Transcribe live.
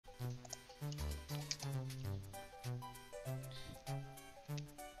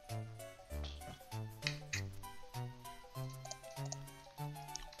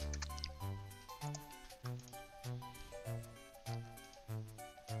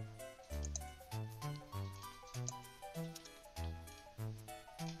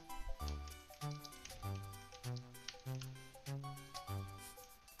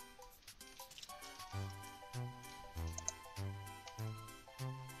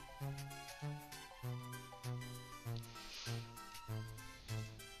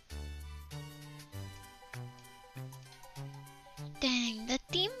Dang, the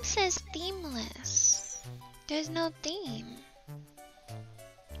theme says themeless. There's no theme.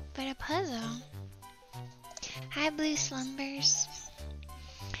 But a puzzle. Hi, Blue Slumbers.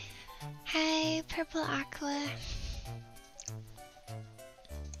 Hi, Purple Aqua.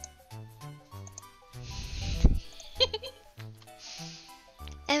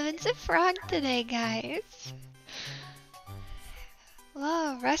 Evan's a frog today, guys.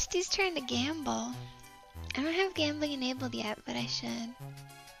 Whoa, Rusty's trying to gamble. I don't have gambling enabled yet, but I should.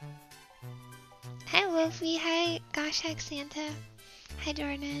 Hi, Wolfie. Hi, Gosh Heck Santa. Hi,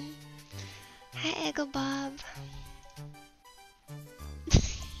 Jordan. Hi, Eggle Bob.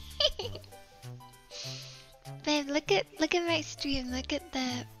 Babe, look at my stream. Look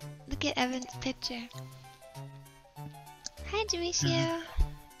at Evan's picture. Hi, Demetrio.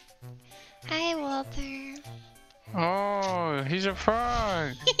 Hi, Walter. Oh, he's a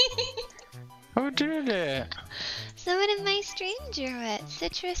frog. Who did it? Someone in my stream drew it.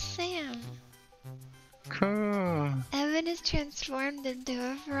 Citrus Sam. Cool. Evan is transformed into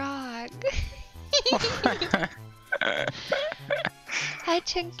a frog. Hi,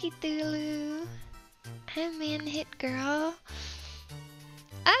 Chunky Thulu. Hi, Man Hit Girl.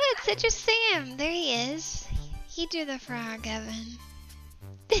 Oh, it's Citrus Sam. There he is. He drew the frog, Evan.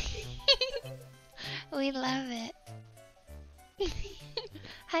 We love it.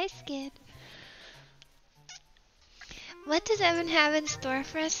 Hi, Skid. What does Evan have in store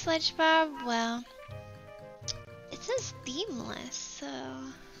for us, Sledge Bob? Well, it says themeless, so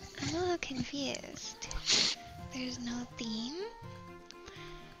I'm a little confused. There's no theme.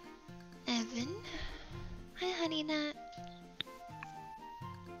 Evan. Hi, Honey Nut.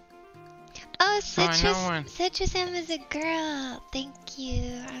 Oh, Citrus M is a girl. Thank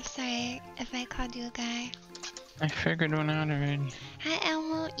you. I'm sorry if I called you a guy. I figured one out already. Hi,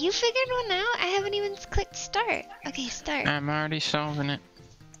 Elmo. You figured one out? I haven't even clicked start. Okay, start. I'm already solving it.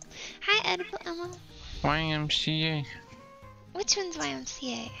 Hi, Edible Elmo. YMCA. Which one's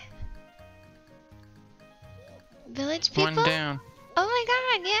YMCA? Village People? One down. Oh my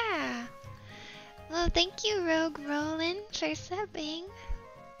god, yeah. Well, thank you, Rogue Rollin', for subbing.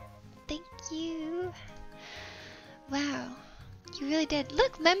 Thank you. Wow. You really did.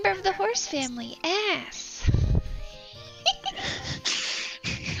 Look, member of the horse family. Ass.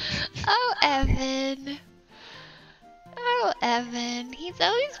 Oh, Evan. Oh, Evan. He's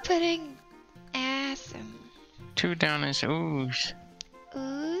always putting ass and... 2 down is ooze.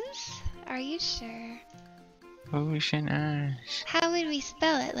 Ooze? Are you sure? Ooze and ass. How would we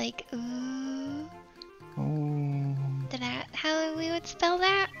spell it? Like, ooh? Ooh. How we would spell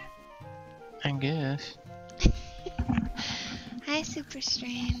that? I guess. Hi, Super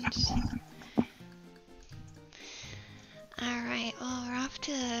Strange. Alright, well, we're off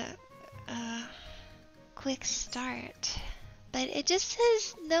to a quick start. But it just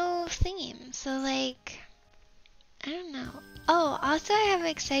says no theme, so like, I don't know. Oh, also I have an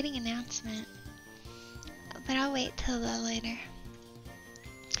exciting announcement. But I'll wait till later.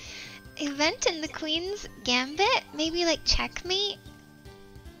 Event in the Queen's Gambit? Maybe like checkmate?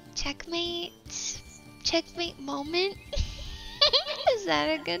 Checkmate moment? Is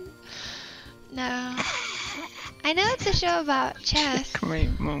that a good... No. I know it's a show about chess.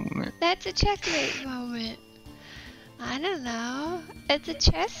 Checkmate moment. That's a checkmate moment. I don't know. It's a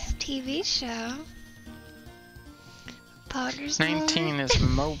chess TV show. Potter's 19 is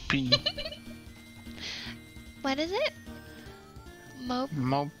mopey. What is it?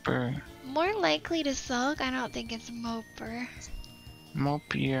 Moper. More likely to sulk? I don't think it's moper.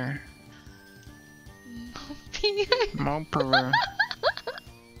 Mopier. Mopier. Moperer.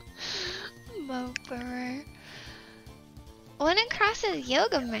 Moperer. One across a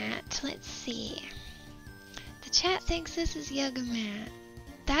yoga mat. Let's see. The chat thinks this is yoga mat.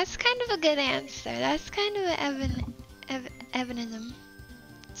 That's kind of a good answer. That's kind of an Evanism.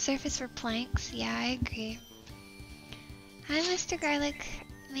 Surface for planks. Yeah, I agree. Hi, Mr. Garlic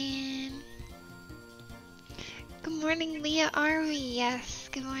Man. Good morning, Leah Army. Yes,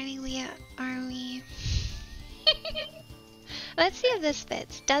 good morning, Leah Army. Let's see if this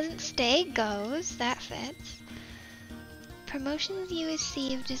fits. Doesn't stay, goes. That fits. Promotions you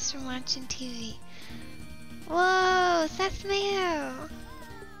receive just from watching TV. Whoa, Seth Mayo.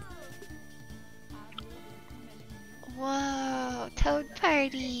 Whoa, Toad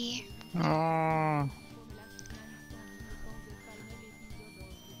Party. Oh.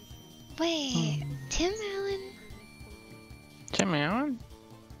 Wait, Tim Allen? Tim Allen?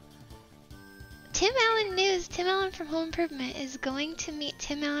 Tim Allen news. Tim Allen from Home Improvement is going to meet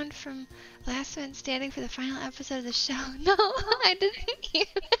Tim Allen from Last Man Standing for the final episode of the show. No, I didn't hear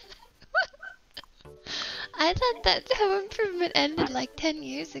that. I thought that home improvement ended like 10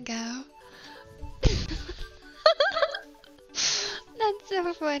 years ago. That's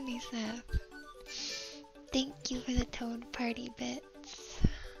so funny, Seth. Thank you for the Toad Party bits.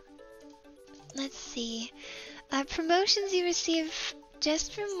 Let's see. Promotions you receive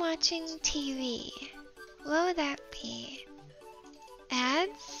just from watching TV. What would that be?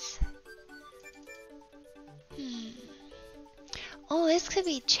 Ads? Oh, this could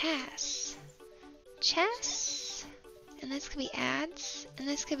be chess. Chess? And this could be ads. And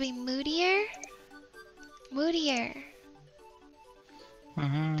this could be moodier. Moodier.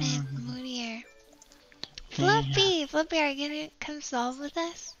 Bit moodier. Fluffy! Fluffy, are you gonna come solve with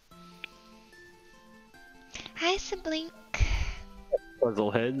us? Hi, Sibling.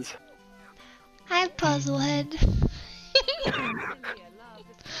 Puzzle heads. Hi, Puzzlehead.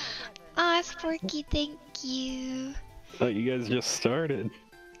 Aw, Sporky, thank you. Oh, you guys just started.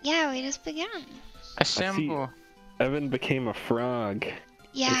 Yeah, we just began. Assemble. Evan became a frog.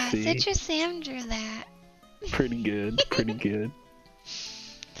 Yeah, see. Citrus Sam drew that. Pretty good, pretty good.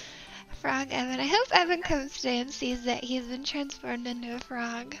 Frog Evan. I hope Evan comes today and sees that he's been transformed into a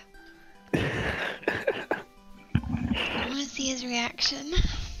frog. I want to see his reaction.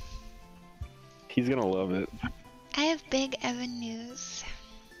 He's gonna love it. I have big Evan news.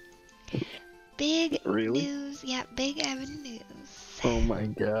 Big Really? news. Yeah, big Evan news. Oh my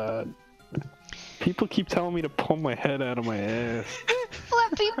god. People keep telling me to pull my head out of my ass.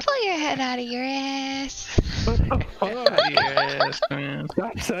 Fluffy, pull your head out of your ass. What the fuck? Yes, man.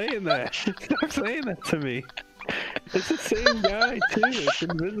 Stop saying that. Stop saying that to me. It's the same guy too. It's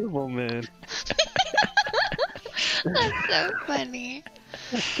Invisible Man. That's so funny.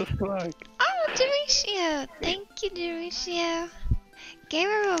 What the fuck? Oh, Demetrio! Thank you, Demetrio.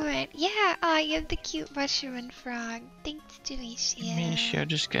 Gamer moment. Yeah, aw, you have the cute mushroom and frog. Thanks, Demetrio. Me show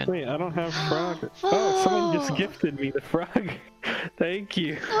just good. Wait, I don't have frog. Oh, someone just Whoa. gifted me the frog. Thank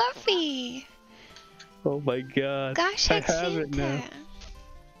you. Fluffy! Oh my god. Gosh, I I have it now.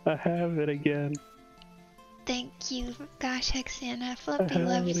 I have it again. Thank you, Gosh Hexana. I Fluffy have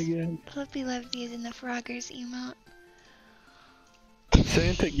loves it again. Fluffy loves using the Froggers emote.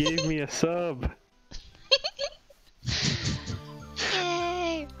 Santa gave me a sub.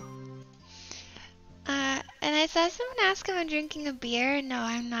 Yay! And I saw someone ask if I'm drinking a beer. No,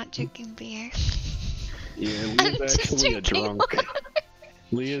 I'm not drinking beer. Yeah, I'm Leah's just actually a drinking drunk.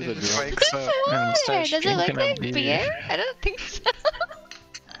 Leah's a drunk. Wakes up and Water. starts Does it look drinking a like beer? I don't think so.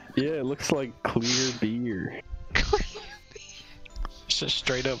 Yeah, it looks like clear beer. It's just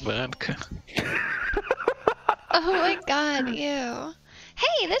straight up vodka. Oh my god, ew.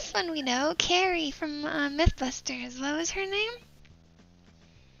 Hey, this one we know. Carrie from Mythbusters. What was her name?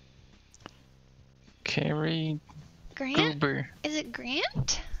 Carrie Grant? Goober. Is it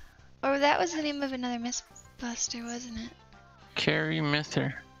Grant? Or that was the name of another Mythbuster, wasn't it? Carrie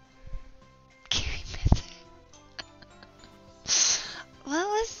Mither. Carrie Mither. What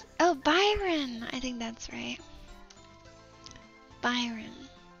was... Oh, Byron. I think that's right. Byron.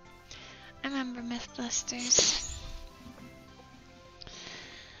 I remember Mythbusters.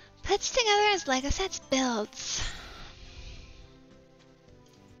 Pets together as Lego sets builds.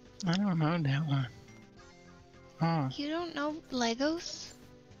 I don't know that one. Oh, You don't know Legos?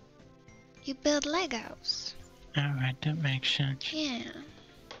 You build Legos. alright, that makes sense. Yeah.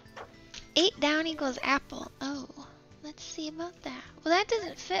 8 down equals apple. Oh, let's see about that. Well, that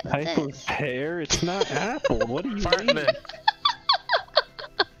doesn't fit with Type of this. pear? It's not apple. What do you mean? Bartlett.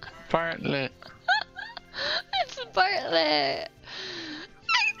 Bartlett. It's Bartlett.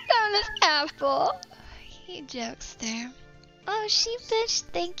 I found this apple. He jokes there. Oh, Sheepish,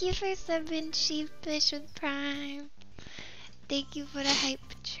 thank you for subbing Sheepish with Prime. Thank you for the hype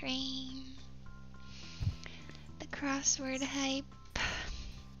train. The crossword hype.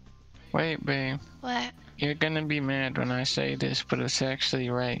 Wait, babe. What? You're gonna be mad when I say this, but it's actually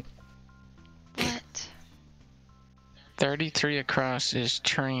right. What? 33 across is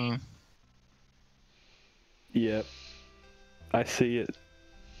train. Yep. I see it.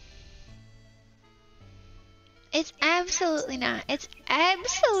 It's absolutely not. It's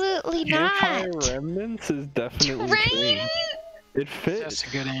absolutely Vampire not. Remnants is definitely Train? train. It fits. That's a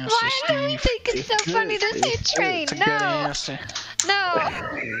good answer, Why do I Steve. think it's so It's funny to good. say It's train? It's a good No, answer. no,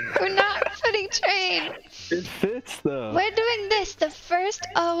 we're not putting train. It fits though. We're doing this, the first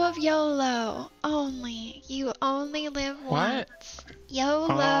O of YOLO. Only. You only live What? once. YOLO.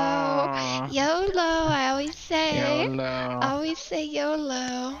 Oh, YOLO, I always say. YOLO. Always say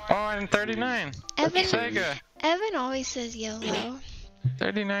YOLO. Oh, and 39. Evan, Sega. Evan always says YOLO.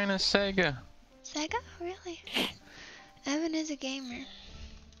 39 is Sega. Sega? Really? Evan is a gamer.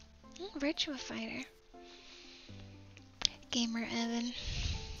 Virtua Fighter. Gamer Evan.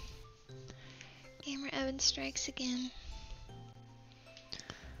 Gamer Evan strikes again.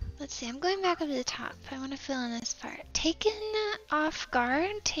 Let's see, I'm going back up to the top. I want to fill in this part. Taken off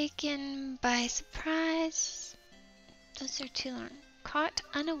guard, taken by surprise. Those are too long. Caught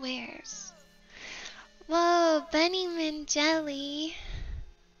unawares. Whoa, Bennyman Jelly.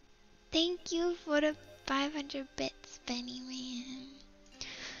 Thank you for the 500 bits, Bennyman.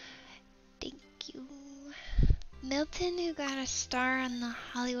 Thank you. Milton, who got a star on the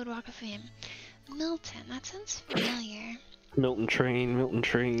Hollywood Walk of Fame. Milton, that sounds familiar. Milton Train, Milton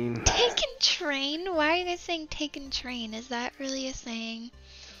Train. Taken Train? Why are you guys saying Taken Train? Is that really a saying?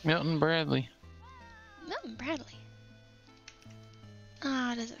 Milton Bradley. Milton Bradley.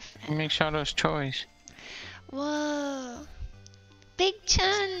 Oh, does it fit? He makes all those toys. Whoa. Big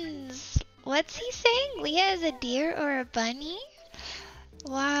Chuns. What's he saying? Leah is a deer or a bunny?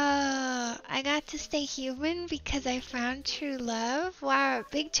 Wow. I got to stay human because I found true love. Wow.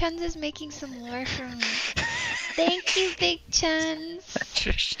 Big Chuns is making some lore for me. Thank you, Big Chuns. That's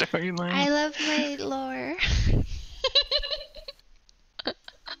your storyline. I love my lore.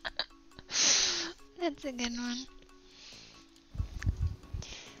 That's a good one.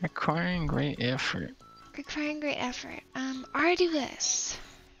 Requiring great effort. Requiring great effort. Arduous.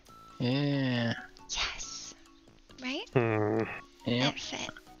 Yeah. Yes. Right? Yeah. It fit.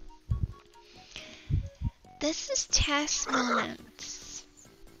 This is chess moments.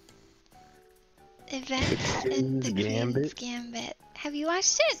 Events in the Queen's Gambit. Have you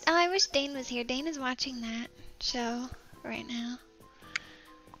watched it? Oh, I wish Dane was here. Dane is watching that show right now.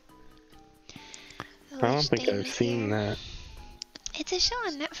 I don't think I've seen that. It's a show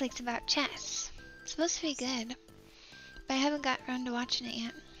on Netflix about chess. It's supposed to be good, but I haven't got around to watching it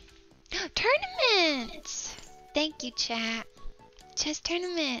yet. Tournaments! Thank you, chat. Chess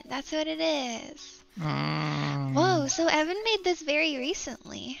tournament. That's what it is. Whoa, so Evan made this very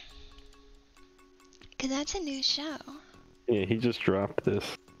recently. Because that's a new show. Yeah, he just dropped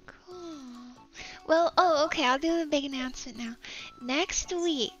this. Cool. Well, oh, okay, I'll do a big announcement now. Next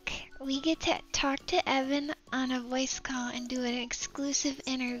week, we get to talk to Evan on a voice call and do an exclusive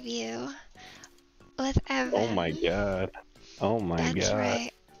interview with Evan. Oh my god. Oh my god. That's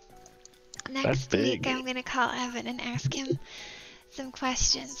right. Next week, big. I'm going to call Evan and ask him some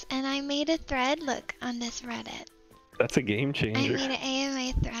questions. And I made a thread, look, on this Reddit. That's a game I changer. made an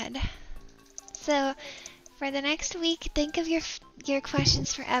AMA thread. So, for the next week, think of your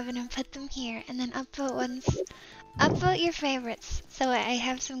questions for Evan and put them here, and then upvote ones. Upvote your favorites, so I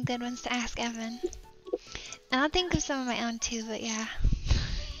have some good ones to ask Evan. And I'll think of some of my own too, but yeah.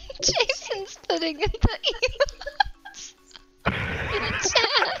 Jason's putting in the emotes in the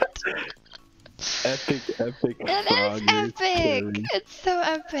chat. Epic That frog is epic. carry. It's so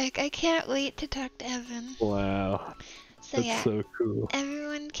epic. I can't wait to talk to Evan. Wow. So That's yeah, so cool.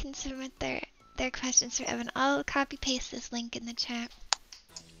 everyone can submit their questions for Evan. I'll copy paste this link in the chat.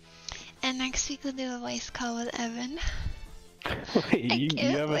 And next week we'll do a voice call with Evan. Wait, you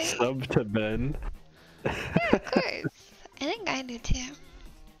can't have wait. a sub to Ben? Yeah, of course. I think I do too.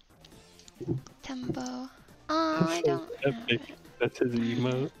 Tembo. Oh, I don't have Epic. it. That's his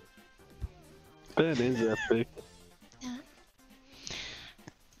emote. Ben is epic. Yeah.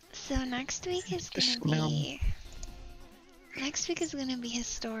 So next week is Just gonna be... Next week is gonna be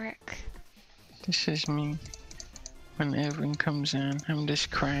historic. This is me. When Evan comes in, I'm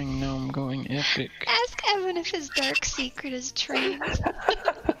just crying gnome going epic. Ask Evan if his dark secret is trained.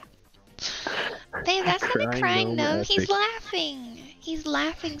 Babe, that's not a Crying crying gnome gnome. He's epic. laughing. He's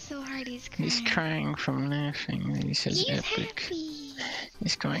laughing so hard he's crying. He's crying from laughing. He says He's epic. happy.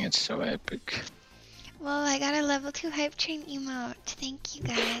 He's going, it's so epic. Well, I got a level 2 hype train emote. Thank you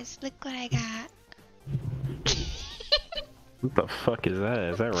guys. Look what I got. What the fuck is that?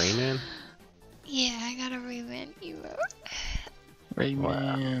 Is that Rayman? Yeah, I got a Rayman emote.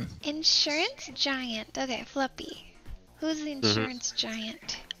 Rayman. Insurance giant. Okay, Fluppy. Who's the insurance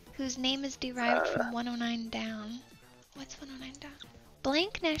giant? Whose name is derived from 109 down. What's 109 down?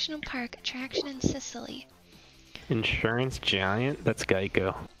 Blank National Park attraction in Sicily. Insurance giant? That's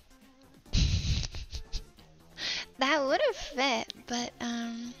Geico. That would have fit, but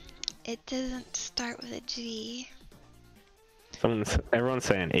it doesn't start with a G. Everyone's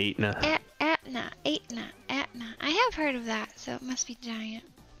saying Aetna. Atna. I have heard of that, so it must be giant,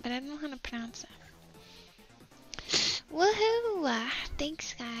 but I don't know how to pronounce it. Woohoo!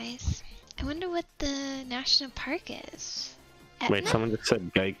 Thanks, guys. I wonder what the national park is. Etna? Wait, someone just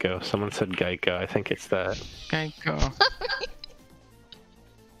said Geico. Someone said Geico. I think it's that. Geico.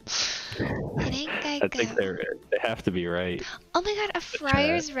 It ain't I Geico. think they have to be right. Oh my god, a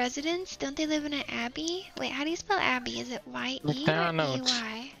friar's residence? Don't they live in an abbey? Wait, how do you spell abbey? Is it Y-E or McDonald's.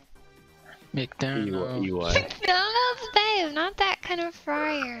 E-Y? McDonald's. EY. McDonald's, babe, not that kind of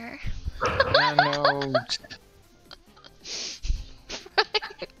friar. McDonald's.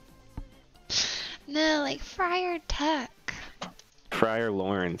 No, like Friar Tuck. Friar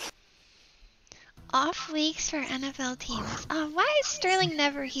Lawrence. Off weeks for NFL teams. Oh, why is Sterling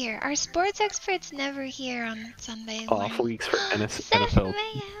never here? Our sports expert's never here on Sunday morning. Off weeks for Seth NFL.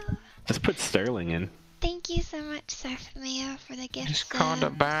 Mayo. Just put Sterling in. Thank you so much, Seth Mayo, for the gift. It's called a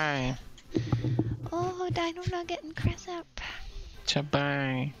bye. Oh, Dino Nugget and Cress up. It's a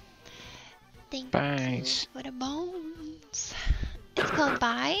bye. Thank Buys. you for the bones. It's called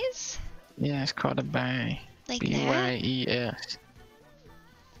buys? Yeah, it's called a bye. Like that? B-Y-E-S.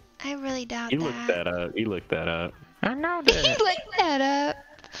 I really doubt You that. looked that up. You looked that up. I know He that. looked that up.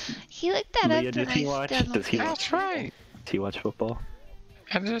 He looked that Leah, up. does and he I watch? still Does he don't watch? That's right. Do you watch football?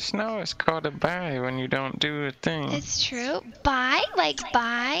 I just know it's called a bye when you don't do a thing. It's true. Buy? Like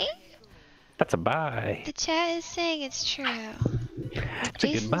buy? That's a bye. The chat is saying it's true. It's a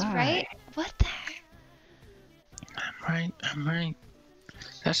Jason's goodbye. right. What the heck? I'm right.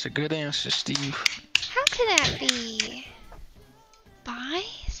 That's a good answer, Steve. How could that be?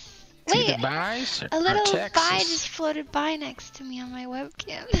 Buys? It's Wait, either buys a or little Texas. buy just floated by next to me on my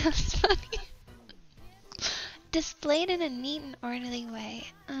webcam. That's funny. Displayed in a neat and orderly way.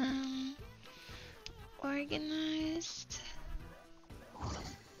 Organized.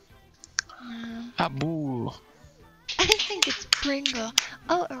 No. Abu. I think it's Pringle.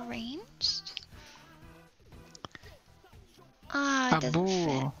 Oh, arranged? Ah, it doesn't fit.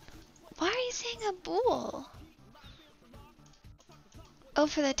 Abu. Why are you saying a bull? Oh,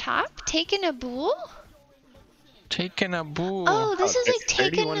 for the top? Taking a bull? Taking a bull. Oh, this is like It's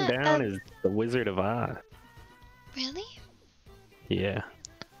taking 31 a... down is the Wizard of Oz. Really? Yeah.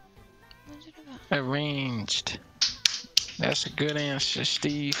 Wizard of Oz. Arranged. That's a good answer,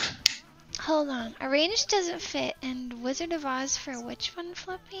 Steve. Hold on. Arranged doesn't fit. And Wizard of Oz for which one,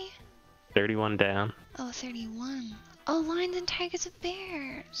 Fluffy? 31 down. Oh, 31. Oh, Lions and Tigers and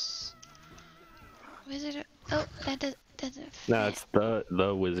Bears. Wizard of... Oh, that doesn't fit. No, it's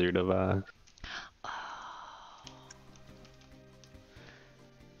the Wizard of Oz. Oh.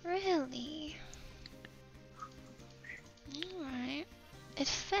 Really? Alright. It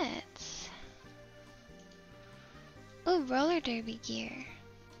fits. Oh, roller derby gear.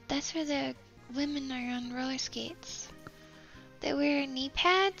 That's where the women are on roller skates. They wear knee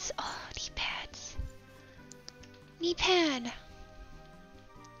pads. Oh, knee pads. Knee pad.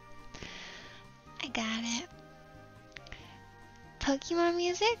 I got it. Pokemon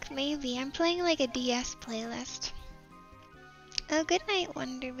music? Maybe. I'm playing like a DS playlist. Oh, good night,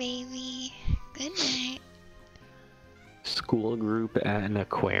 Wonder Baby. Good night. School group at an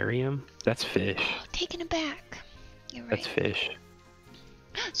aquarium? That's fish. Oh, taking it back. You're right. That's fish.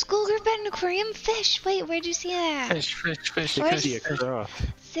 School group at an aquarium? Fish! Wait, where'd you see that? Fish. 60 across.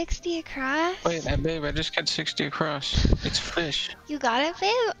 60 across? Wait, babe, I just got 60 across. It's fish. You got it,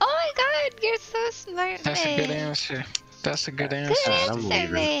 babe? Oh my god, you're so smart, That's babe. a good answer. That's a good answer. Good I'm answer,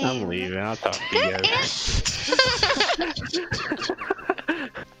 leaving. babe. I'm leaving. I'll talk to you Good guys.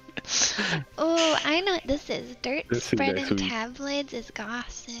 Oh, I know what this is. Dirt This is spread next in week. tabloids is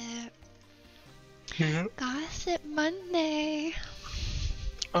gossip. Yeah. Gossip Monday.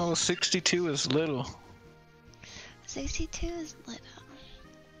 Oh, 62 is little. 62 is little.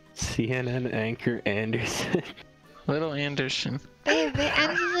 CNN anchor Anderson. Little Anderson. Babe, it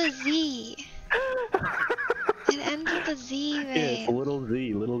ends with a Z. It ends with a Z, Yeah, babe. it's little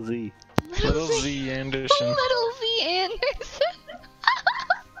Z, little Z. Little Z Anderson. Little Z Anderson.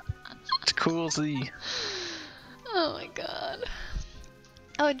 It's cool Z. Oh my god.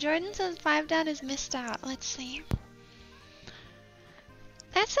 Oh, Jordan says 5 down is missed out. Let's see.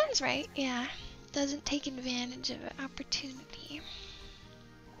 That sounds right, yeah. Doesn't take advantage of an opportunity.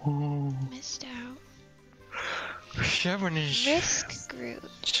 Oh. Missed out. Chevenish. Risk group.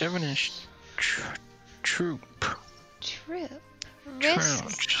 Chevenish. Troop. Troop. Risk.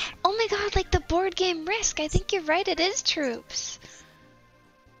 Trouch. Oh my god, like the board game Risk. I think you're right, it is troops.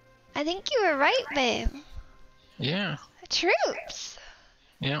 I think you were right, babe. Yeah. Troops.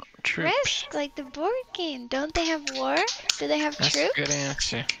 Yeah. Troops. Risk, like the board game. Don't they have war? Do they have That's troops? a good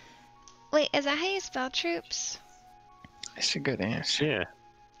answer. Wait, is that how you spell troops? That's a good answer. Yeah.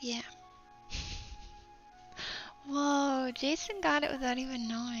 Yeah. Whoa, Jason got it without even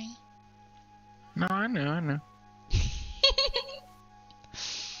knowing. No, I know.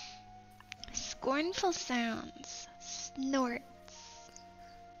 Scornful sounds. Snorts.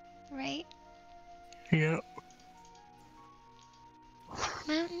 right? Yep.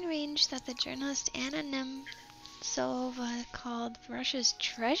 Mountain range that the journalist Anna Nemtsova called Russia's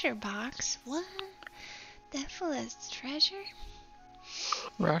treasure box. What? Deathless treasure?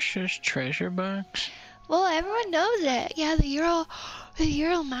 Russia's treasure box? Well, everyone knows it. Yeah, the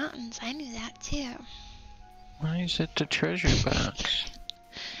Ural Mountains. I knew that too. Why is it the treasure box?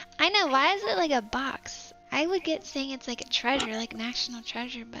 I know. Why is it like a box? I would get saying it's like a treasure, like national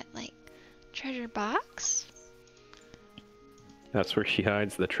treasure, but like treasure box? That's where she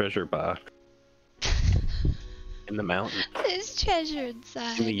hides the treasure box. In the mountain. There's treasure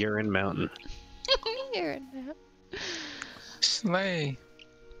inside. In the Urine Mountain. Urine Mountain. Slay.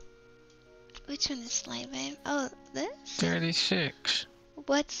 Which one is Slay, babe? Oh, this? 36.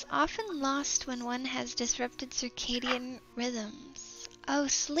 What's often lost when one has disrupted circadian rhythms? Oh,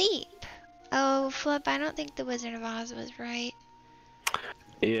 sleep. Oh, Flip, I don't think the Wizard of Oz was right.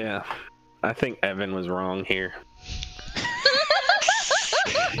 Yeah. I think Evan was wrong here.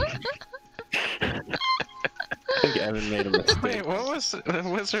 I think Evan made a mistake. Wait, what was the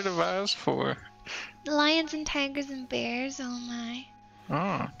Wizard of Oz for? Lions and tigers and bears, oh my.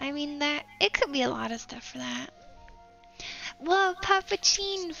 Oh. I mean, that it could be a lot of stuff for that. Whoa, Papa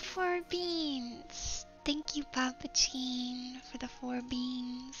Chin, 4 beans. Thank you, Papa Chin, for the 4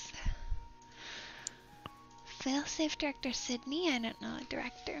 beans. Failsafe director Sydney? I don't know a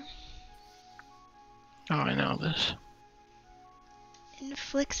director. Oh, I know this.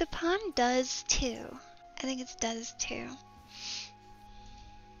 Inflicts upon does too. I think it's does too.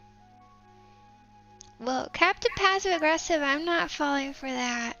 Whoa, Captain Passive Aggressive, I'm not falling for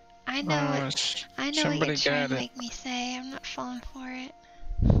that. I know what you're trying to make me say. I'm not falling for it.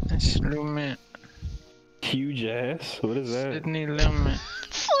 It's Lumet. Huge ass? What is that? Sydney Lumet.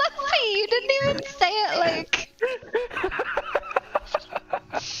 Fluffy, you didn't even say it like...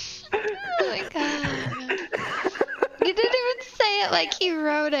 Oh my god. You didn't even say it like you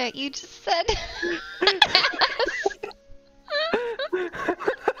wrote it. You just said...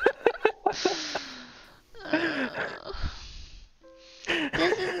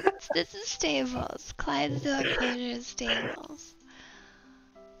 This is Stables. Clydesdale Closure Stables.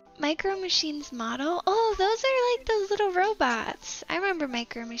 Micro Machines model? Oh, those are like those little robots. I remember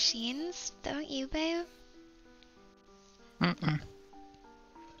Micro Machines. Don't you, babe? Mm-mm.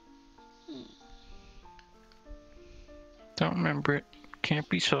 Don't remember it. Can't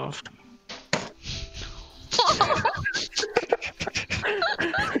be solved.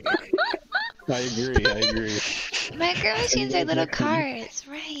 I agree. Micro Machines are little cars,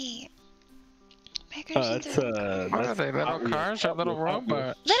 right? Micro Machines are what are they, little cars or little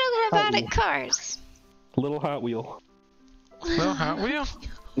robots? little robotic cars. Little Hot Wheel. Little Hot Wheel?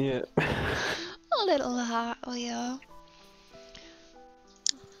 Yeah. A little Hot Wheel.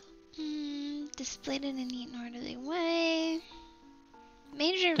 Displayed in a neat and orderly way.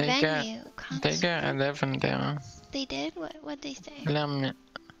 Major venue. They got 11 down. They did? What'd they say? Lumet.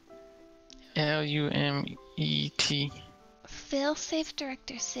 L-U-M-E-T. Failsafe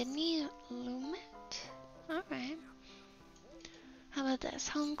director Sydney Lumet? Alright. How about this?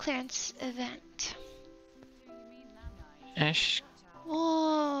 Home clearance event.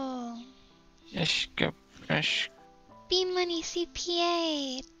 Whoa. B Money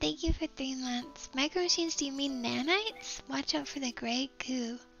CPA. Thank you for 3 months. Micro Machines, do you mean nanites? Watch out for the gray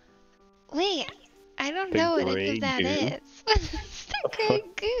goo. Wait, I don't know what any of that is. What is the gray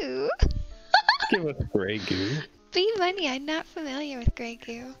goo? Give us gray goo. B Money, I'm not familiar with gray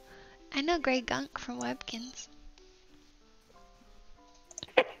goo. I know gray gunk from Webkins.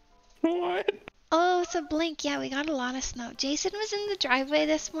 What? Oh, it's a blink. Yeah, we got a lot of snow. Jason was in the driveway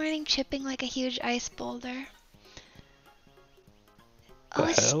this morning chipping like a huge ice boulder. Oh,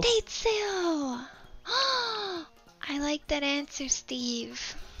 estate sale! I like that answer,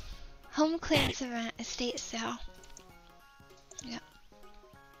 Steve. Home clearance event, estate sale. Yep.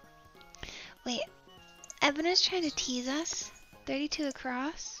 Wait, Evan is trying to tease us? 32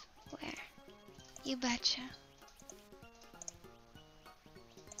 across? Where? You betcha.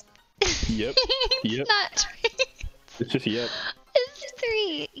 Yep. It's not 3. It's just yep. It's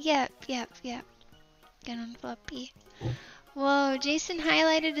 3. Yep. Get on floppy. Whoa, Jason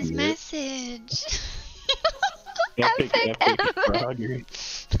highlighted his message. Epic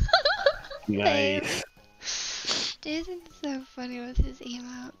progress. Nice. Jason's so funny with his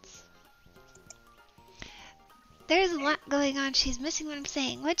emotes. There's a lot going on. She's missing what I'm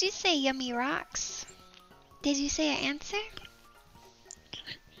saying. What'd you say, Yummy Rocks? Did you say an answer?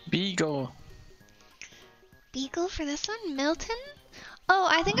 Beagle. Beagle for this one? Milton? Oh,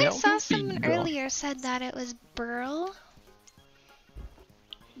 I think I saw someone Beagle. earlier said that it was Burl.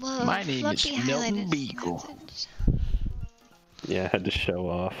 Whoa, My name is Fluffy Milton highlighted Beagle. message. Yeah, I had to show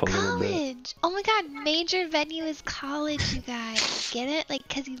off a little bit. College! Oh my god, major venue is college, you guys. Get it? Like,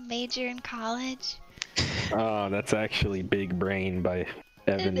 cause you major in college? Oh, that's actually Big Brain by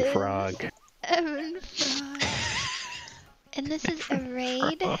Evan It is. Frog. Evan Frog. And this is a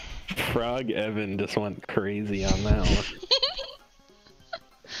raid. Frog Evan just went crazy on that one.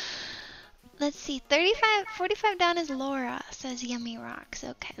 Let's see, 45 down is Laura, says Yummy Rocks.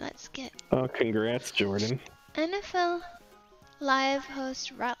 Okay, let's get Oh, congrats, Jordan. NFL live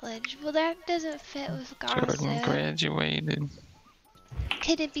host Rutledge. Well, that doesn't fit with gossip. Jordan graduated.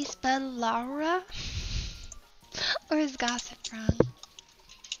 Could it be spelled Laura? Or is gossip wrong?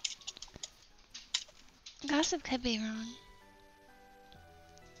 Gossip could be wrong.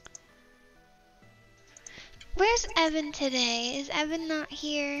 Where's Evan today? Is Evan not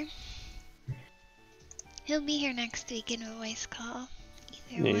here? He'll be here next week in a voice call.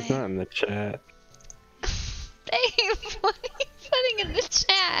 Either Yeah, way. he's not in the chat. Babe, what are you putting in the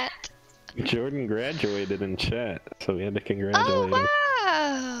chat? Jordan graduated in chat, so we had to Oh, congratulate him.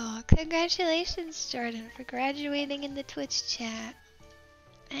 wow! Congratulations, Jordan, for graduating in the Twitch chat.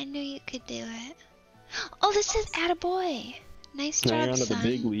 I knew you could do it. Oh, this is attaboy. Nice Now you're job, on to the son.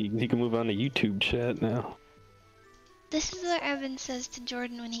 big leagues. You can move on to YouTube chat now. This is what Evan says to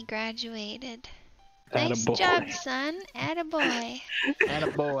Jordan when he graduated. Nice Attaboy. job, son. Attaboy.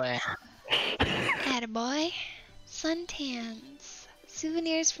 Attaboy. Attaboy. Suntans.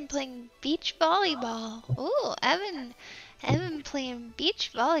 Souvenirs from playing beach volleyball. Ooh, Evan playing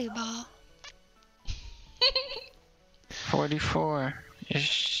beach volleyball. 44 is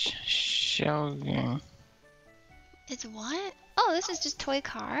Shogun. It's what? Oh, this is just toy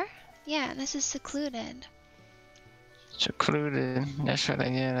car? Yeah, this is secluded. Secluded. That's what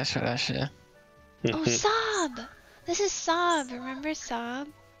I said. Oh, Sob! This is Sob. Remember Sob?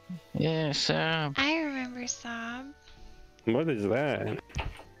 Yeah, Sam. I remember Sob. What is that?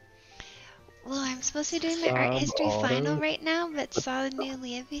 Well, I'm supposed to be doing my art Sob history Auto? final right now, but saw the new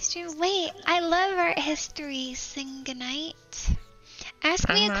Leahbee stream. Wait, I love art history. Sing goodnight. Ask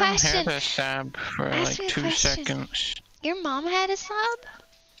me a question. I had a sub for Ask me like a 2 question. seconds. Your mom had a sub?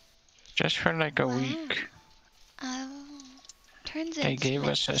 Just for like a Wow. week. Oh. Turns They it's gave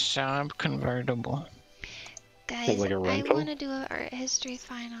us a mixed. sub convertible. Guys, like a I rental? want to do an art history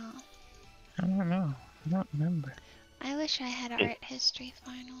final. I don't know. I don't remember. I wish I had an art history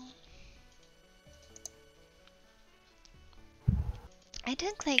final. I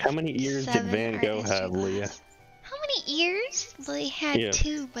took like How many ears did 7 Van art Gogh history have, Leah? classes. How many ears? Well, he had Yeah.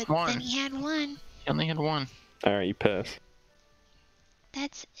 2, but One. then he had 1. He only had 1. Alright, you pass.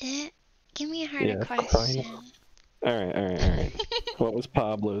 That's it? Give me a harder Yeah, question. Alright. What was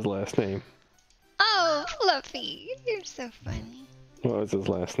Pablo's last name? Oh, Fluffy. You're so funny. What was his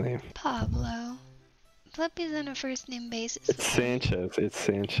last name? Pablo. Fluffy's on a first name basis. It's Sanchez. It's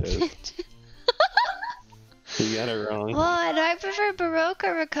Sanchez. You got it wrong. Well, do I prefer Baroque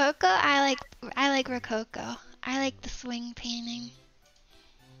or Rococo? I like Rococo. I like the swing painting.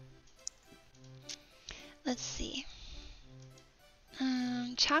 Let's see.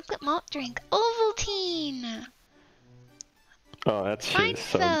 Chocolate malt drink. Ovaltine. Oh, that shit is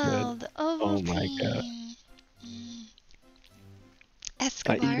so good. Feinfeld. Oh my God. Ovaltine. I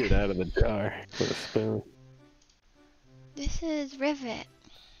Escobar. eat it out of the jar with a spoon. This is Rivet.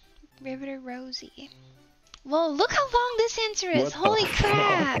 Riveter Rosie. Whoa, look how long this answer is. What the Holy fuck?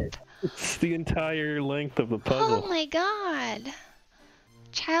 crap. It's the entire length of the puzzle. Oh my god.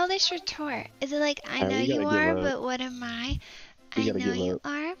 Childish retort. Is it like, I Alright, know we you gotta are, give but what am I? We I gotta know give you up.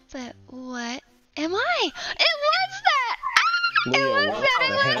 are, but what am I? It was that! Ah! Leah, It was what that! the It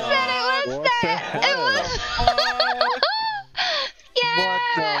was hell? that! It was What the that! It was. Yeah! What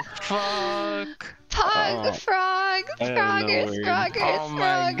the fuck? Pog, Oh, frog, I have no frogger, words. frogger, Oh my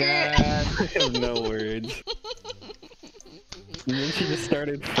frogger. god. I have no words. And then she just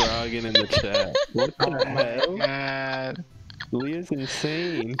started frogging in the chat. What Oh the my hell? god. Leah's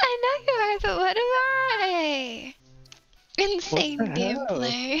insane. I know you are, but what am I? Insane What the hell?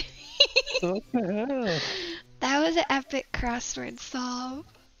 gameplay. What the hell? That was an epic crossword solve.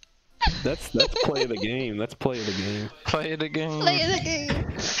 That's play of the game. That's play of the game. Play it again. Play the game.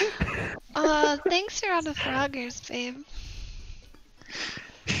 Thanks for all the froggers, babe.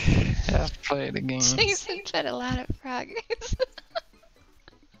 Yeah, play it again. Jason said a lot of froggers.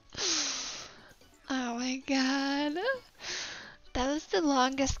 Oh my god. That was the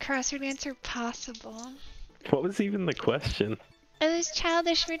longest crossword answer possible. What was even the question? It was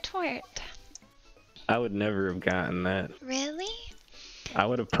childish retort. I would never have gotten that. Really? I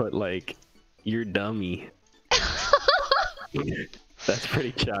would have put like, you're dummy. That's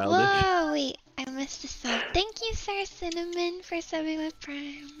pretty childish. Whoa, wait, I missed a sub. Thank you, Sir Cinnamon, for subbing with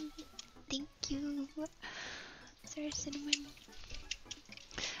Prime. Thank you, Sir Cinnamon.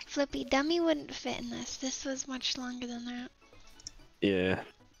 Flippy, dummy wouldn't fit in this. This was much longer than that. Yeah.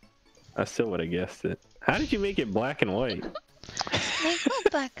 I still would have guessed it. How did you make it black and white? Make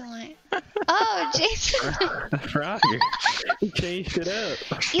what black and white? Oh, Jason. Frogger. You changed it up.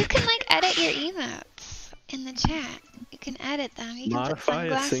 You can like edit your emotes in the chat. You can edit them. You can Modify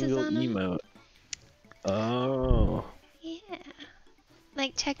put a sunglasses single on them. emote. Oh. Yeah.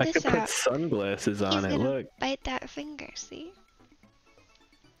 Like check I this could put out. sunglasses on He's it, gonna look. bite that finger, see?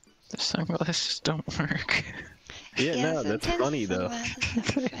 The sunglasses don't work. Yeah, no, that's sometimes funny though.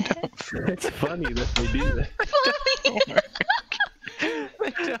 sunglasses don't fit. It's funny that they do that. They don't work.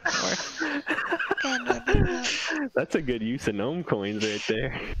 Good with the emote. That's a good use of gnome coins right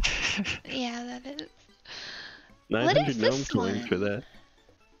there. Yeah, that is. 900 is gnome this coins one? for that.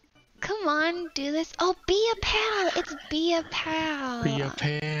 Come on, do this. Oh, be a pal. It's be a pal. Be a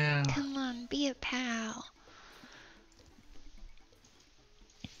pal. Come on, be a pal.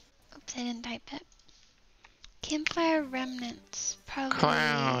 Oops, I didn't type it. Campfire remnants. Probably.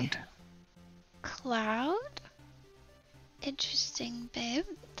 Cloud. Cloud? Interesting, babe.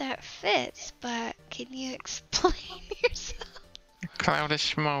 That fits, but can you explain yourself? Cloud of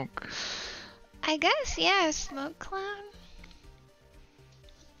smoke. I guess, yeah, smoke cloud.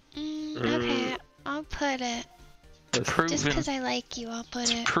 Okay, I'll put it. Just Proven. because I like you, I'll put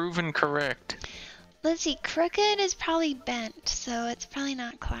it. Proven correct. Let's see, crooked is probably bent, so it's probably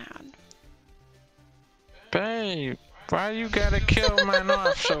not cloud. Babe, why you gotta kill mine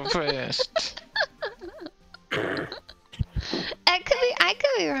off so fast? I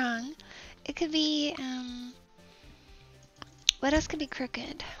could be wrong. It could be, what else could be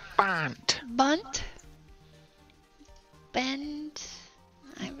crooked? Bunt. Bunt? Bend?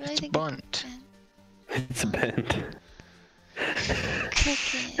 I really It's think bunt. It's bent.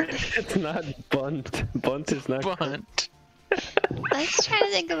 Crooked. It's not bunt. Bunt is not Bunt. Let's try to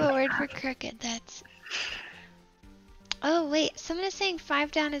think of a word for crooked that's... Oh wait, someone is saying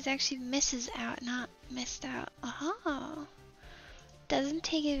 5 down is actually misses out, not missed out. Oh. Doesn't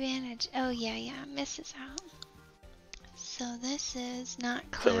take advantage. Oh yeah, misses out. So this is not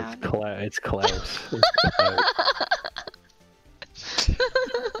cloud. So it's Klaus.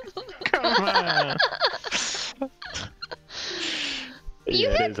 Come on. You Yeah,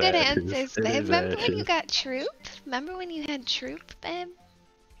 it had is good ashes. answers, It babe. is Remember when you ashes. got troop? Remember when you had troop, babe?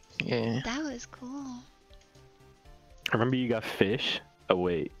 Yeah. That was cool. Remember you got fish? Oh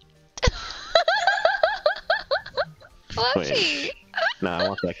wait. Fluffy! Nah, I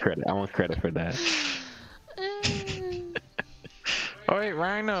want that credit. I want credit for that. Oh wait,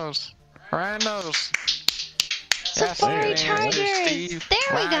 rhinos. Rhinos. Safari Yes, Chargers! Steve. There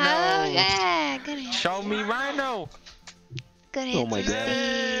we go! Rhinos. Yeah, good answer. Show me rhino. Good answer, Oh my God. Steve.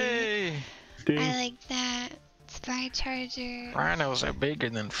 Hey. Dude, I like that. Safari Charger. Rhinos are bigger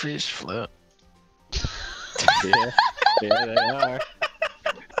than fish, Flip. yeah, they are.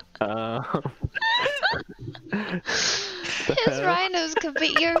 His rhinos could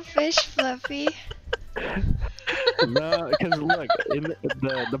beat your fish, Fluffy. No, because look,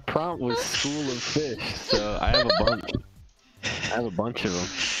 the prompt was school of fish, so I have a bunch. I have a bunch of them.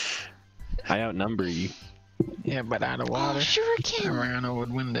 I outnumber you. Yeah, but out of Oh, water, a shuriken! rhino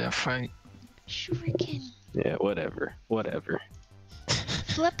would win that fight. Shuriken. Yeah, whatever.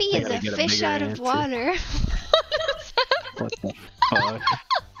 Flippy I is gotta a get a fish bigger out of answer. water. What the fuck?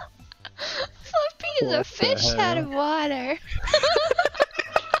 Flippy is a What the fish out hell? of water.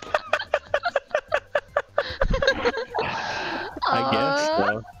 I guess Aw.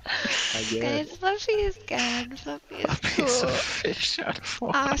 so. I Guys, guess. Fluffy is good. Fluffy is A piece cool. of fish out of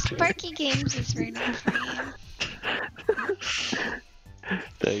water. Aw, Sparky Games is rooting for you.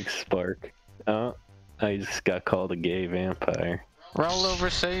 Thanks, Spark. Oh, I just got called a gay vampire. Rollover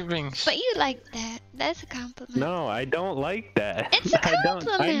savings. But you like that. That's a compliment. No, I don't like that. It's a I don't.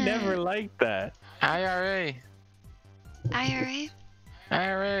 I compliment. never liked that. IRA. IRA?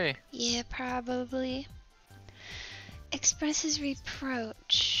 IRA. Yeah, probably. Expresses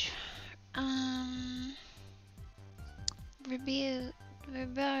reproach.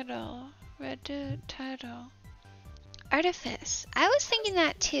 Rebuttal. Title. Artifice. I was thinking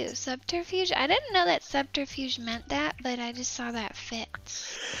that too. Subterfuge. I didn't know that subterfuge meant that, but I just saw that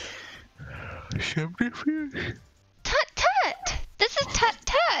fits. Subterfuge. Tut tut! This is tut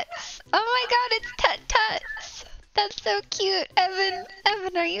tuts! Oh my god, it's tut tuts! That's so cute, Evan.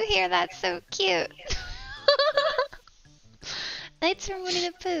 Evan, are you here? That's so cute. Lights from Winnie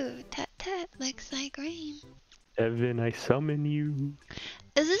the Pooh. Tut tut, looks like rain. Evan, I summon you.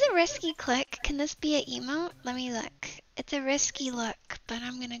 Is this a risky click? Can this be an emote? Let me look. It's a risky look, but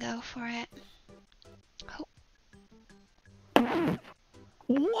I'm gonna go for it. Oh.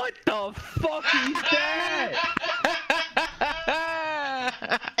 What the fuck is that?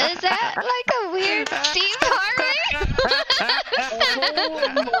 Is that like a weird Steve Harvey? Oh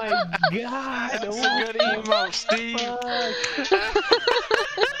my god! That's a good emote, Steve.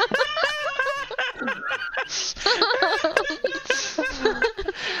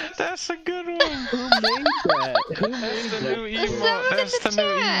 That's a good one. Who made that? Who made That's the that? new emote. Someone That's in the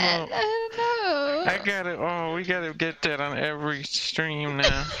new chat. emote. I don't know. I got it. Oh, we gotta get that on every stream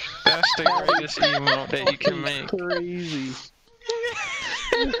now. That's the greatest emote that you can make. Crazy.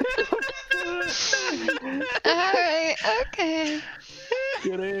 Alright, okay.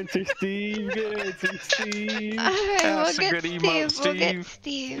 Good answer, Steve. Good answer, Steve. Alright, That's we'll a get good Steve. emote, We'll get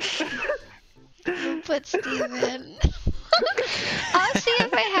Steve. Steve. We'll put Steve in. I'll see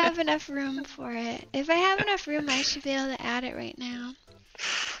if I have enough room for it. If I have enough room, I should be able to add it right now.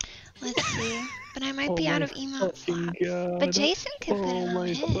 Let's see. But I might be out of emote slots. God. But Jason can put it Oh on my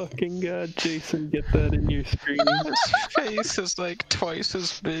his. fucking god, Jason, get that in your screen. His face is like twice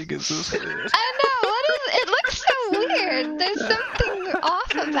as big as his head. I know, what is it? Looks so weird. There's something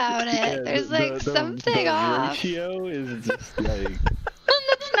off about it. Yeah, There's like something the off. ratio is just like...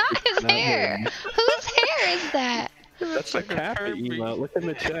 That's not his not hair. him. Whose hair is that? That's like a a Kappa Kirby. emote. Look in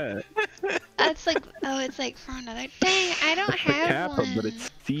the chat. That's like, oh, it's like for another. Dang, I don't It's a have Kappa, one. but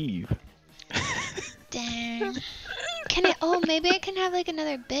it's Steve. Dang. Can I? Oh, maybe I can have like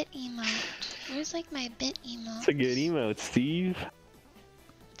another bit emote. Where's like my bit emote? It's a good emote, Steve.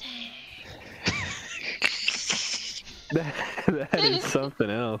 Dang. That is something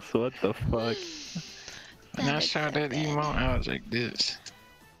else. What the fuck? When I is saw so that good. emote, I was like this.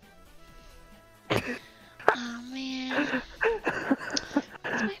 Oh man.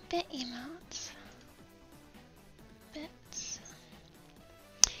 What's my bit emotes? Bits.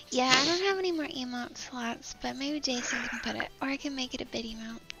 Yeah, I don't have any more emote slots, but maybe Jason can put it, or I can make it a bit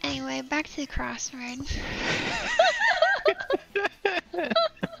emote. Anyway, back to the crossword.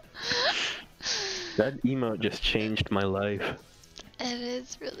 That emote just changed my life. It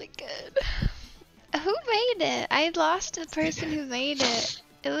is really good. Who made it? I lost the person who made it.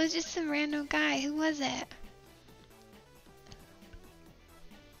 It was just some random guy. Who was it?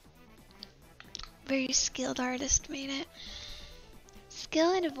 Very skilled artist made it.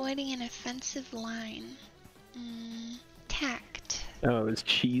 Skill at avoiding an offensive line. Tact. Oh, it was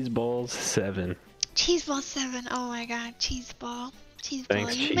Cheeseballs 7. Cheeseball 7. Oh my god, Cheeseball. Cheeseball.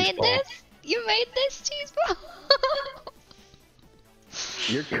 Thanks, You made Cheeseball. this? You made this, Cheeseball?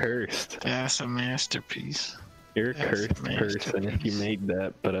 You're cursed. That's a masterpiece. You're a That's cursed person if you masterpiece. made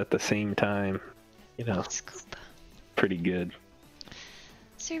that, but at the same time, you know, Scoop. pretty good.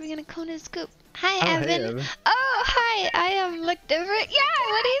 So we're gonna cone his scoop. Hi, Oh, hey, Evan. Evan. Oh, hi. I look different. Yeah,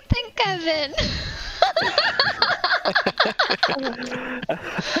 what do you think, Evan?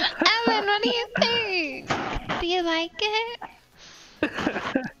 Evan, what do you think? Do you like it?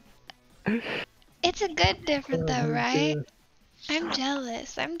 It's a good different though, right? I'm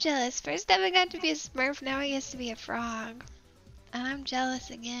jealous. I'm jealous. First Evan got to be a Smurf, now he gets to be a frog. And I'm jealous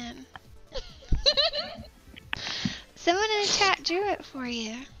again. Someone in the chat drew it for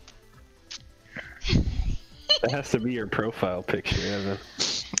you. That has to be your profile picture, Evan.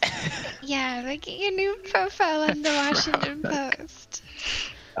 Yeah, look at your new profile on the Washington Post.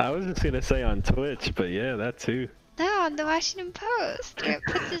 I was just gonna say on Twitch, but yeah, that too. No, on the Washington Post, where it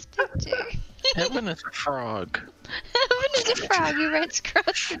puts his picture. Evan is a frog. Evan is a frog who writes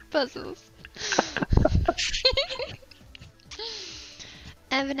crossword puzzles.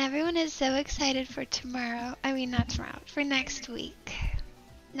 Evan, everyone is so excited for tomorrow. I mean, not tomorrow, for next week.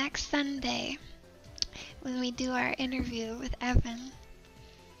 Next Sunday, when we do our interview with Evan.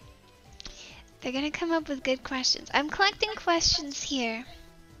 They're gonna come up with good questions. I'm collecting questions here.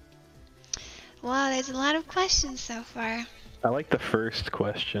 Wow, there's a lot of questions so far. I like the first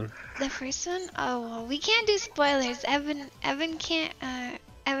question. The first one? Oh, well, we can't do spoilers. Evan can't,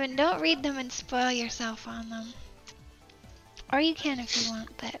 Evan, don't read them and spoil yourself on them. Or you can if you want,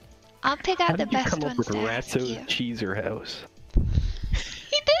 but I'll pick How out the did you best come up ones with to ask Ratto's you. Cheeser House?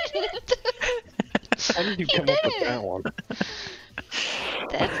 He didn't! How did you He come up with didn't. that one?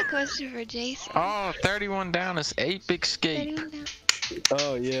 That's a question for Jason. Oh, 31 down is Ape Escape. 31 down.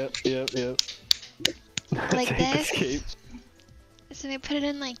 Oh, yep. Like Ape this? Escape. So they put it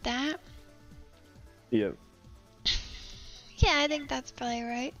in like that? Yep. Yeah, I think that's probably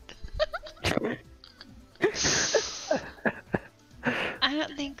right. I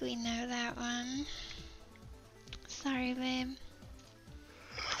don't think we know that one. Sorry, babe.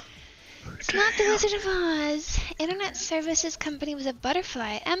 It's not the Wizard of Oz. Internet services company was a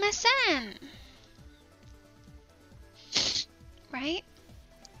butterfly. MSN. Right?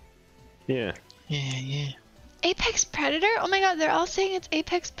 Yeah. Yeah. Apex Predator? Oh my god, they're all saying it's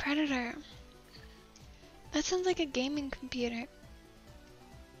Apex Predator. That sounds like a gaming computer.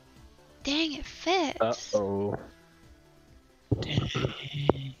 Dang, it fits. Uh-oh.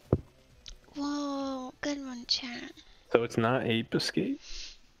 Whoa, good one, chat. So it's not Ape Escape?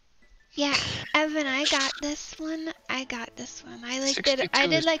 Yeah, Evan, I got this one. I like did 62 I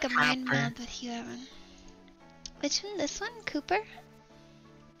did is like a mind proper. meld with you, Evan. Which one? This one? Cooper?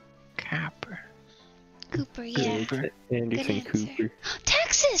 Copper. Cooper, yeah. Anderson Good answer. Cooper.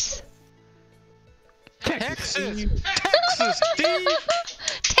 Texas! Texas! Texas, Steve!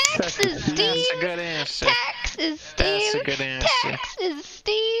 Texas, Steve! That's a good answer. Texas, Steve! That's a good answer. Texas,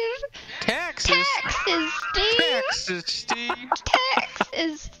 Steve! Texas! Texas, Steve! Texas, Steve!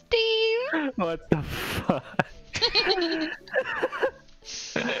 Texas, Steve! What the fuck?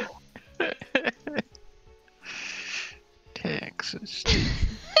 Texas, Steve.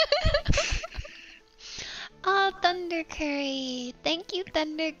 Oh, Thunder Curry. Thank you,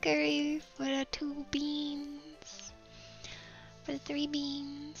 Thunder Curry, for the 2 beans. For the 3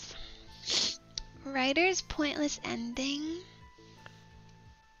 beans. Writer's pointless ending.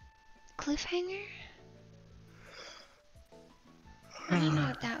 Cliffhanger? I don't know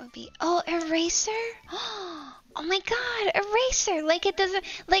what that would be. Oh, Eraser? Oh my god, Eraser! Like it doesn't,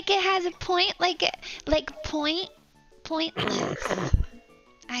 like it has a point, pointless.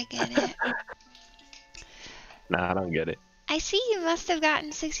 I get it. Nah, I don't get it. I see you must have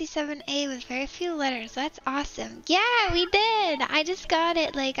gotten 67A with very few letters. That's awesome. Yeah, we did. I just got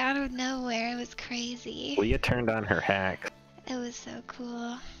it like out of nowhere. It was crazy. Leah turned on her hack. It was so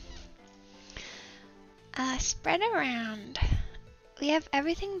cool. Spread around. We have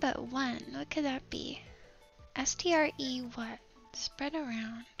everything but one. What could that be? STRE what? Spread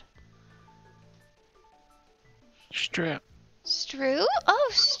around. Strep. Strew?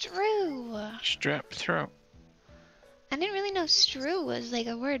 Oh, strew. Strep throat. I didn't really know strew was like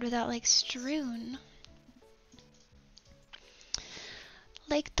a word without like strewn.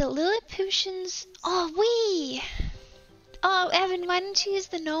 Like the Lilliputians. Oh, wee! Oh, Evan, why didn't you use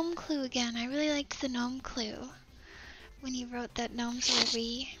the gnome clue again? I really liked the gnome clue when you wrote that gnomes were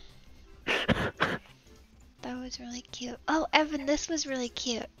wee. That was really cute. Oh, Evan, this was really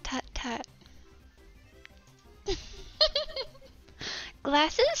cute. Tut tut.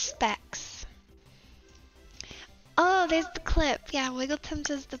 Glasses, specs. Oh, there's the clip. Yeah, Wiggleton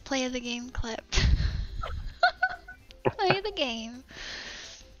says the play of the game clip. Play of the game.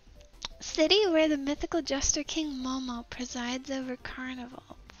 City where the mythical jester king Momo presides over carnival.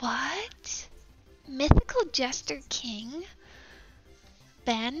 What? Mythical jester king?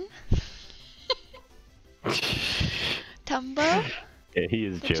 Ben? Tumbo? Yeah, he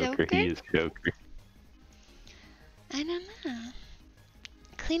is The Joker. He is Joker. I don't know.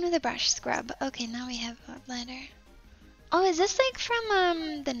 Clean with a brush, scrub. Okay, now we have a letter. Oh, is this like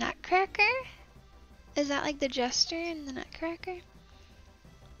from the Nutcracker? Is that like the jester in the Nutcracker?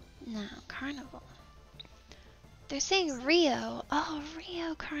 No, carnival. They're saying Rio. Oh,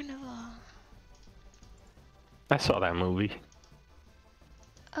 Rio Carnival. I saw that movie.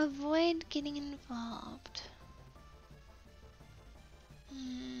 Avoid getting involved.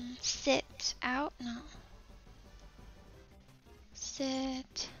 Sit out? No.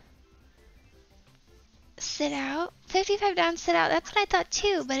 Sit out? 55 down, sit out. That's what I thought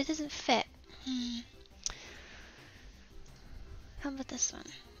too, but it doesn't fit. How about this one?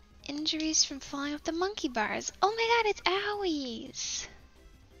 Injuries from falling off the monkey bars. Oh my god, it's owies.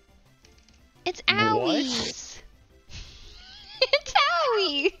 It's owies. It's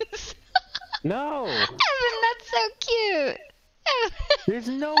owies. No! Evan, that's so cute. There's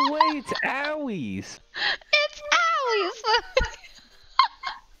no way it's owies. It's owies.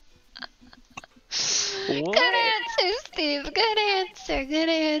 What? Good answer, Steve. Good answer. Good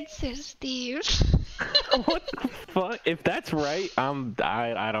answer, Steve. What the fuck? If that's right,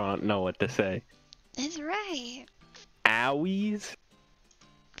 I don't know what to say. It's right. Owies?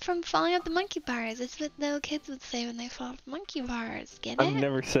 From falling off the monkey bars. It's what little kids would say when they fall off monkey bars. Get it? I've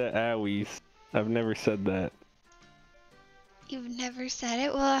never said owies. I've never said that. You've never said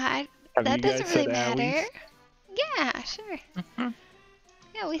it? Well, Have that you guys doesn't really said matter. owies? Yeah, sure.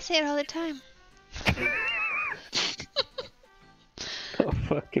 Yeah, we say it all the time. Oh,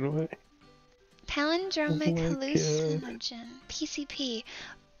 fucking way. Palindromic Oh my hallucinogen. PCP.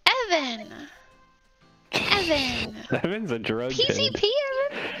 Evan! Evan! Evan's a drug head. PCP,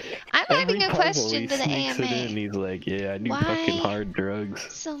 Evan? I'm adding a puzzle, question he to the sneaks it in. AMA. He's like, yeah, I do Why? fucking hard drugs.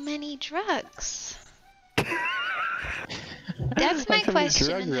 So many drugs. That's my So many question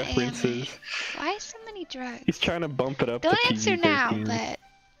drug in the references. AMA. Why so many drugs? He's trying to bump it up Don't to answer PG-13. now, but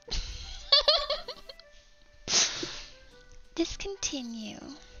discontinue.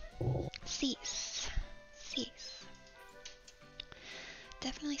 Cease. Cease.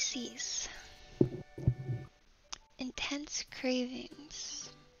 Definitely cease. Intense cravings.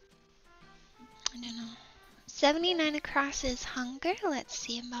 I don't know. 79 across is hunger. Let's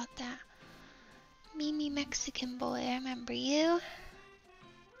see about that. Mimi Mexican boy, I remember you.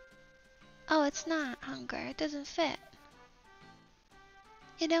 Oh, it's not hunger. It doesn't fit.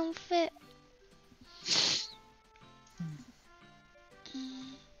 It don't fit.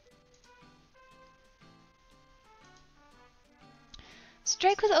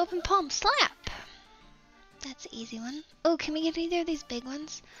 Strike with open palm. Slap! That's an easy one. Oh, can we get either of these big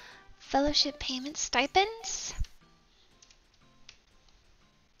ones? Fellowship payments. Stipends?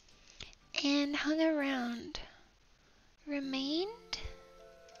 And hung around. Remained?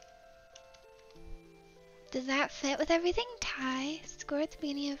 Does that fit with everything? Tie. Score at the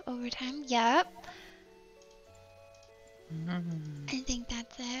beginning of overtime. Yup. I think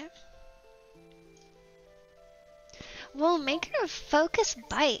that's it. Whoa, maker of focus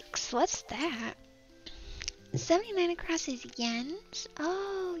bikes. What's that? 79 across is yens.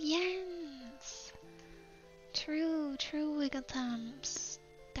 Oh, yens. True, true wiggle thumbs.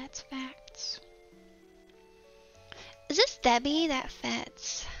 That's facts. Is this Debbie? That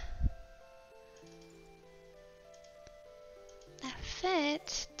fits. That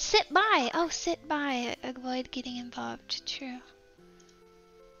fits. Sit by. Oh, sit by. Avoid getting involved. True.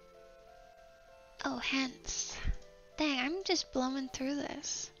 Oh, hence. Dang, I'm just blowing through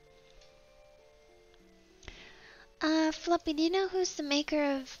this. Floppy, do you know who's the maker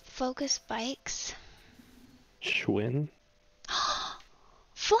of focus bikes? Schwinn?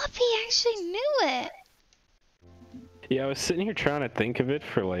 Floppy actually knew it! Yeah, I was sitting here trying to think of it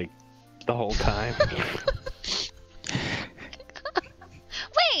for like the whole time.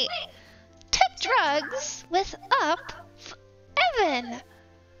 Wait! Took drugs with Evan!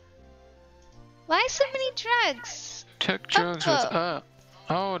 Why so many drugs? Took drugs with up.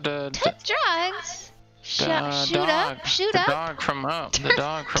 Oh, Took drugs? Shoot dog. up, shoot the up. Dog from up. The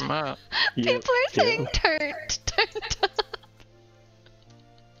dog from up. Yeah, People are saying turned up.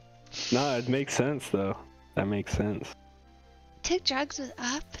 No, it makes sense though. That makes sense. Took drugs with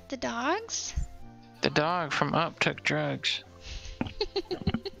up, the dogs? The dog from up took drugs.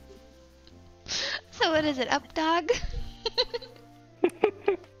 So what is it, up dog?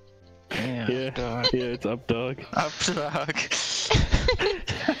 Yeah, dog. Yeah, it's up dog. Up dog.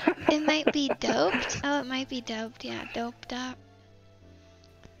 It might be doped. Oh, it might be doped. Yeah, doped up.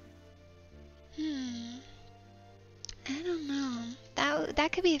 I don't know.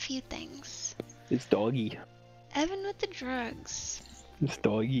 That could be a few things. It's doggy. Evan with the drugs. It's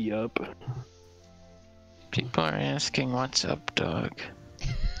doggy up. People are asking what's up, dog.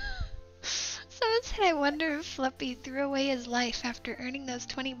 Someone said, I wonder if Flippy threw away his life after earning those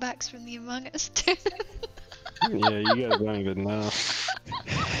 $20 from the Among Us tune. Yeah, you guys don't even know.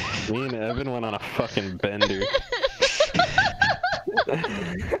 Me and Evan went on a fucking bender. What?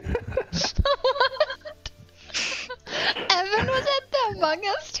 Evan was at the Among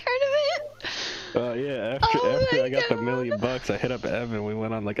Us tournament? Yeah, after Oh I got the God. $1 million, I hit up Evan. We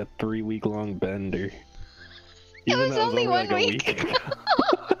went on like a 3-week-long bender. It was though only 1 like a week.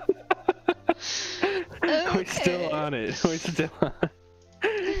 We're still on it. We're still on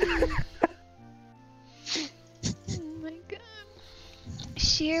it. Oh my god.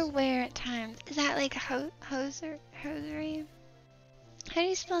 Sheer wear at times. Is that like hosiery? How do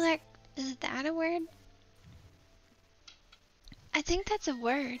you spell that? Is that a word? I think that's a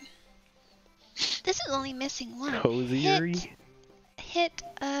word. This is only missing one. Hosiery? Hit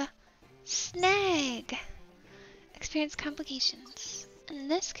a snag. Experience complications. And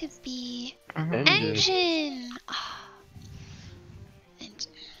this could be engine. Oh.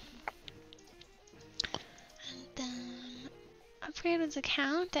 Engine. And then upgrade his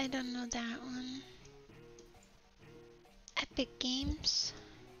account. I don't know that one. Epic Games.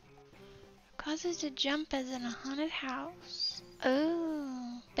 Causes to jump as in a haunted house.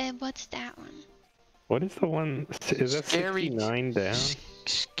 Oh, babe, what's that one? What is the one? Is that Scary. 69 down?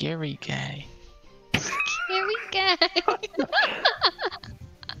 Scary guy. Scary guy.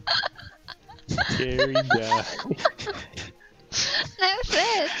 Scary guy. That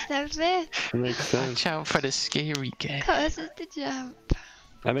fits. That fits. Makes sense. Watch out for the scary guy. Causes to jump.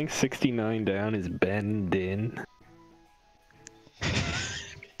 I think 69 down is bend in.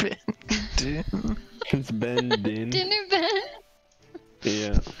 Bend Din. It's Ben Din. Dinner Ben.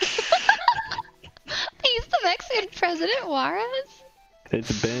 Yeah. He's the Mexican president, Juarez?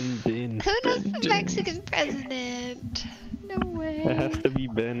 It's Ben Din. Who knows the Din. Mexican president? No way. It has to be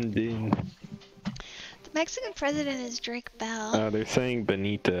Ben Din. The Mexican president is Drake Bell. They're saying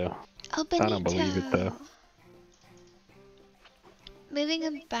Benito. Oh, Benito. I don't believe it though. Moving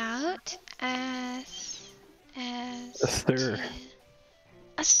about as A stir.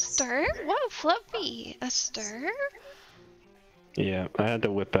 A stir? Whoa, Fluffy. A stir? Yeah, I had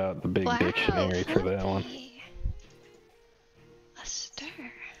to whip out the big Wow, dictionary for that one. Fluffy. A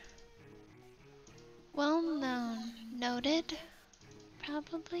stir. Well known. Noted.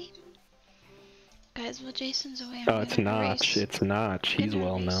 Probably. Guys, while Jason's away, Oh, it's Notch. It's Notch. He's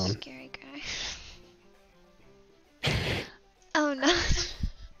well known. Scary guy. Oh no.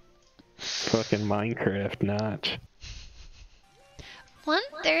 Fucking Minecraft Notch.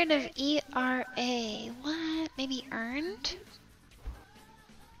 1/3 of ERA. What? Maybe earned?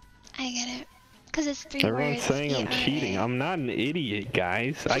 I get it. Because it's 3 Everyone's words. saying I'm ERA. cheating. I'm not an idiot,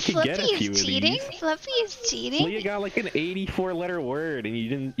 guys. I could Fluffy get a few is of cheating? these. Fluffy is cheating? Leah got like an 84-letter word, and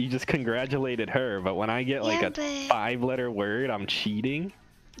you just congratulated her. But when I get like Yeah, a but- 5-letter word, I'm cheating.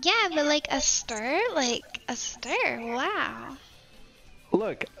 Yeah, but like a stir? Like a stir. Wow.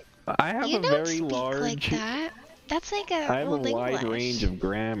 Look, I have You a don't very speak large. like that. That's like a I have a old wide English. range of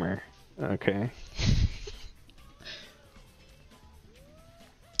grammar. Okay.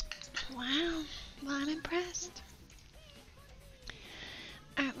 Wow. Well, I'm impressed.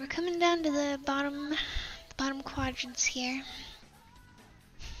 Alright, we're coming down to the bottom quadrants here.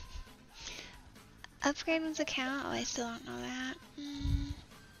 Upgrade one's account? Oh, I still don't know that.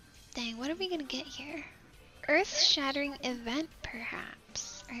 Dang, what are we gonna get here? Earth-shattering event,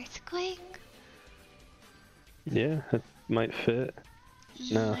 perhaps? Earthquake? Yeah, that might fit.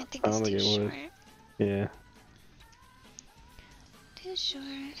 No, I think I it's don't too think it would. short. Yeah. Too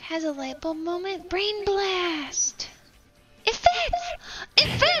short. Has a light bulb moment. Brain blast! It fits! It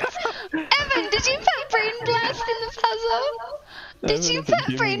fits! Evan, did you put brain blast in the puzzle? Did you Evan is a put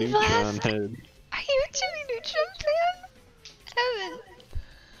Jimmy brain Neutron blast? head. Are you a Jimmy Neutron fan? Evan.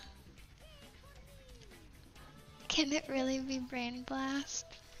 Can it really be brain blast?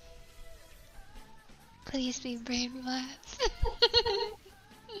 Please be brain blast.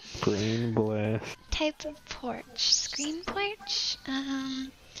 Brain blast. Type of porch. Screen porch?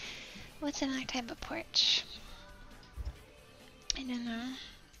 What's another type of porch? I don't know.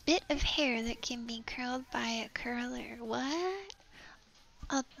 Bit of hair that can be curled by a curler. What?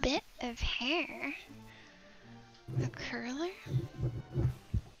 A bit of hair? A curler?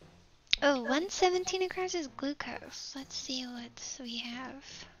 Oh, 117 across is glucose. Let's see what we have.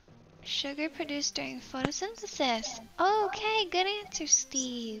 Sugar produced during photosynthesis. Okay, good answer,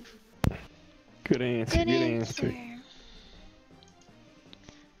 Steve. Good answer. Good Good answer. answer.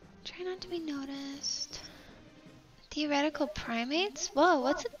 Try not to be noticed. Theoretical primates? Whoa,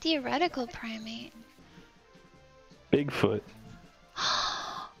 what's a theoretical primate? Bigfoot.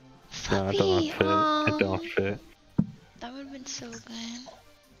 No, it don't fit. It don't fit. That would have been so good.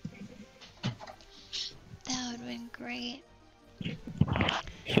 That would have been great.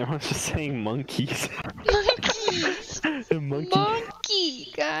 I was just saying monkeys. Monkeys! A monkey.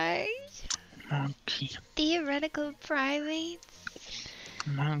 Monkey, guys! Monkey. Theoretical primates?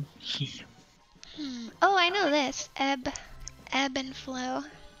 Monkey. Oh, I know this. Ebb and flow.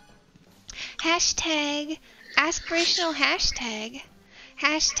 Hashtag. Aspirational hashtag.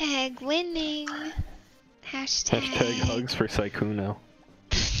 Hashtag winning. Hashtag. Hashtag hugs for Saikuno.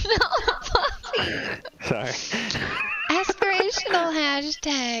 No, Poppy. Sorry. Aspirational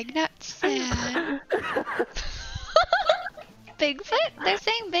hashtag. Not sad. Bigfoot? They're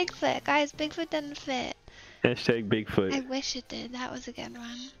saying Bigfoot. Guys, Bigfoot doesn't fit. Hashtag Bigfoot. I wish it did. That was a good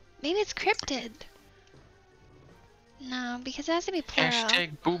one. Maybe it's cryptid. No, because it has to be plural.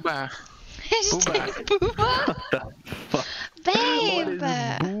 Hashtag booba. Hashtag booba. What the fuck? Babe! What is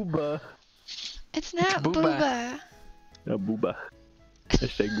booba? It's not booba. booba. A booba.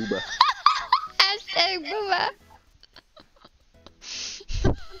 Hashtag booba. Hashtag booba.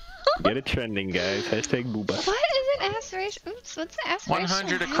 Get it trending, guys. Hashtag booba. What is an aspiration? Oops, what's an aspiration?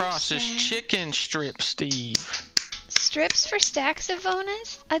 100 across is hashtag? chicken strip, Steve. Strips for stacks of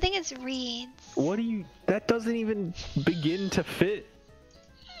bonus? I think it's reeds. What do you... That doesn't even begin to fit.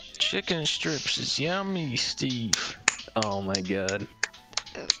 Chicken strips is yummy, Steve. Oh my god.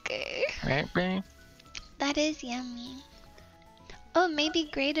 Okay. Right, babe? That is yummy. Oh, maybe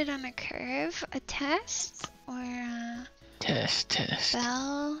graded on a curve? A test? Or a Test.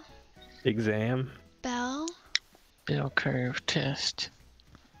 bell? Exam. Bell? Bell curve test.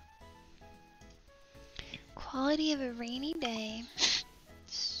 Quality of a rainy day.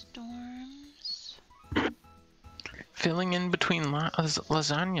 Storms. Filling in between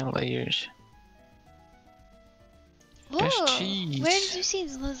lasagna layers. There's Whoa! cheese. Where did you see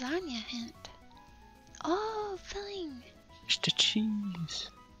the lasagna hint? Oh, filling. It's the cheese.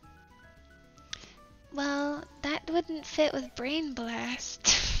 Well, that wouldn't fit with Brain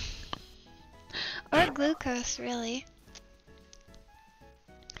Blast. Or glucose, really.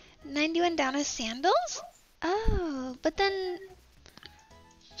 91 down as sandals? Oh, but then...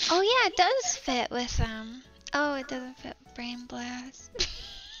 Oh yeah, it does fit with, Oh, it doesn't fit with Brain Blast.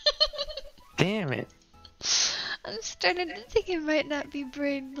 Damn it. I'm starting to think it might not be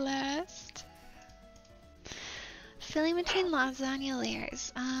Brain Blast. Filling between lasagna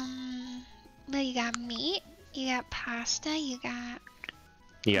layers. Well, you got meat, you got pasta, you got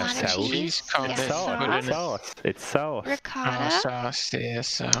lot of sauce. cheese, Called you got it. sauce, Sauce. It's sauce. ricotta. Sauce, yeah,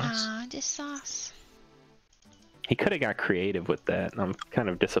 sauce. Aw, just sauce. He could have got creative with that. I'm kind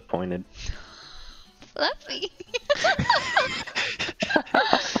of disappointed. Fluffy.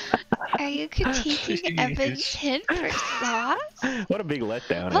 Are you critiquing Evan's hint for sauce? What a big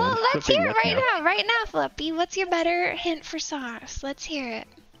letdown. Well, Evan. let's What a big hear it right letdown. now. Right now, Fluffy. What's your better hint for sauce? Let's hear it.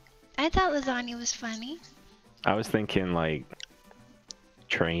 I thought lasagna was funny. I was thinking like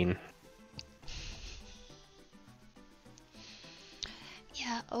train.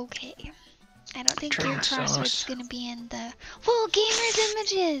 Yeah, okay. I don't think Train your crossword's sauce. gonna be in the... Whoa, gamers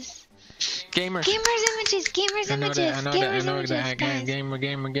images! Gamers. Gamers images! Gamers images! Gamers images, guys!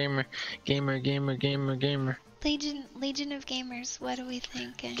 Gamer. Legion of Gamers, what are we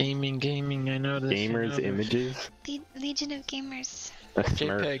thinking? Gaming, I know this. Gamers images. Legion of Gamers. A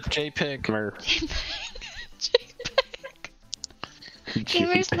Smurf. JPEG. Smurf. JPEG.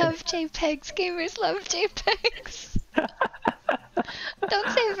 Gamers love JPEGs. Gamers love JPEGs. Don't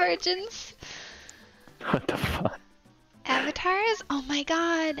say virgins. What the fuck? Avatars? Oh my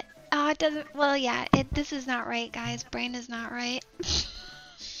god. Oh, it doesn't. Well, yeah. This is not right, guys. Brain is not right.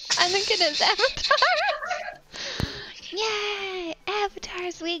 I think it is avatars. Yay!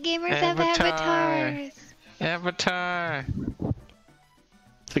 Avatars. We gamers have avatars. Avatar.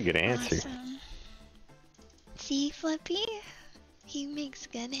 That's a good answer. Awesome. See, Flippy? He makes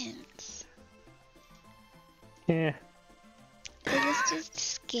good hints. Yeah. It was just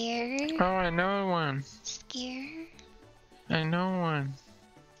scared. Oh, I know one. Scared. I know one.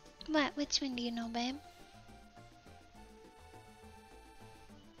 What? Which one do you know, babe?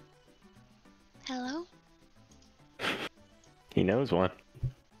 Hello? He knows one.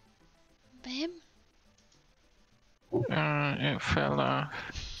 Babe? It fell off.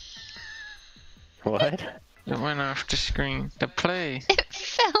 What? It went off the screen. The play. It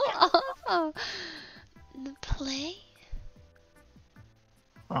fell off. Oh. The play?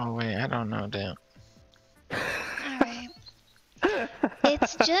 Oh wait, I don't know that. Alright.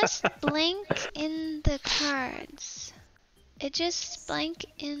 It's just blank in the cards. It just blank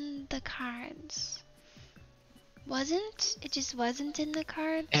in the cards. Wasn't? It just wasn't in the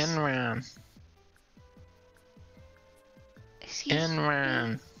cards? Enron. Excuse me?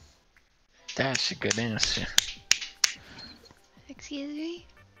 Enron. That's a good answer. Excuse me?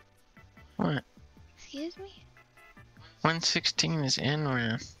 What? Excuse me? 116 is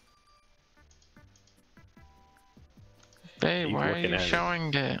Enron. Babe, He's why are looking you at it.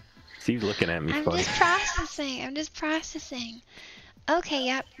 showing that? Steve's looking at me I'm funny. just processing. I'm just processing. Okay,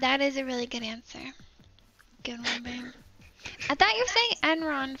 yep, that is a really good answer. Good one, babe. I thought you were saying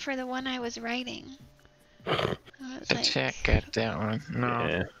Enron for the one I was writing. I was The like, chat got that one. No,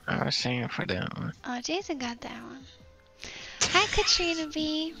 Yeah. I was saying for that one. oh, Jason got that one. Hi, Katrina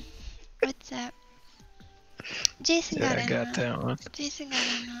B. What's up? Jason Yeah, got I in got one. that one. Jason got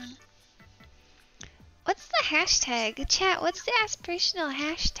in one. What's the hashtag? Chat, what's the aspirational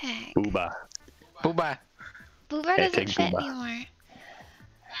hashtag? Booba. Booba. Boober doesn't Hashtag fit Booba. anymore.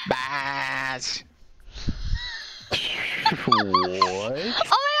 Baz. What? Oh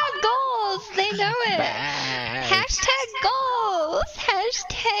my god, goals! They know it! Baz. Hashtag goals!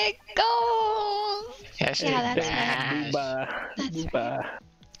 Hashtag goals! Hashtag Yeah, that's Baz. Booba. That's Booba.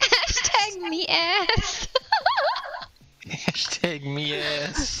 Hashtag me ass! Hashtag me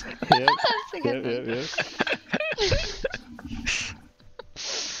ass. Yep. That's a Yep, good one. yep.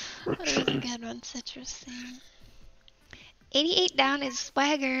 That was a good one, Citrus thing. 88 down is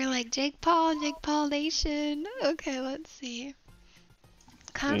swagger, like Jake Paul Nation. Okay, let's see.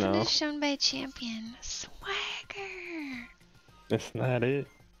 Confidence No. shown by champion. Swagger! That's not it.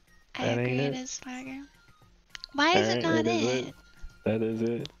 I That agree, ain't it it. is swagger. Why is it Alright, not that is it? it. That is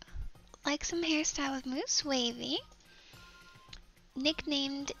it. Like some hairstyle with Moose Wavy.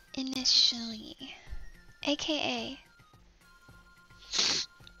 Nicknamed initially. AKA.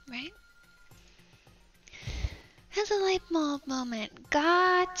 Right? Has a light bulb moment.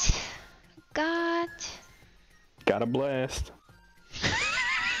 Got Got a blast.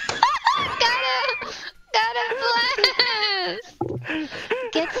 got a blast.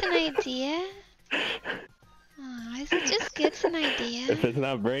 Gets an idea. Oh, is it just gets an idea? If it's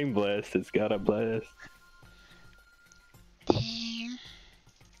not brain blast, it's got a blast. Dang.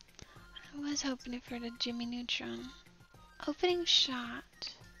 I was hoping for the Jimmy Neutron. Opening shot.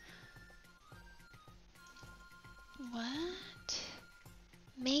 What?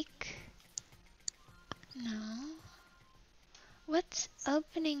 Make. No. What's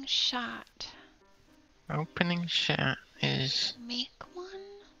opening shot? Opening shot is Make one?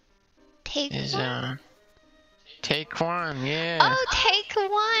 Take is one? take one, yeah. Oh, take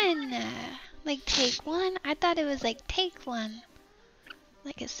one! Like take one? I thought it was like take one.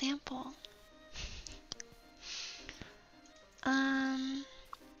 Like a sample.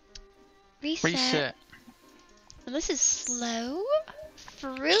 Reset. And this is slow.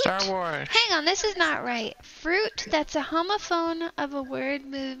 Fruit? Star Wars. Hang on, this is not right. Fruit, that's a homophone of a word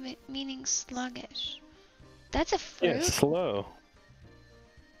movement meaning sluggish. That's a fruit? Yeah, slow.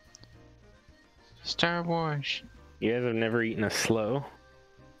 Star Wars. You guys have never eaten a slow?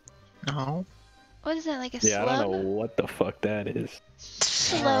 No. What is that, like a Yeah, slug? I don't know what the fuck that is.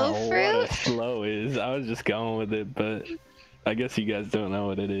 Slow What fruit? a slow is. I was just going with it, but I guess you guys don't know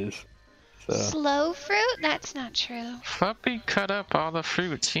what it is. So. Slow fruit? That's not true. Fluffy cut up all the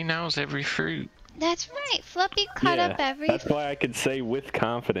fruits. He knows every fruit. That's right. Fluffy cut Yeah, up every that's why I could say with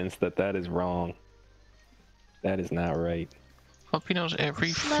confidence that that is wrong. That is not right. Fluffy knows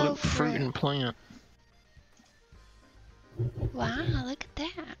every Slow fruit fruit. and plant. Wow, look at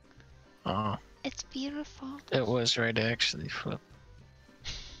that. Oh, It's beautiful. it was right actually, Flip.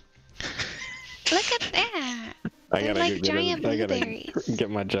 Look at that. I They're gotta like go giant I gotta blueberries. get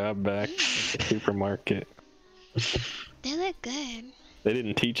my job back at the supermarket. They look good. They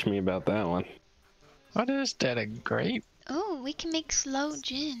didn't teach me about that one. What is that, a grape? Oh, we can make slow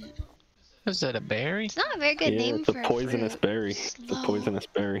gin. Is that a berry? It's not a very good Yeah, name it's a for poisonous fruit. berry. It's a Slow. poisonous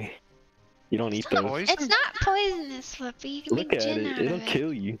berry. You don't eat those. Poison? It's not poisonous, Flippy. You can Look make at gin it. out It'll of it.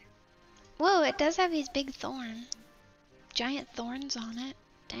 kill you. Whoa, it does have these big thorns. Giant thorns on it.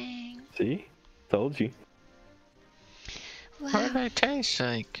 Dang. See? Told you. What do Wow. they taste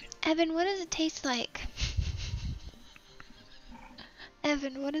like? Evan, what does it taste like?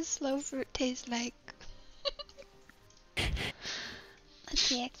 Evan, what does slow fruit taste like? Let's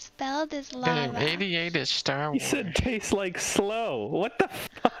see, expelled is Damn, lava. 88 is Star He Wars. said tastes like slow. What the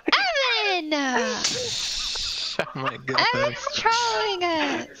fuck? Evan! Oh my god. Evan's trolling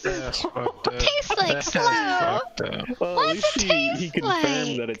us! That's fucked up. Tastes like That's slow. fucked up. Well, What's at least it he taste confirmed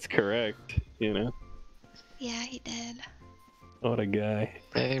like? that it's correct, you know? Yeah, he did. What a guy.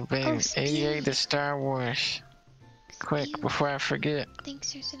 Baby, Oh, 88 is Star Wars. Quick, Speed. before I forget. Thanks,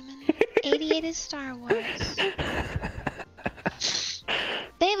 Sir Cinnamon. 88 is Star Wars.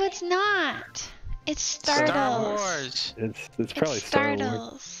 Babe, it's not. It's Startles. Star Wars. It's probably It's Star Wars.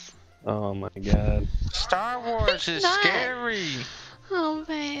 Startles. Oh my god. Star Wars is not. scary. Oh,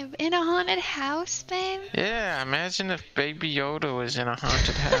 babe. In a haunted house, babe? Yeah, imagine if Baby Yoda was in a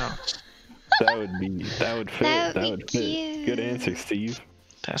haunted house. That would fit. That would be fit. cute. Good answer, Steve.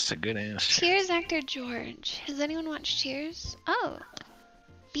 That's a good answer. Cheers, actor George. Has anyone watched Cheers? Oh.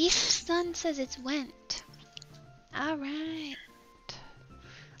 Beast Sun says it's went. Alright.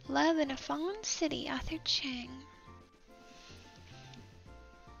 Love in a Fallen City, author Chang.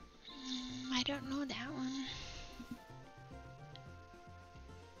 I don't know that one.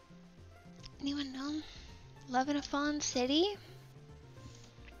 Anyone know? Love in a Fallen City?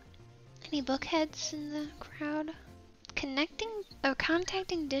 Any bookheads in the crowd? Connecting or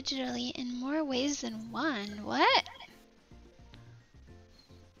contacting digitally in more ways than one. What?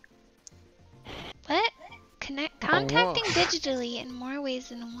 What? Contacting wolf. digitally in more ways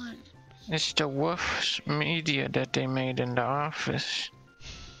than one. It's the Wolf's media that they made in the office.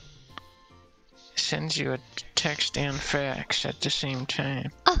 It sends you a text and fax at the same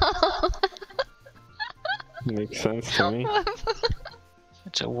time. Oh. Makes sense to me.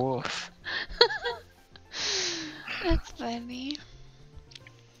 It's a wolf. That's funny.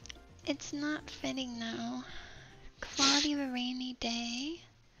 It's not fitting now. Quality of a rainy day.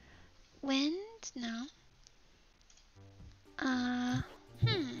 Wind? No.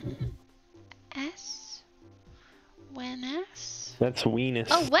 S? When S? That's weenus.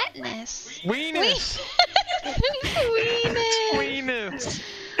 Oh, wetness. Weenus! Weenus. Weenus!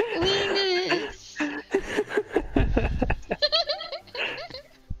 Weenus.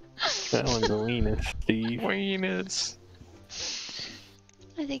 That one's a weenus, Steve. Weenus.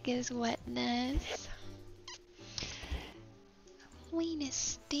 I think it's wetness. Weenus,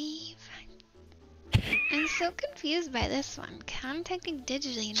 Steve. I'm so confused by this one. Contacting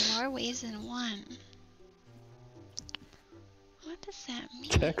digitally in more ways than one. What does that mean?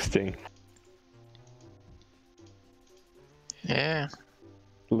 Texting. Yeah.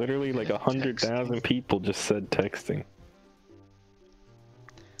 Literally like 100,000 people just said texting.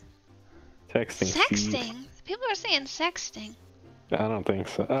 Texting. Sexting? Steve. People are saying sexting. I don't think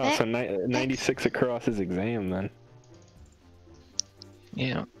so. Oh, so 96 across his exam then.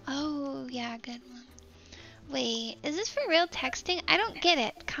 Yeah. Oh, yeah, good one. Wait, is this for real texting? I don't get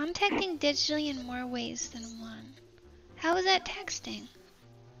it. Contacting digitally in more ways than one. How is that texting?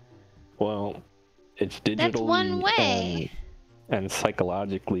 Well, it's digitally. That's one way. And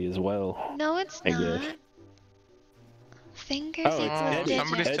psychologically as well. No, it's I not. guess. Fingers Oh, equals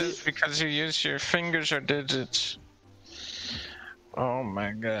Somebody digits. says because you use your fingers or digits. Oh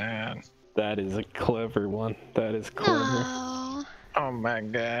my god. That is a clever one. That is clever. No. Oh my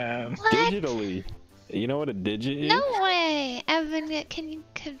god. What? Digitally. You know what a digit is? No way. Evan, can you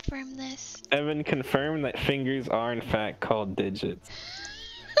confirm this? Evan confirmed that fingers are in fact called digits.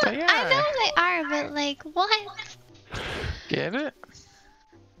 They I are. know they are, but like, what? Get it?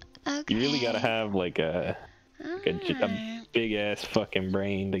 Okay. You really gotta have like a Alright. big ass fucking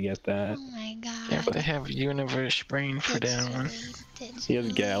brain to get that. Oh my god. Yeah, but they have universe brain for that one. He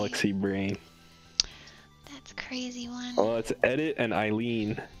has galaxy brain. That's a crazy one. Well, it's Edit and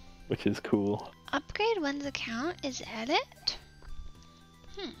Eileen, which is cool. Upgrade one's account is edit?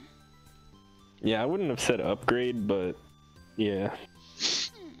 Yeah, I wouldn't have said upgrade, but yeah.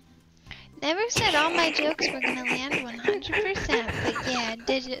 Never said all my jokes were gonna land 100%, but yeah,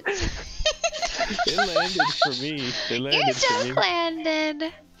 digits. It landed for me. It Your landed for me. joke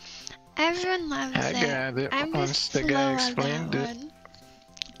landed. Everyone loves I it. got it I'm once just the slow guy on explained that it. one.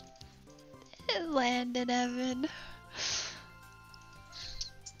 It landed, Evan.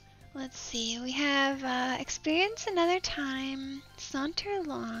 Let's see. We have experience another time. Saunter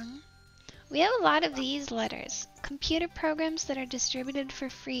along. We have a lot of these letters. Computer programs that are distributed for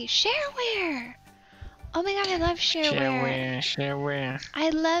free. Shareware! Oh my god, I love shareware. Shareware. I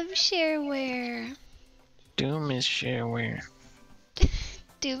love shareware. Doom is shareware.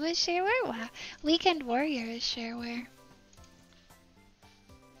 Doom is shareware? Wow. Weekend Warrior is shareware.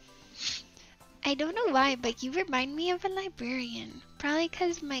 I don't know why, but you remind me of a librarian. Probably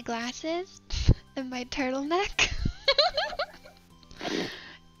because of my glasses and my turtleneck.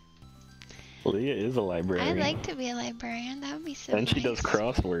 Leah is a librarian. I'd like to be a librarian. That would be so And she does nice.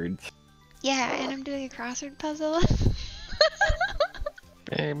 crosswords. Yeah, and I'm doing a crossword puzzle.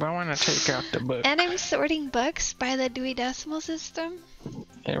 Babe, I want to take out the book. And I'm sorting books by the Dewey Decimal System.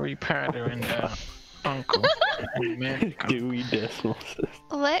 Harry Potter and Uncle. Magic Uncle. Dewey Decimal System.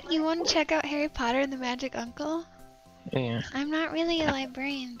 What? You want to check out Harry Potter and the Magic Uncle? Yeah. I'm not really a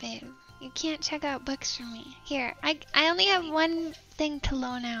librarian, babe. You can't check out books from me. Here, I only have one thing to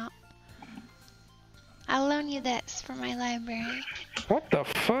loan out. I'll loan you this for my library. What the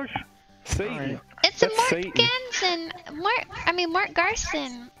fuck? Satan. It's That's a Mort Satan. Ganson. Mort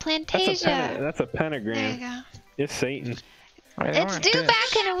Garson. Plantasia. That's a pentagram. There you go. It's Satan. Wait, It's due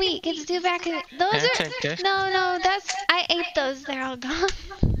back in a week. It's due back in those I'll are take this. no, I ate those, they're all gone.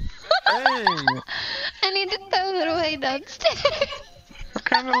 Hey, I need to throw it away downstairs. what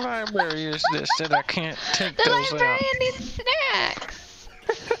kind of library is this that I can't take The those librarian out? needs snacks.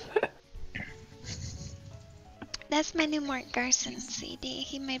 That's my new Mort Garson CD.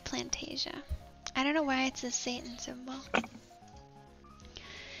 He made Plantasia. I don't know why it's a Satan symbol.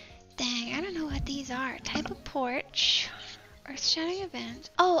 Dang, I don't know what these are. Type of porch. Earth-shattering event.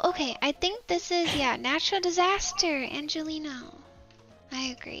 Oh, okay. I think this is, yeah, natural disaster. Angelino.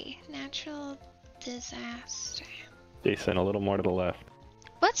 I agree. Natural disaster. Jason, a little more to the left.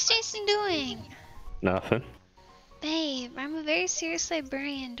 What's Jason doing? Nothing. Babe, I'm a very serious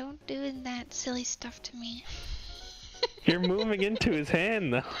librarian. Don't do that silly stuff to me. You're moving into his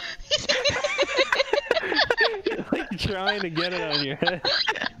hand, though. You're like trying to get it on your head.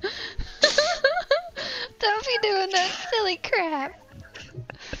 Don't be doing that silly crap.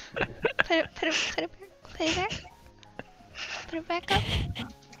 Put it back. Put it back up.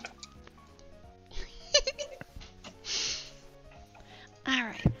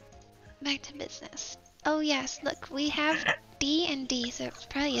 Alright. Back to business. Oh yes, look, we have D and D, so it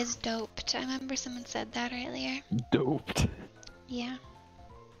probably is doped. I remember someone said that earlier. Doped. Yeah.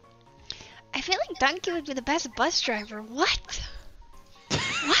 I feel like Donkey would be the best bus driver. What?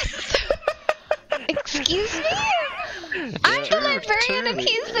 What? Excuse me? I'm the librarian and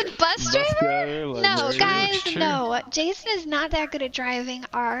he's the bus driver? No, guys, no. Jason is not that good at driving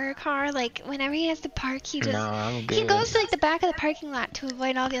our car. Like, whenever he has to park, he just... No, I'm good. He goes to, like, the back of the parking lot to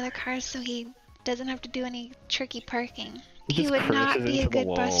avoid all the other cars so he doesn't have to do any tricky parking. He would not be a good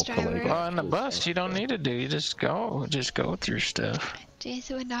bus driver. Well, on the bus, you don't need to do. You just go through stuff.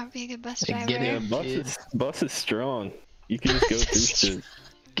 Jason would not be a good bus driver. Get in, bus is strong. You can just go through shit.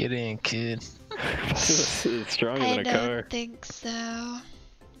 Get in, kid. Bus is stronger than a car. I don't think so.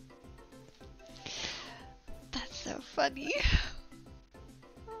 That's so funny.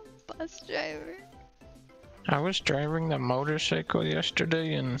 Bus driver. I was driving the motorcycle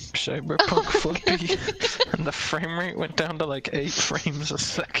yesterday in Cyberpunk Flippy, and the frame rate went down to like 8 frames a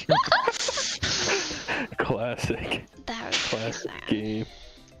second. Classic. That was classic sad. game.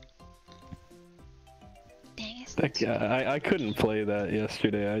 Dang it. That guy, I couldn't play that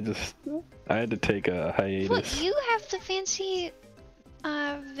yesterday. I had to take a hiatus. Look, you have the fancy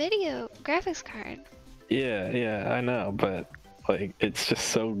video graphics card. Yeah, I know, but like it's just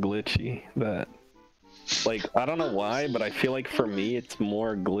so glitchy that like I don't know why, but I feel like for me it's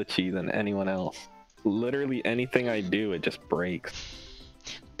more glitchy than anyone else. Literally anything I do, it just breaks.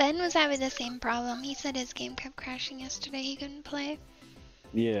 Ben was having the same problem. He said his game kept crashing yesterday. He couldn't play.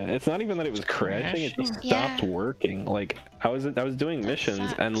 Yeah, it's not even that it was crashing, it just stopped working. Like I was doing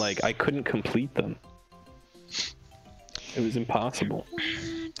missions and like I couldn't complete them. It was impossible.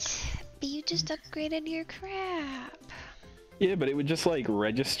 What? But you just upgraded your crap. Yeah, but it would just like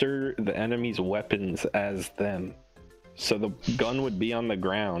register the enemy's weapons as them. So the gun would be on the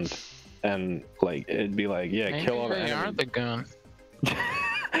ground and like it'd be like, yeah, Maybe kill all the enemies. They are the gun.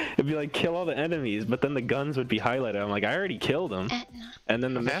 It'd be like kill all the enemies, but then the guns would be highlighted. I'm like, I already killed them. And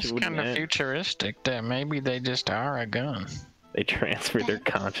then the mission would end. That's kind of futuristic. That maybe they just are a gun. They transfer their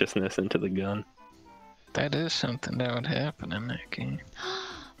consciousness into the gun. That is something that would happen in that game.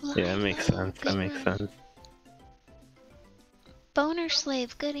 Yeah, it makes sense. That makes sense. Boner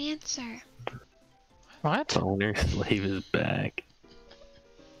slave, good answer. What? Boner slave is back.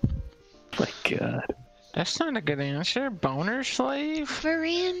 My God. That's not a good answer. Boner slave?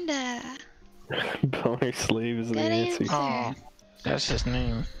 Veranda. Boner slave is the answer. Oh, that's his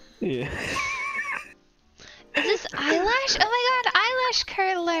name. Yeah. Is this eyelash? Oh my God, eyelash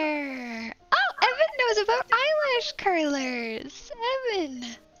curler. Oh, Evan knows about eyelash curlers. Evan.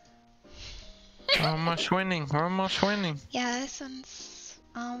 We're almost winning. We're almost winning. Yeah, this one's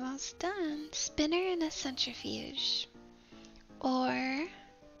almost done. Spinner and a centrifuge. Or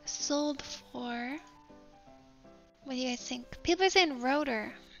sold for... What do you guys think? People are saying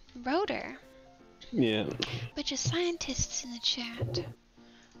rotor. Rotor. Yeah. Bunch of scientists in the chat.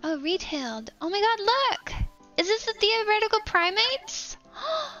 Oh, retailed. Oh my God, look! Is this the theoretical primates?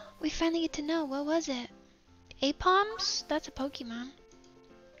 We finally get to know. What was it? Apoms? That's a Pokemon.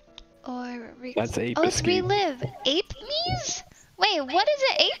 Or that's ape. Oh, it's relive. Ape me's? Wait, what is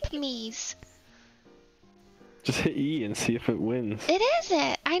it? Ape me's? Just hit E and see if it wins. It is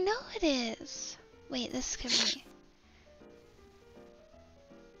it. I know it is. Wait, this could be.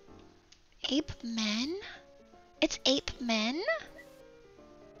 Ape men? It's ape men?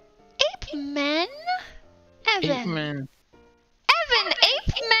 Ape men? Evan. Ape men. Evan,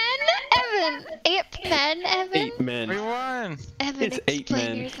 ape men? Evan. Ape men, Evan. Ape men. We won. Evan, it's ape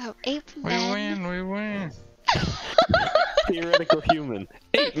men. Yourself. Ape We men. win. We win. Theoretical human.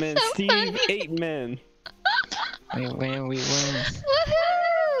 Ape men, So Steve. funny. Ape men. We win. We win.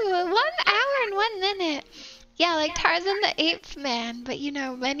 Woohoo! 1 hour and 1 minute. Yeah, like Tarzan the Ape Man, but you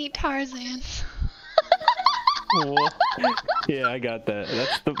know, many Tarzans. Oh, yeah, I got that.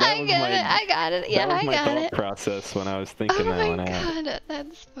 I got it. Yeah, I got that was my it. thought process when I was thinking that one out. Oh my God,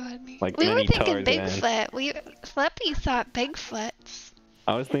 that's funny. Like we were many thinking Tarzan. Bigfoot. Flippy thought Bigfoots.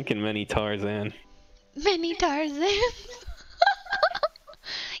 I was thinking many Tarzan. Many Tarzans.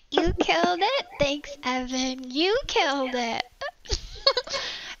 You killed it. Thanks, Evan. You killed it.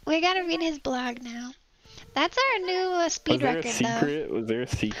 We gotta read his blog now. That's our new speed record, though. Was there a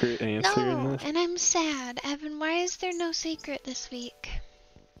secret answer in No, this? and I'm sad. Evan, why is there no secret this week?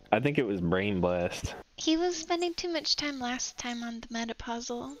 I think it was Brain Blast. He was spending too much time last time on the meta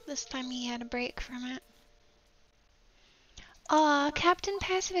puzzle. This time he had a break from it. Aw, Captain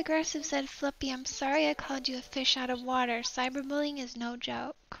Passive Aggressive said, Flippy, I'm sorry I called you a fish out of water. Cyberbullying is no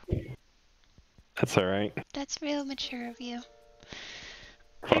joke. That's alright. That's real mature of you.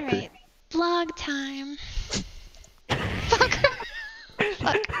 Fucker. Alright, blog time. Fucker.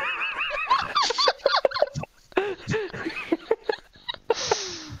 Fuck.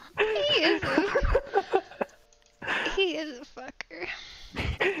 He is a fucker.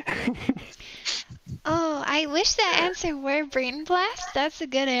 Oh, I wish that answer were Brain Blast. That's a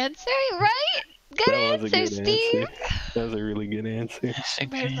good answer, right? Good That was a answer, good Steve. answer. That was a really good answer. That's a good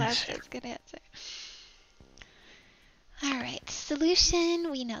Brain Blast answer. is a good answer. Alright,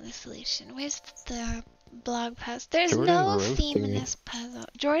 solution. We know the solution. Where's the blog post? There's Jordan's no roasting theme in me. this puzzle.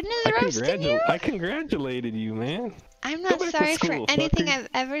 Jordan is roasting you? I congratulated you, man. I'm Go not back to sorry school, for anything fucker. I've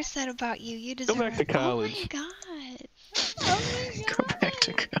ever said about you. You deserve back to college. Oh my god. Oh my god. Go back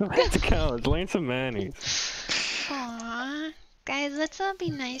to Go back to college. Learn some manners. Aww. Guys, let's all be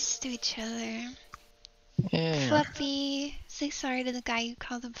nice to each other. Yeah. Fluffy, say sorry to the guy you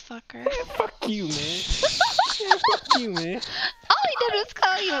called him fucker. Fuck you, man. Fuck you, man. All he did was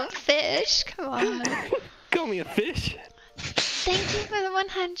call you a fish. Come on. Call me a fish. Thank you for the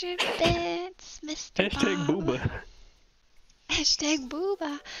 100 bits, Mr. Hashtag Bob. booba. Hashtag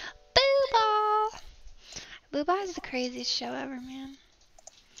booba. Booba. Booba is the craziest show ever, man.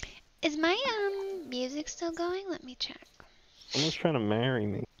 Is my music still going? Let me check. Someone's trying to marry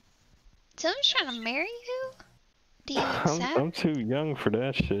me. Someone's trying to marry you? Do you accept? I'm too young for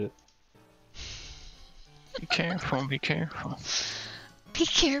that shit. Be careful, be careful. Be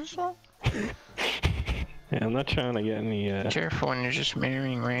careful. Yeah, I'm not trying to get any, Be careful when you're just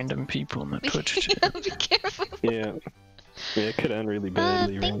marrying random people in the Twitch chat. Be careful. Yeah, it could end really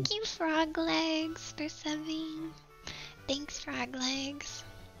badly, right? Thank you, Frog Legs, for subbing. Thanks, Frog Legs.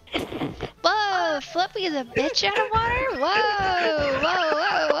 Whoa, Fluffy is a bitch out of water? Whoa, whoa,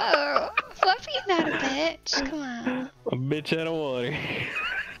 whoa, whoa. Fluffy's not a bitch. Come on. A bitch out of water.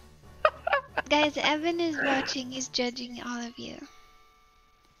 Guys, Evan is watching. He's judging all of you.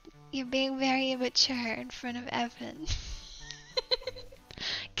 You're being very immature in front of Evan.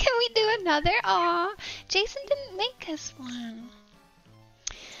 Can we do another? Aw, Jason didn't make us one.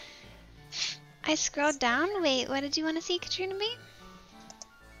 I scrolled down. Wait, what did you want to see, Katrina B?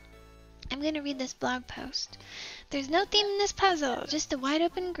 I'm gonna read this blog post. There's no theme in this puzzle, just a wide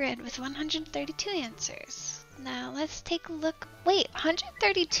open grid with 132 answers. Now let's take a look. Wait,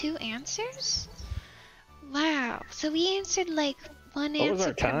 132 answers? Wow, so we answered like one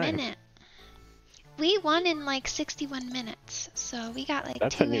answer per minute. We won in like 61 minutes, so we got like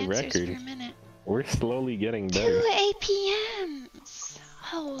That's 2 a new answers record. per minute. We're slowly getting 2 better. APMs!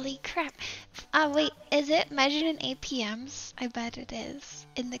 Holy crap. Wait, is it measured in APMs? I bet it is,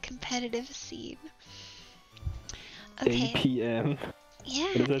 in the competitive scene. Okay. APM. Yeah,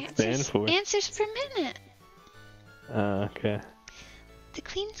 What does that stand for? Answers per minute. Okay. The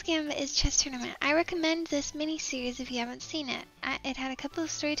Queen's Gambit is chess tournament. I recommend this mini-series if you haven't seen it. It had a couple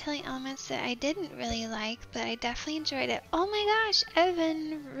of storytelling elements that I didn't really like, but I definitely enjoyed it. Oh my gosh,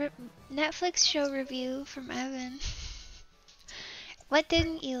 Evan! Netflix show review from Evan. What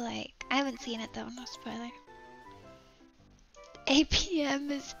didn't you like? I haven't seen it though, no spoiler. APM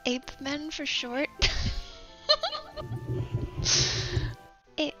is Ape Men for short.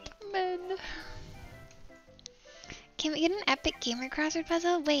 Ape Men. Can we get an epic gamer crossword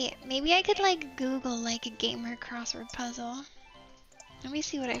puzzle? Wait, maybe I could like Google like a gamer crossword puzzle. Let me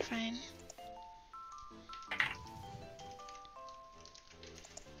see what I find.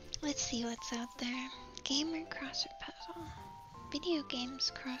 Let's see what's out there. Gamer crossword puzzle. Video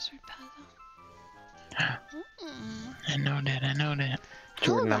games crossword puzzle. I know that, I know that.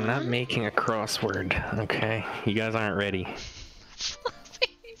 Jordan, I'm not on. making a crossword, okay? You guys aren't ready.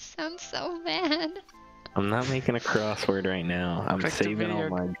 You sound so bad. I'm not making a crossword right now. I'm Click the saving all video.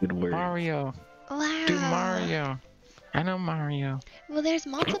 my good words. Mario. Wow. Do Mario. I know Mario. Well, there's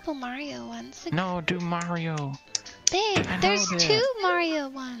multiple Mario ones. Like, No, do Mario. babe, I know there's that. 2 Mario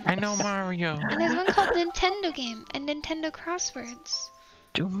ones. I know Mario. And there's one called Nintendo Game and Nintendo Crosswords.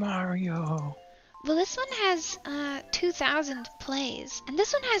 Do Mario. Well, this one has 2,000 plays, and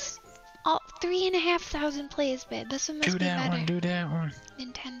this one has all 3,500 plays, babe. This one must Do be that better. one, do that one.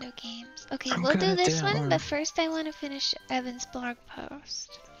 Nintendo games. Okay, I'm we'll good do at this that one, one. but first I want to finish Evan's blog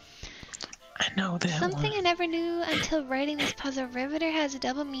post. I know that Something one. I never knew until writing this puzzle, Riveter has a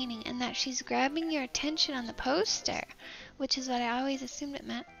double meaning in that she's grabbing your attention on the poster, which is what I always assumed it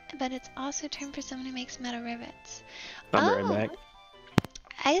meant, but it's also a term for someone who makes metal rivets. I'll be right back.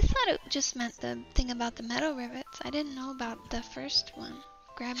 I thought it just meant the thing about the metal rivets. I didn't know about the first one,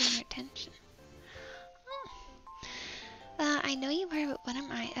 grabbing your attention. I know you were, but what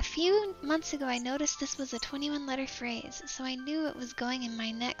am I? A few months ago I noticed this was a 21-letter phrase, so I knew it was going in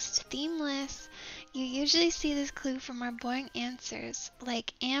my next Themeless. You usually see this clue from our boring answers,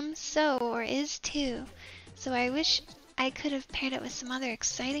 like am so or is too. So I wish I could have paired it with some other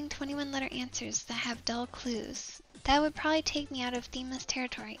exciting 21-letter answers that have dull clues. That would probably take me out of Themeless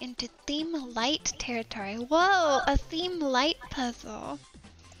territory into Theme Light territory. Whoa, a Theme Light puzzle.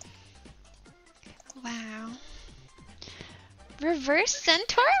 Wow. Reverse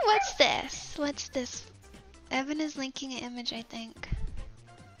centaur? What's this? What's this? Evan is linking an image, I think.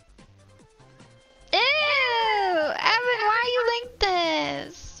 Ew! Evan, why you linked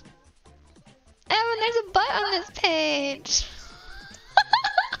this? Evan, there's a butt on this page.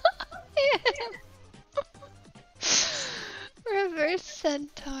 Reverse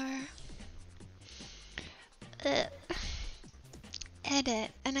centaur.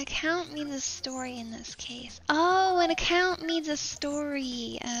 Edit. An account means a story in this case. Oh, an account means a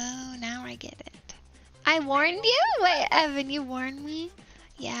story. Oh, now I get it. I warned you? Wait, Evan, you warned me?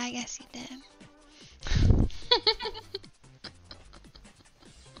 Yeah, I guess you did.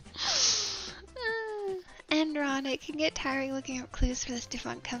 Enron, it can get tiring looking up clues for this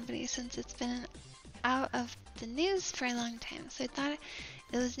defunct company since it's been out of the news for a long time, so I thought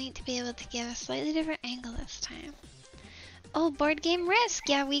it was neat to be able to give a slightly different angle this time. Oh, board game Risk.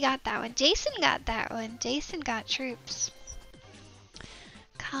 Yeah, we got that one. Jason got that one. Jason got Troops.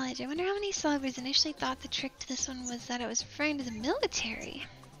 College. I wonder how many celebrities initially thought the trick to this one was that it was referring to the military.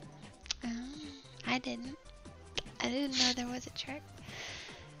 I didn't. I didn't know there was a trick.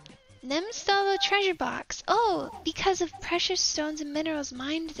 Nemstolo treasure box. Oh, because of precious stones and minerals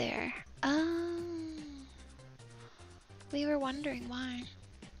mined there. Oh. We were wondering why.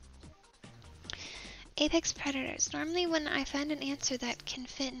 Apex Predators. Normally when I find an answer that can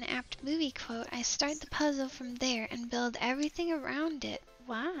fit an apt movie quote, I start the puzzle from there and build everything around it.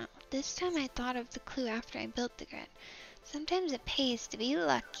 Wow. This time I thought of the clue after I built the grid. Sometimes it pays to be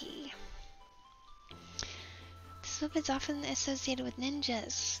lucky. This weapon is often associated with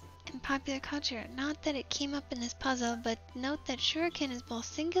ninjas in popular culture. Not that it came up in this puzzle, but note that shuriken is both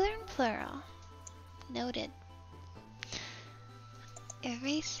singular and plural. Noted.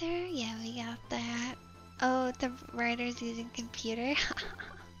 Eraser? Yeah, we got that. Oh, the writer's using computer.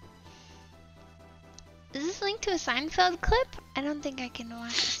 Is this linked to a Seinfeld clip? I don't think I can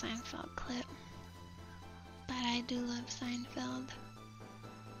watch a Seinfeld clip. But I do love Seinfeld.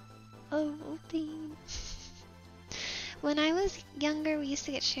 Oh, when I was younger, we used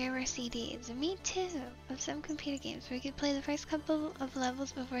to get shareware CDs. Me too. Of some computer games where we could play the first couple of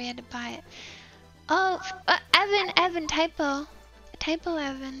levels before we had to buy it. Oh, Evan, typo. Typo,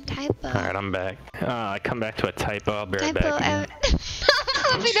 Evan, typo. Alright, I'm back. I come back to a typo, I'll be right Typo, back. Evan.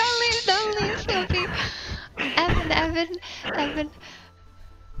 Sophie, don't leave, Sophie. Evan.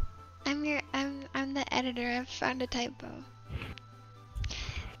 I'm the editor. I've found a typo.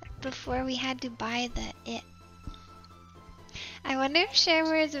 Before we had to buy the it. I wonder if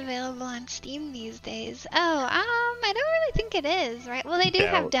shareware is available on Steam these days. Oh, I don't really think it is, right? Well, they do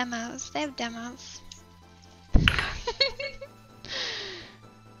have demos. They have demos.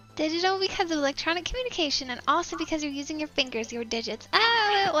 Digital because of electronic communication, and also because you're using your fingers, your digits.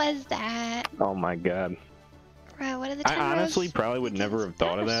 Oh, it was that. Oh my god. Right, what are the 10 I honestly rows? probably would never have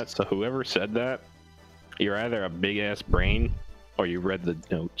thought of that, so whoever said that, you're either a big ass brain, or you read the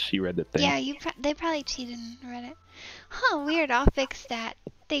notes, you read the thing. Yeah, they probably cheated and read it. Huh, weird, I'll fix that.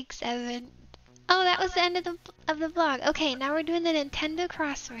 Thanks, Evan. Oh, that was the end of the blog. Okay, now we're doing the Nintendo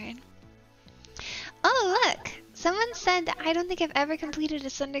crossword. Oh, look! Someone said that I don't think I've ever completed a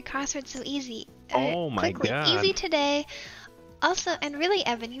Sunday crossword so easy. Oh my god. Easy today. Also, and really,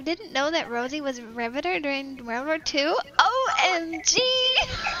 Evan, you didn't know that Rosie was a riveter during World War II? OMG!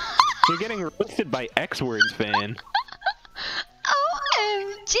 You're getting roasted by X-Words fan.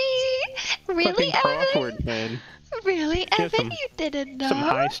 OMG! Really, Fucking Evan? crossword fan. Really, Yeah, Evan? You didn't know? Some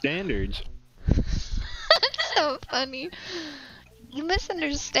high standards. That's so funny. You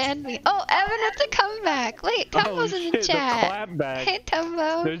misunderstand me. Oh, Evan, it's a comeback. Wait, Tumbo's in the chat. Clapback. Hey,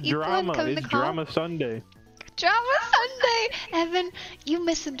 Tumbo. There's drama. It's Drama Sunday. Drama Sunday! Evan, you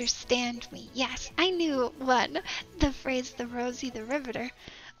misunderstand me. Yes, I knew one. The phrase the Rosie the Riveter.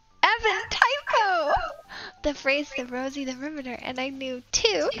 Evan, typo! The phrase the Rosie the Riveter, and I knew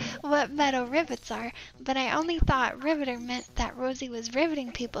two what metal rivets are, but I only thought riveter meant that Rosie was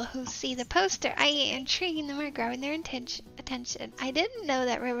riveting people who see the poster, i.e. intriguing them or grabbing their attention. I didn't know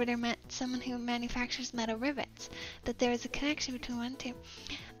that riveter meant someone who manufactures metal rivets, that there was a connection between one and two.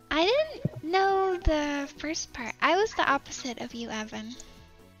 I didn't know the first part. I was the opposite of you, Evan.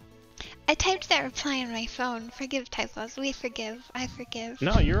 I typed that reply on my phone. Forgive typos. We forgive. I forgive.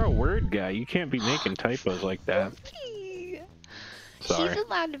 No, you're a word guy. You can't be making typos like that. Sorry. He's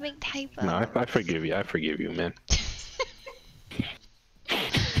allowed to make typos. No, I forgive you. I forgive you, man.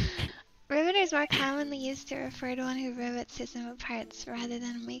 Riveter is more commonly used to refer to one who rivets system parts rather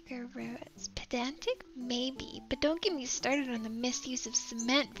than a maker of rivets. Pedantic? Maybe. But don't get me started on the misuse of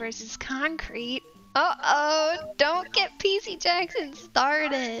cement versus concrete. Uh-oh! Don't get PC Jackson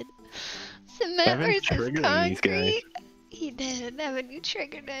started! Cement Evan's versus triggering concrete? He did. Evan, you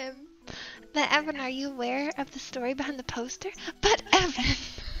triggered him. But Evan, are you aware of the story behind the poster? But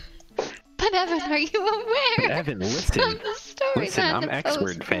Evan, are you aware Evan, listen. of the story Listen, behind I'm the expert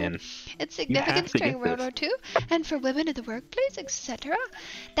poster? fan. Its You have significance to during get World this. War II and for women in the workplace, etc.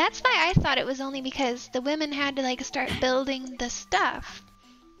 That's why I thought it was only because the women had to like start building the stuff.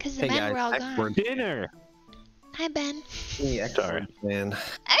 Because the Hey men guys, were all For gone. dinner. Hi, Ben. The Sorry. man.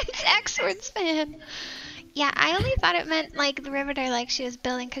 X-Words fan. Yeah, I only thought it meant like the riveter, like she was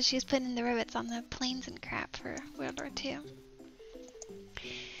building because she was putting the rivets on the planes and crap for World War II.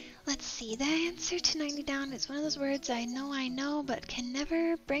 Let's see, the answer to 90 down is one of those words I know, but can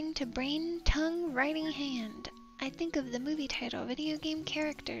never bring to brain, tongue, writing, hand. I think of the movie title, video game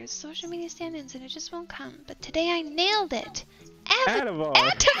characters, social media stand-ins, and it just won't come. But today I nailed it. Atavar.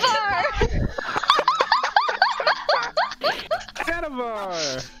 Atavar!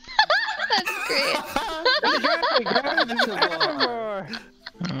 Atavar. That's great. Atavar.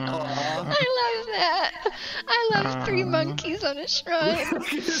 I love that. I love 3 monkeys on a shrine.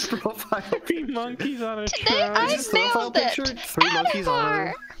 His profile. 3 monkeys on a Today shrine. I His profile nailed it. picture, 3 monkeys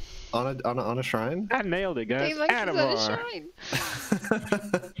Atavar. on a shrine. I nailed it, 3 guys. monkeys on a Atavar. shrine.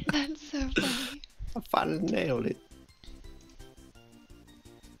 That's so funny. I finally nailed it.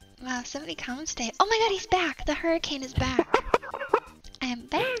 Wow, 70 comments today. Oh my god, he's back. The hurricane is back. I'm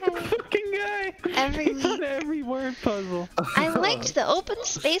back. Fucking guy. Every He's on week. every word puzzle. I liked the open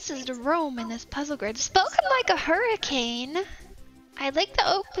spaces to roam in this puzzle grid. Spoken like a hurricane. I like the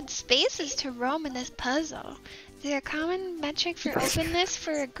open spaces to roam in this puzzle. Is there a common metric for openness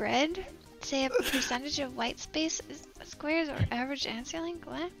for a grid? Say a percentage of white space squares or average answer length?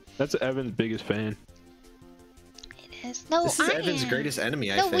 What? That's Evan's biggest fan. It is. No, This is I Evan's am. greatest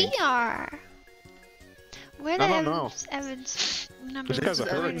enemy, I No, think. we are. We're the I don't know. Evan's number This guy's a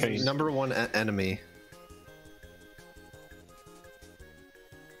This is Evan's hurricane. #1 enemy.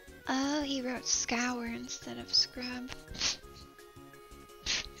 Oh, he wrote scour instead of scrub.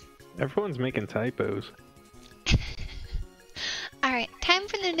 Everyone's making typos. Alright, time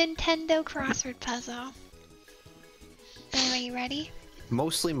for the Nintendo crossword puzzle. Ben, are you ready?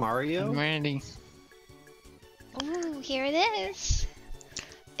 Mostly Mario. I'm ready. Ooh, here it is.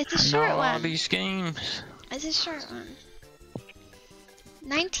 It's a I know short all one. these games. It's a short one.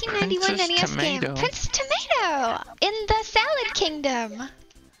 1991 Princess NES game. Tomato. Princess Tomato in the Salad Kingdom.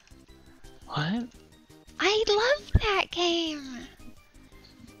 What? I love that game.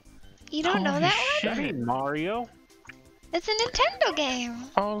 You don't know Holy that one? That ain't Mario. It's a Nintendo game.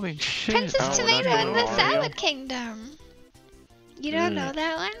 Holy shit. Princess Oh, Tomato that's in the Mario. Salad Kingdom. You don't know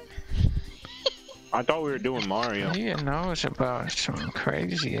that one? I thought we were doing Mario. Leah knows about some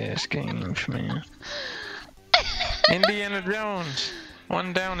crazy ass games, man. Indiana Jones.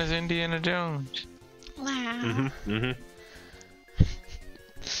 One down is Indiana Jones. Wow.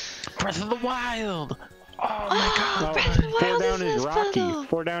 Breath of the Wild. Oh my Oh, god. Breath of the 4 Wild down is is this Rocky. puzzle.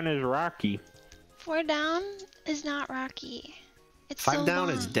 4 down is Rocky. 4 down is not Rocky. It's 5 so down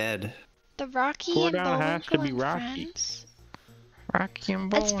long. is dead. The Rocky 4 and down has to Bullwinkle be and Rocky. Friends. Rocky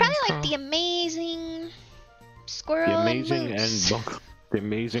and It's probably like Bullwinkle. the amazing squirrel The amazing and moose. the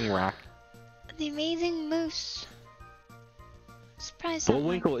amazing Rock. The amazing moose. It's probably something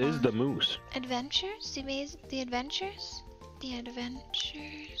Bullwinkle like is that. the moose. Adventures? The adventures? The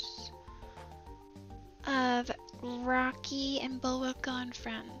adventures of Rocky and Bullwinkle and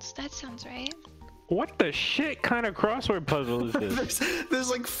Friends. That sounds right. What the shit kind of crossword puzzle is this? there's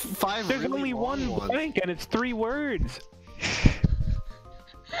like 5 There's really only long one ones. blank and it's 3 words.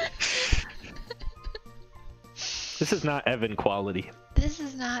 This is not Evan quality. This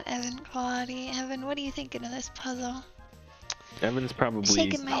is not Evan quality. Evan, what are you thinking of this puzzle? Evan's probably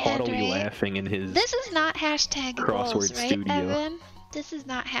Shaking my head, haughtily right? laughing in his. This is not hashtag Crossword goals, right, studio. Evan? This is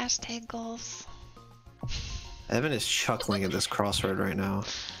not hashtag goals. Evan is chuckling at this crossword right now.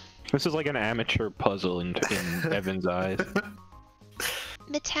 This is like an amateur puzzle in Evan's eyes.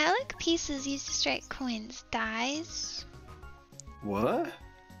 Metallic pieces used to strike coins. Dies? What?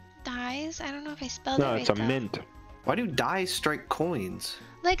 Dies? I don't know if I spelled it No, right it's a though. mint. Why do dice strike coins?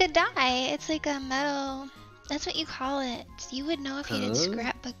 Like a die. It's like a metal. That's what you call it. You would know if you did Huh?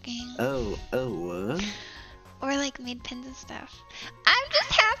 scrapbooking. What? Or like made pins and stuff. I'm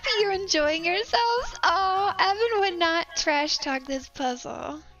just happy you're enjoying yourselves. Oh, Evan would not trash talk this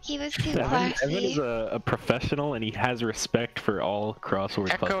puzzle. He was too Evan classy. is a professional and he has respect for all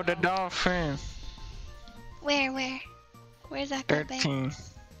crossword Echo puzzles. the Dolphin. Where? Where's that go, babe? 13.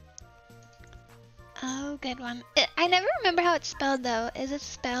 Oh, good one. I never remember how it's spelled though. Is it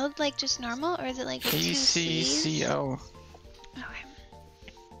spelled like just normal or is it like with 2 C's? ECCO. Okay.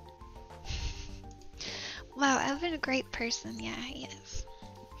 Wow, Evan, a great person. Yeah, he is.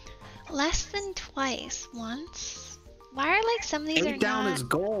 Less than twice. Once. Why are like some of these are 8 down not is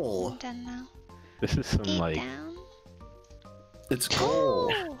goal. done now? This is some 8 like down. It's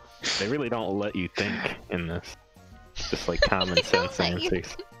goal. Oh! they really don't let you think in this. Just like common They don't sense let you-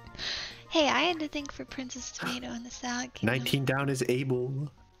 answers. Hey, I had to think for Princess Tomato and the Salad Kingdom. 19 down is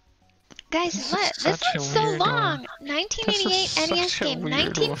able. Guys, This what? is This such a one's so weird one. long. 1988 This is NES such a game. weird one.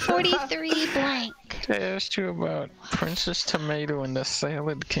 1943 blank. I asked you about Princess Tomato and the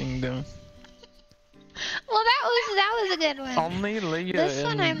Salad Kingdom. Well, that was a good one. Only Leah This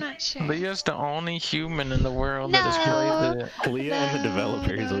one and I'm not sure. Leah's the only human in the world that has No. played it. Leah and the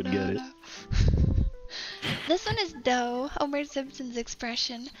developers would get it. This one is Doe, Homer Simpson's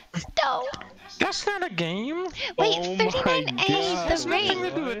expression. Doe. That's not a game. Wait, Oh my 39A, God. That's the nothing ring.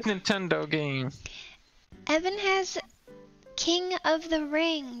 to do with Nintendo game. Evan has King of the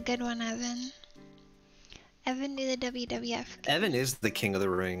Ring. Good one, Evan. Evan knew the WWF. Evan is the king of the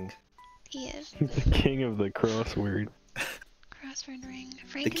ring. He is. The king of the crossword. Crossword ring. The king of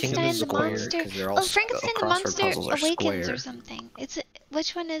Frankenstein the the square, monster. 'cause they're all Oh, Frankenstein the crossword monster puzzles are awakens square. or something.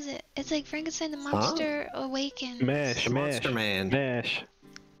 Which one is it? It's like Frankenstein the monster awakens. Mash, Monster Man. Mash.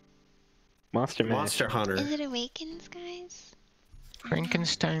 Monster Mash. Monster Hunter. Is it awakens, guys?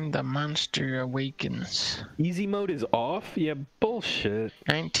 Frankenstein the Monster Awakens. Easy mode is off? Yeah, bullshit.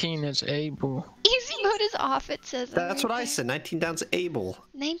 19 is able. Easy mode is off. It says. That's over what I there. said. 19 down's able.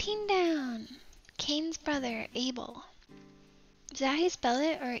 19 down. Kane's brother, Abel. Is that how you spell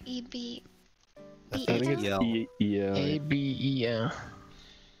it, or E-B? I I think it's Yell. yeah. A-B-E-L.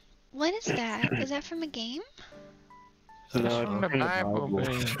 What is that? Is that from a game? No, That's from the from the Bible, Bible.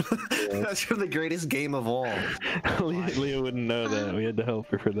 babe. That's from the greatest game of all. Leah wouldn't know that. We had to help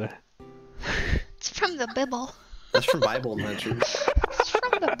her for that. It's from the Bible. That's from Bible Adventures. It's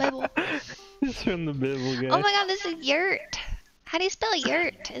from the Bible. It's from the Bible, guys. Oh my god, this is yurt. How do you spell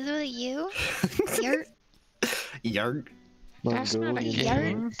yurt? Is it with a U? Yurt? Yarg. That's not a Mongolian.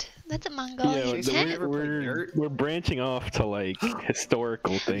 game. Yurt? That's a Yeah, Mongolian. so Ten- we're branching off to like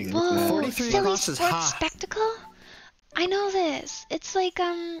historical things. Whoa, now. 43 silly across is sports hot. spectacle? I know this. It's like,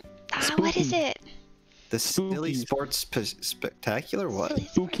 what is Spooky. it? The Silly Spookies. Sports Spectacular? What? Silly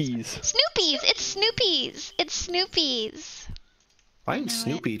sports- Spookies. Snoopies! It's Snoopies! It's Snoopies! Why I did know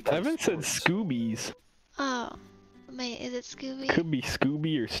Snoopy? Evan said Scoobies. Oh. Wait, is it Scooby? Could be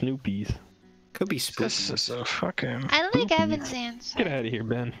Scooby or Snoopies. Could be This Spooky. is a fucking... I like Snoopies. Evan's answer. Get out of here,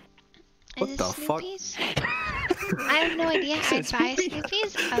 Ben. Is What it the fuck? Snoopies? I have no idea. I'd Said buy Snoopy.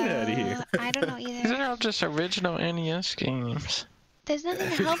 Snoopies. Get outta here. I don't know These either. are all just original NES games. There's nothing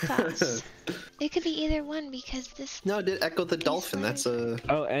to help us. It could be either one because this. No, it did Echo the Dolphin. That's a.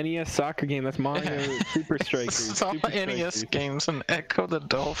 Oh, NES soccer game. That's Mario Super Strikers. This is all Super NES Strikers. games and Echo the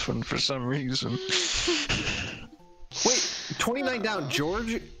Dolphin for some reason. Wait, 29 down.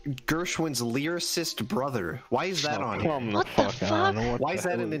 George Gershwin's lyricist brother. Why is that on here? Come What the fuck? on. Why is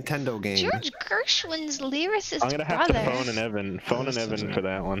that a Nintendo game? George Gershwin's lyricist I'm gonna have brother. to phone an Evan. Phone an Evan for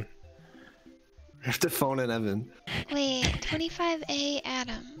that one. I have to phone in Evan. Wait, 25A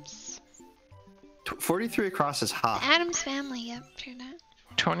Adams. 43 across is hot. Adams family, yep, true that.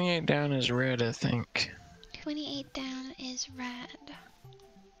 28 down is red, I think. 28 down is red.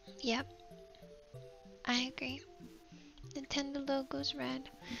 Yep. I agree. Nintendo logo's red.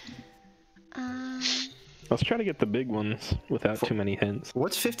 Let's try to get the big ones without too many hints.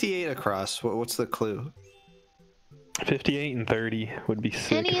 What's 58 across? What's the clue? 58 and 30 would be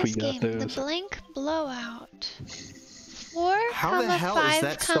sick if we NES got game, the those. blank blowout. 4, How the hell is 5,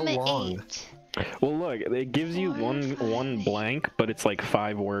 that so 8. long? Well, look, it gives you 4, one 5, blank, but it's like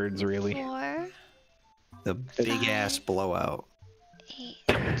 5 words really. 4, The big ass blowout.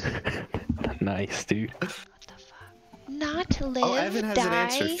 8. Nice, dude. What the fuck? Not live, Oh, Evan has die. an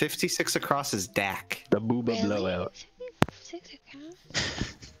answer. 56 across is Dak. The booba Really? blowout. 6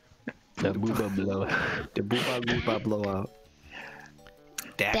 across? The booba blowout. The booba booba blowout.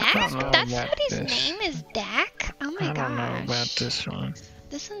 Dak. Dak? don't know That's about somebody's this. name is Dak? Oh my I don't know gosh. about this one.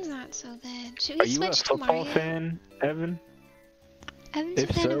 This one's not so good. Should we Are you a switch to football Mario? fan, Evan? Evan's a If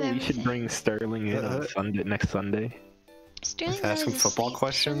fan so, of we everything. should bring Sterling in on Sunday, next Sunday. Sterling Let's ask always him football asleep.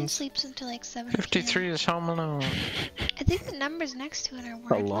 questions. Sterling sleeps until like 7 53 is Home Alone. I think the numbers next to it are A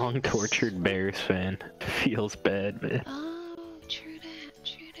wordless. long tortured Bears fan. Feels bad, man. Oh, true that,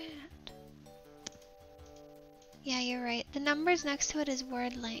 true that. Yeah, you're right. The numbers next to it is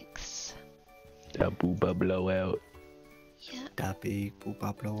word lengths. The booba blowout. Yeah. Da big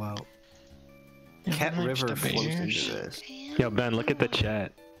booba blowout. Yeah, Cat next River to flows into Bears. this. Yo, Ben, look at the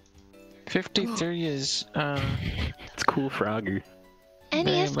chat. 53 is, It's cool, Frogger.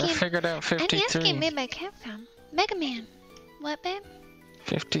 NES Babe, I game. figured out NES 53. game made by Capcom. Mega Man. What, babe?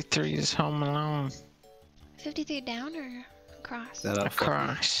 53 is Home Alone. 53 down or across? That up, fuck you.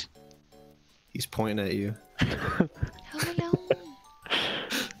 Across. He's pointing at you. Home Alone.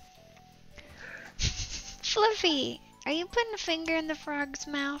 Fluffy, are you putting a finger in the frog's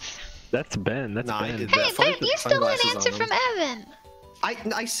mouth? That's Ben. That's Nah, I Ben. did Hey, that. Fluffy babe, put you stole an sunglasses answer on from him. Evan.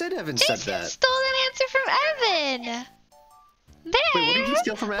 I said Evan said Jason that. stole an answer from Evan. Babe, Wait, what did you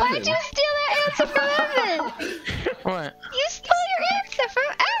steal from Evan? why'd you steal that answer from Evan? What? You stole your answer from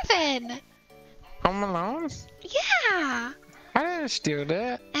Evan. Home Alone? Yeah. I didn't steal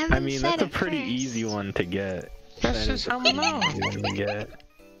that. Evan I mean, said that's a it pretty first. easy one to get. That's That just is a Home pretty Alone. easy one to get.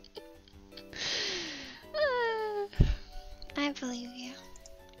 I believe you.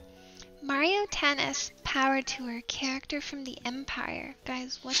 Mario Tennis Power Tour character from the Empire.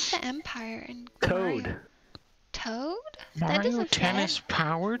 Guys, what's the Empire in Toad. Mario? Toad? That Mario doesn't Tennis fit.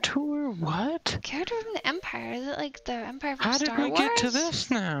 Power Tour? What? Character from the Empire? Is it like the Empire from How Star did we Wars? get to this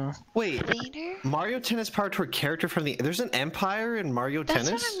now? Wait, Later? Mario Tennis Power Tour character from the. There's an Empire in Mario That's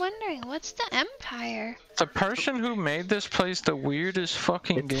Tennis? what I'm wondering. What's the Empire? The person who made this plays the weirdest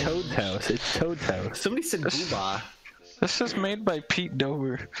fucking It's game. Toad's house. It's Toad's house. Somebody said Booba. This is made by Pete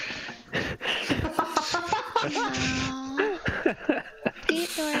Dover. No. Pete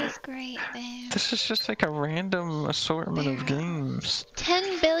Dora's great, babe. This is just like a random assortment of games.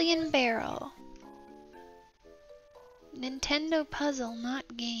 10 billion barrel. Nintendo puzzle, not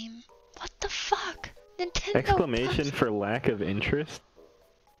game. What the fuck? Nintendo Exclamation puzzle. for lack of interest.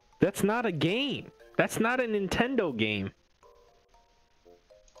 That's not a game. That's not a Nintendo game.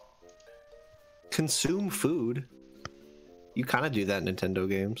 Consume food. You kind of do that in Nintendo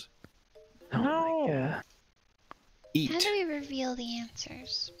games. Oh yeah. How do Eat. we reveal the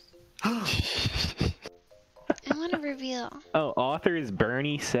answers? I want to reveal. Oh, author is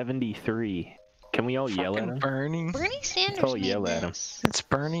Bernie73. Can we all yell at Fucking him? Bernie. Bernie Sanders all made yell at him. this. It's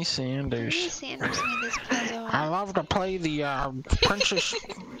Bernie Bernie Sanders. Sanders made this puzzle. I love to play the Princess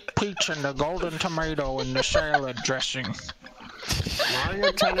Peach and the Golden Tomato in the salad dressing.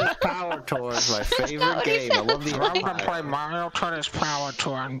 Mario Tennis Power Tour is my not favorite what he game. I love the I love to Empire. play Mario Tennis Power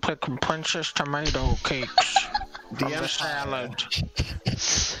Tour and pick Princess Tomato cakes The from the Empire. salad.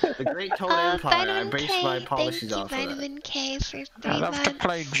 The Great Toad Empire. I Vitamin based K. my Thank policies you, off of that. Vitamin K, for 3 I love to months.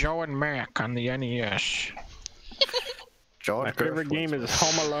 play Joe and Mac on the NES. George My favorite Gershwin's game is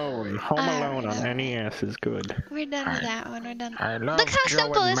Home Alone. Home Alone on Alright. NES is good. We're done with that one. We're done. I love Look how Joe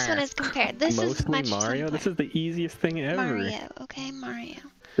simple and this one Mac. is compared. This is Mostly much Mario. simpler. This is the easiest thing ever. Mario, okay, Mario.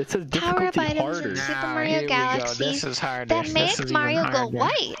 This says Power up difficulty items harder. in Super Now, Mario here we go. Galaxy This is harder. that This make is even Mario go harder.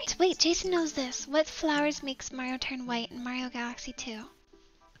 white. Wait, Jason knows this. What flowers makes Mario turn white in Mario Galaxy 2?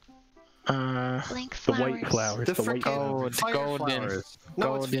 Blank The flowers. white flowers. The The white frickin' flowers. Gold, fire golden, flowers.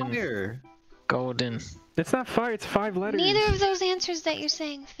 No, it's golden. fire. Golden. It's not fire. It's 5 letters. Neither of those answers that you're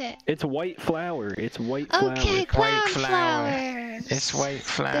saying fit. It's white flower. It's white flower. Okay, cloud flower. flowers. It's white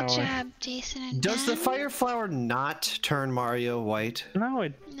flower. Good job, Jason and Does the Dan. fire flower not turn Mario white? No,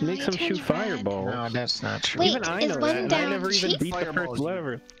 it No, makes it him shoot turns red. fireballs. No, that's not true. Wait, Even I is know one that, and I down never even cheap? beat the Fireballs, first you-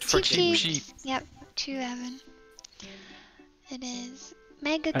 lever. Cheap cheap. cheap. Yep, true, Evan. It is.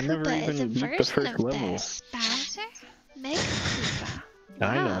 Mega I never Koopa is a even beat the version first of level. this. Bowser? Mega Koopa.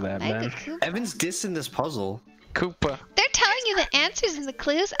 I know Wow, that, Mega man. Koopa. Evan's dissing this puzzle. Koopa. They're telling you the answers and the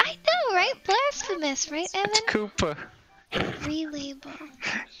clues. I know, right? Blasphemous, right, Evan? It's Koopa. Relabel.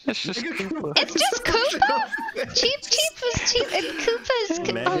 It's just Koopa. It's just Koopa? Cheap was cheap, and Koopa's.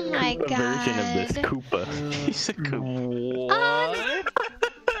 Mega Oh my Koopa version of this god. Koopa. He's a Koopa. Oh,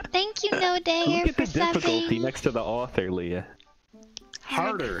 Thank you, No Dayer, Look at for the difficulty subbing. next to the author, Leah.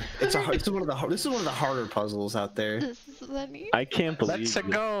 Harder. This is one of the harder puzzles out there. This is funny. I can't believe Let's it.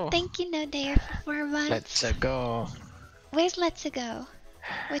 go. Thank you, No Dayer, for 4 months. Let's go. Where's Let's Go?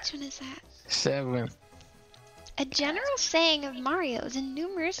 Which one is that? 7. A general saying of Mario's in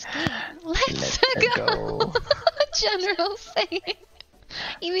numerous games. Let's Let's go. go. A general saying.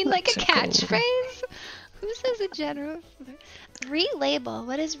 You mean like a Let's go. catchphrase? Who says a general? Relabel.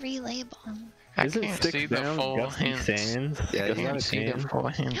 What is relabel? I Is it can't sticks see the down full Gusty hints. Sands? Yeah, I you Gusty can't see the Sands? full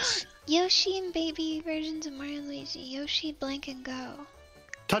hints. Yoshi and baby versions of Mario and Luigi. Yoshi, Blank, and Go.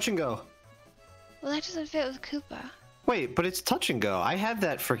 Touch and go. Well, that doesn't fit with Koopa. Wait, but it's touch and go. I have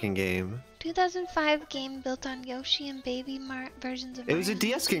that freaking game. 2005 game built on Yoshi and baby versions of It was a Mario.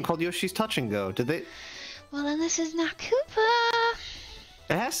 DS game called Yoshi's Touch and Go. Did they? Well, then this is not Koopa.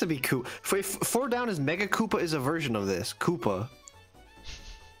 It has to be Koopa. 4 down is Mega Koopa is a version of this. Koopa.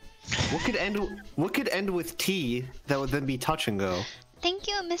 What could end with T that would then be touch and go? Thank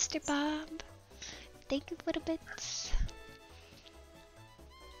you, Mr. Bob. Thank you for the bits.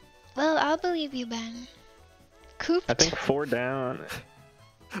 Well, I'll believe you, Ben. Cooped. I think 4 down.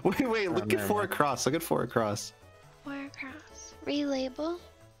 Wait, look at never 4 mind. across. Look at 4 across. 4 across. Relabel.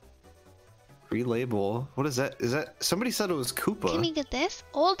 Relabel. What is that? Is that somebody said it was Koopa? Can we get this?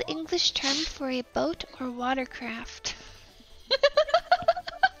 Old English term for a boat or watercraft.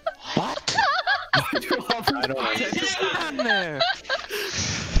 What? I don't know. On there.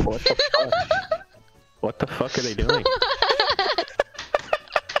 What the fuck? What the fuck are they doing?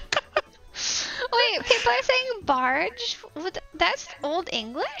 Wait, people are saying barge? What, that's Old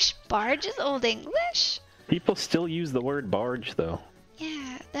English? Barge is Old English? People still use the word barge though.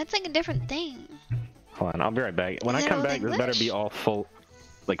 Yeah, that's like a different thing. Hold on, I'll be right back. When Is I it come Old back, this better English? be all full,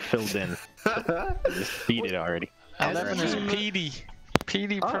 like filled in. Just beat it already. 11 is Petey.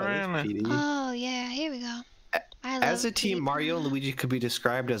 Petey Oh, Piranha. it's PD. Oh, yeah, here we go. I love As a team, Petey Mario and Piranha. Luigi could be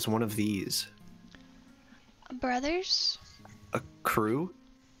described as one of these. Brothers? A crew,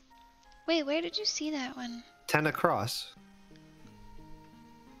 Wait, where did you see that one? 10 across.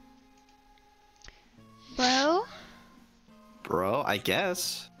 Bro? Bro, I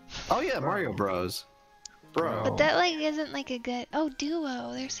guess. Oh yeah, Mario Bros. Bro. But that like isn't like a good. Oh,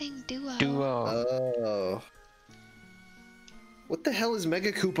 duo. They're saying duo. Duo. Oh. What the hell is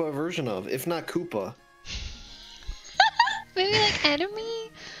Mega Koopa a version of, if not Koopa? Maybe like enemy.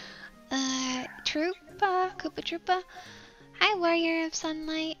 Troopa, Koopa Troopa. Hi, Warrior of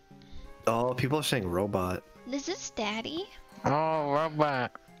Sunlight. Oh, people are saying robot. This is Daddy. Oh,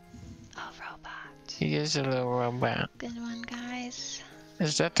 robot. Oh, robot. He is a little robot. Good one, guys.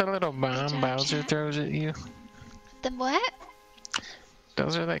 Is that the little bomb job, Bowser chat. throws at you? The what?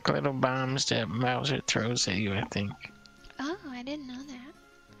 Those are like little bombs that Bowser throws at you, I think. Oh, I didn't know that.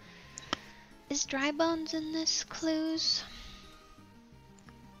 Is Dry Bones in this clues?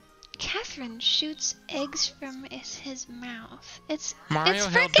 Catherine shoots eggs from his mouth. It's Mario it's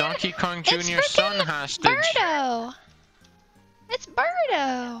held frickin- Donkey Kong it's Jr.'s son frickin' hostage. Birdo! It's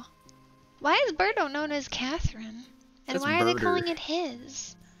Birdo! Why is Birdo known as Catherine? And That's why are they Birder. calling it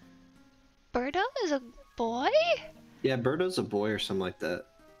his? Birdo is a boy? Yeah, Birdo's a boy or something like that.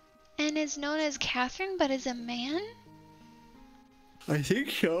 And is known as Catherine but is a man? I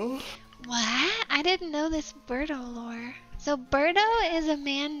think so. What? I didn't know this Birdo lore. So Birdo is a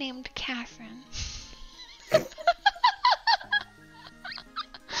man named Catherine.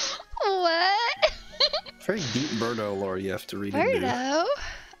 What? Very deep Birdo lore you have to read into. Birdo?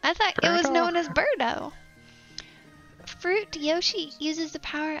 I thought it was Birdo? known as Birdo. Fruit Yoshi uses the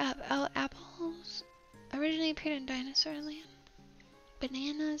power of apples. Originally appeared in Dinosaur Land.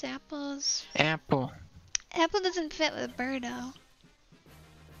 Bananas, apples. Apple. Apple doesn't fit with Birdo.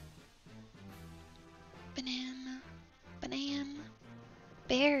 Banana. Banana.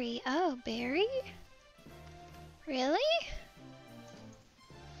 Berry. Oh, berry? Really?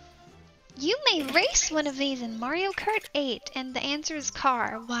 You may race one of these in Mario Kart 8, and the answer is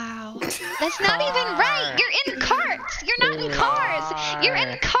car. Wow. That's not even right! You're in carts! You're not in cars! You're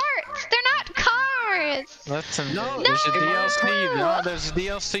in carts! They're not cars! Listen, No, there's a no! DLC. No, there's a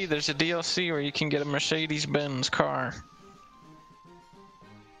DLC. There's a DLC where you can get a Mercedes-Benz car.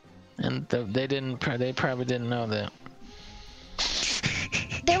 And they probably didn't know that.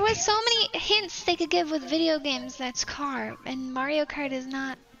 There was so many hints they could give with video games that's car, and Mario Kart is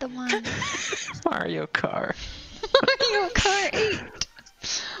not the one. Mario Kart. Mario Kart 8.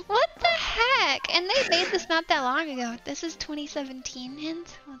 What the heck? And they made this not that long ago. This is 2017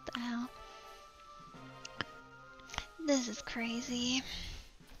 hint? What the hell? This is crazy.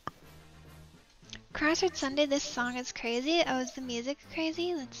 CrossWORD Sunday, this song is crazy. Oh, is the music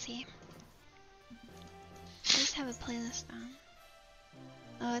crazy? Let's see. I just have a playlist on.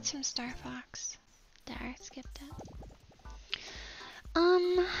 Oh, it's from Star Fox. There, I skipped it.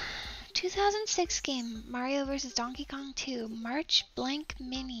 2006 game, Mario vs. Donkey Kong 2, March blank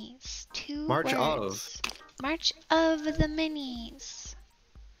minis. March words. March of the minis.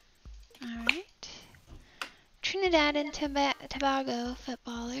 Alright. Trinidad and Tobago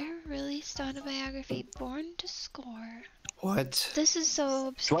footballer released autobiography Born to Score. What? This is so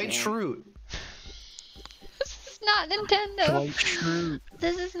obscure. Dwight Schrute. This is not Nintendo. Dwight Schrute.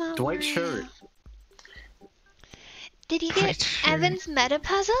 This is not Dwight Mario. Schrute. Did you Dwight get Schrute. Evan's meta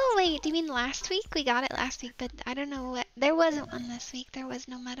puzzle? Wait, do you mean last week? We got it last week, but I don't know what. There wasn't one this week. There was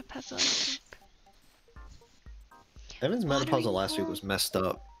no meta puzzle this week. Evan's meta Watering puzzle last week hole. was messed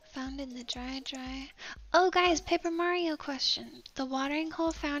up. Found in the dry. Oh, guys, Paper Mario question. The watering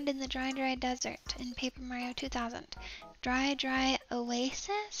hole found in the dry desert in Paper Mario 2000. Dry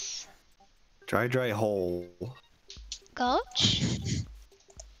oasis? Dry hole. Gulch?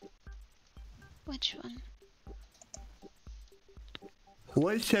 Which one?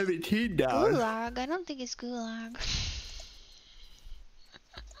 117 down. Gulag? I don't think it's gulag.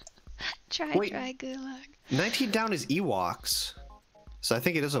 try Wait. gulag. 19 down is Ewoks. So I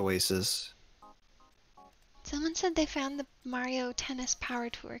think it is Oasis. Someone said they found the Mario Tennis Power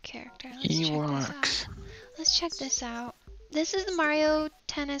Tour character. Ewoks. Let's check this out. This is the Mario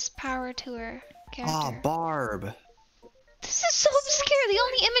Tennis Power Tour character. Oh, Barb. This is so obscure. The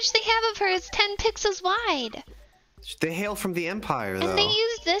only image they have of her is 10 pixels wide. They hail from the Empire, though. And they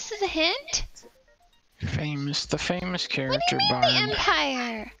use this as a hint? The famous What character, do you mean Barb. the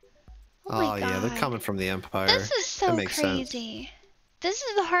Empire? Oh, my yeah, they're God. coming from the Empire. This is so That makes crazy. This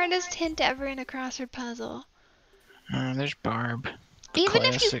is the hardest hint ever in a crossword puzzle. There's Barb. The Even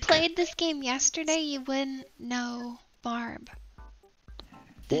if you classic. played this game yesterday, you wouldn't know Barb.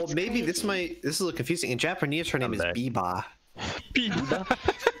 Well, That's maybe this crazy. is a little confusing. In Japanese, her name is Someday. Biba. Biba.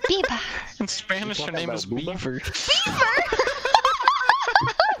 Biba. In Spanish, her talking name about is Booba? Beaver.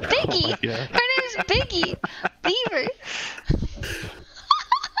 Biggie. Oh my God. Her name's Biggie. Beaver.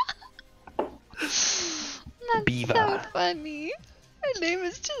 That's Beaver. so funny. Her name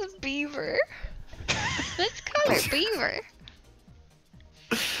is just Beaver. Let's call her Beaver.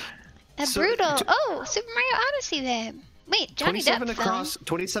 A So, brutal. Oh, Super Mario Odyssey then. Wait, Johnny 27 Depp across. film.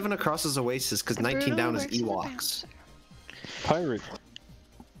 27 across is Oasis because 19 Brutal down is works as a Ewoks. bouncer. Pirate.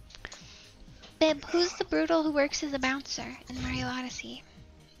 Babe, who's the brutal who works as a bouncer in Mario Odyssey?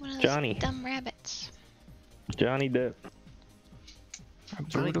 One of those Johnny. dumb rabbits. Johnny Depp. A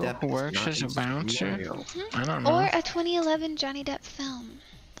Johnny brutal Depp who is works not as a in bouncer? Mario. I don't know. Or a 2011 Johnny Depp film.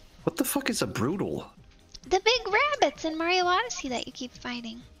 What the fuck is a brutal? The big rabbits in Mario Odyssey that you keep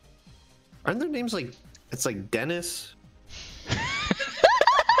fighting. Aren't their names like? It's like Dennis.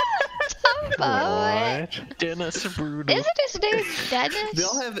 What? Dennis Brutal. Isn't his name Dennis? They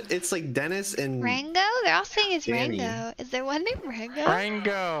all have. It's like Dennis and. Rango? They're all saying it's Danny. Rango. Is there one named Rango?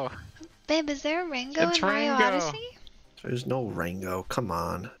 Rango. Babe, is there a Rango It's in Mario Rango. Odyssey? There's no Rango. Come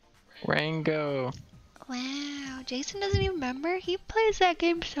on. Rango. Wow, Jason doesn't even remember? He plays that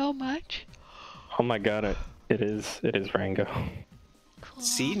game so much. Oh my God, it is Rango. Cool.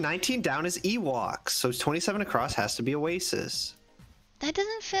 See, 19 down is Ewoks, so 27 across has to be Oasis. That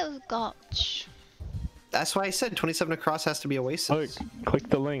doesn't fit with Gulch. That's why I said 27 across has to be Oasis. Look, click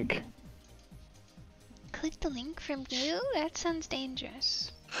the link. Click the link from you? That sounds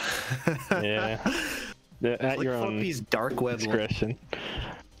dangerous. Yeah. At Click your own Fluffy's dark web. discretion.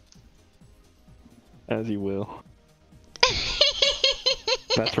 As you will.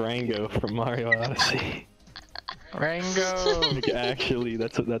 That's Rango from Mario Odyssey. Rango. Like, actually,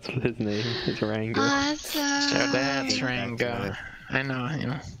 that's his name. It's Rango. Awesome. So that's Back Rango. to I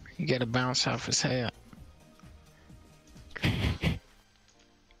know, you gotta bounce off his head.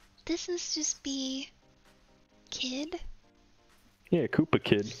 This is just be kid Yeah, Koopa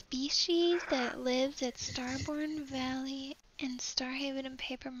Kid. species that lives at Starborn Valley and Starhaven and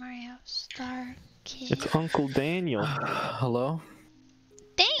Paper Mario. Star Kid. It's Uncle Daniel. Hello?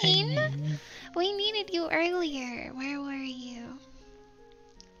 Dane! We needed you earlier. Where were you?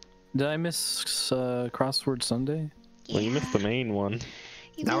 Did I miss Crossword Sunday? Well, you missed the main one.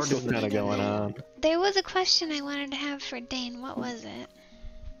 You Now we're missed doing Still the kind of main going event. on. There was a question I wanted to have for Dane. What was it?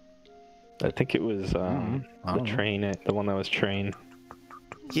 I think it was I the don't know. train, the one that was train.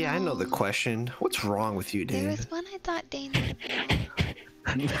 Yeah, I know the question. What's wrong with you, There dude? was one I thought Dane would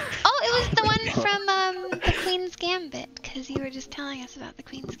know. Oh, it was the one from the Queen's Gambit, because you were just telling us about the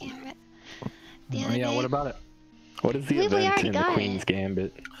Queen's Gambit the other Oh, yeah, day. what about it? What is the We event already in the got Queen's it.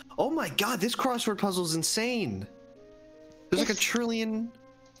 Gambit? Oh my god, this crossword puzzle is insane. There's like a This- trillion.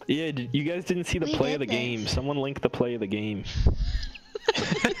 Yeah, you guys didn't see the We play of the did game. this. Someone link the play of the game.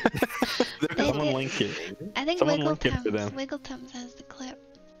 They Someone did. link it. I think Someone link it for Wiggletums. them. Wiggletums has the clip.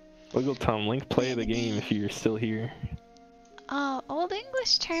 Wiggle Tom, link play of the game if you're still here. Oh, Old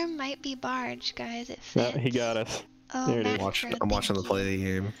English term might be barge, guys. It No, fits. he got us. Oh, There it is. Matt I'm watching the thank play you. of the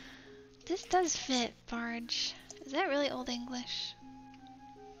game. This does fit, barge. Is that really Old English?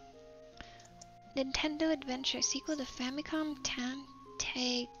 Nintendo Adventure sequel to Famicom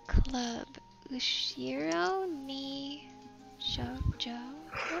Tante Club. Ushiro ni Shoujo.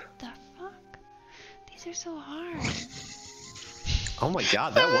 What the fuck? These are so hard. Oh my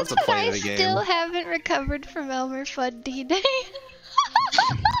god, that was a play of the I still game. haven't recovered from Elmer Fudd D-Day.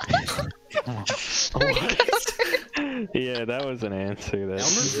 Yeah, that was an answer. Elmer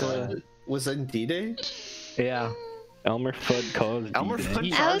Fudd was in D-Day? Yeah. Elmer Fudd caused Elmer D-Day. Fudd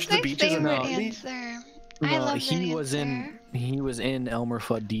That was charged the my beaches of favorite Melanie? answer. I No, love he that was answer. he was in Elmer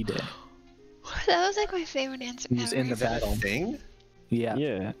Fudd D-Day. That was like my favorite answer He was ever. in the Is that a battle. thing?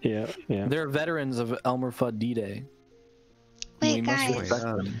 Yeah. Yeah. They're veterans of Elmer Fudd D-Day. Wait, Wait, we must guys. respect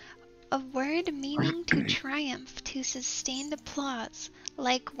them. A word meaning to triumph, to sustained applause,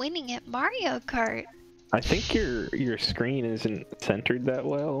 like winning at Mario Kart. I think your screen isn't centered that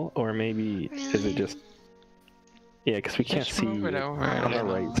well, or maybe is Really? it just? Yeah, because we can't Just see move it over a on the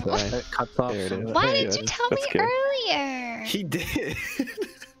little. right side. It cuts off. There it some- is. Why Yeah, did you tell me that's good. earlier? He did.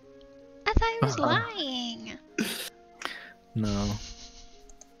 I thought he was lying. No.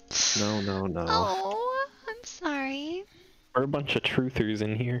 No. Oh, I'm sorry. We're a bunch of truthers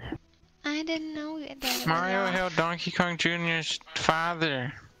in here. I didn't know that. it was Mario off. held Donkey Kong Jr.'s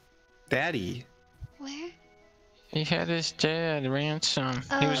father. Daddy. Where? He had his dad ransom.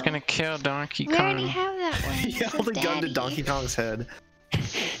 He was Oh. gonna kill Donkey We already Kong. have that one. He It held a says gun to Daddy. Donkey Kong's head.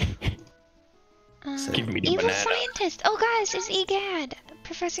 Give me the Evil banana. scientist. Oh, guys, it's EGAD.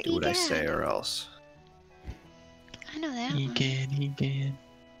 Professor Do what I say EGAD. or else. I know that He one. did.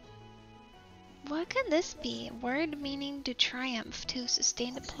 What could this be? Word meaning to triumph, to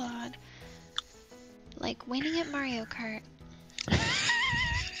sustained applaud. Like winning at Mario Kart.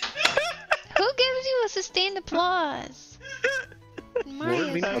 Who gives you a sustained applause? In Mario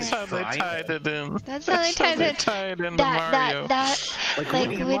meaning That's Kart. how they tied it in. That's how they tied it. tied into That, Mario. like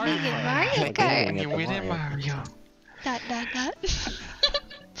winning winning at at Mario Mario Like Kart. winning. You win at Mario. That.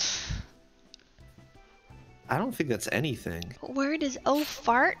 I don't think that's anything. Word is oh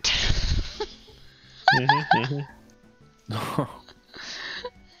fart.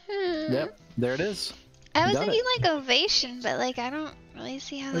 Yep. There it is. I was Got thinking like ovation, but like I don't really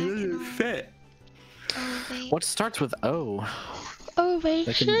see how that can fit. ovate. What starts with O?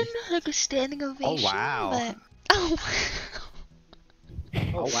 Ovation? Like a standing ovation. wow. But... Oh.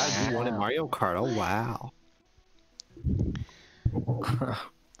 Oh wow, you won at Mario Kart. Oh wow.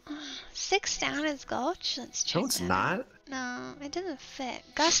 6 down is Gulch. Let's check. No, it's that not. out. No, it doesn't fit.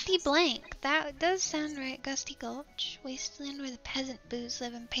 Gusty Blank. That does sound right. Gusty Gulch. Wasteland where the peasant boos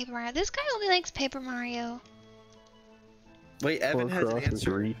live in Paper Mario. This guy only likes Paper Mario. Wait, Evan has an Across is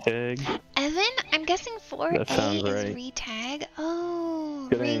answer. retag. Evan, I'm guessing 4A That sounds is right. retag. Oh,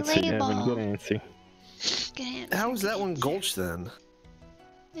 Good answer, relay Evan. ball. Good answer. Good answer. How is that good one answer. Gulch then?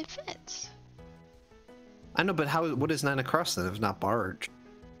 It fits. I know, but what is 9 across then if not barge?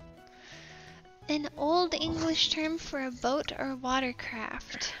 An old English term for a boat or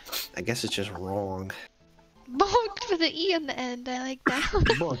watercraft. I guess it's just wrong. Boat with an E on the end. I like that.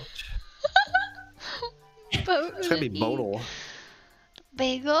 Boat It's with gotta an be E. modal.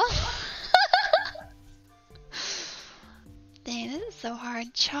 Bagel. Dang, this is so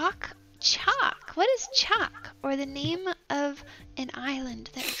hard. Chalk. What is Chalk? Or the name of an island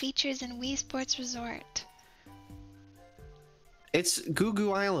that features in Wii Sports Resort. It's Goo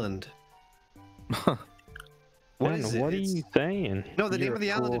Goo Island. What Man, is it? what are It's- you saying? No, the name You're of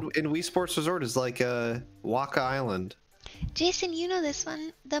the island in Wii Sports Resort is like Waka Island. Jason, you know this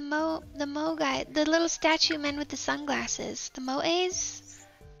one. The Mo guy. The little statue man with the sunglasses. The Moes?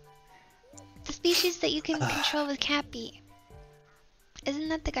 The species that you can control with Cappy. Isn't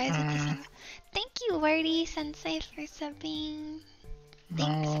that the guys with the sun? Thank you, Wordy Sensei, for subbing.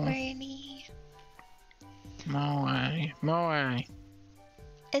 Thanks, No. Wordy. Moe.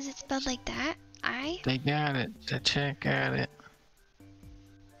 Is it spelled like that? They got it. The chick got it.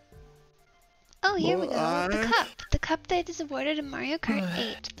 Oh, here we go. The Moai. cup. The cup that is awarded in Mario Kart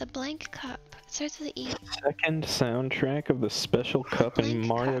 8. The blank cup. It starts with an E. Second soundtrack of the special cup in Link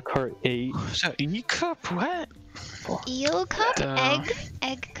Mario Kart 8. So E-cup? What? Eel cup? Duh.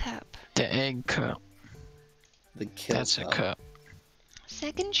 Egg cup. The egg cup. The kill That's a cup.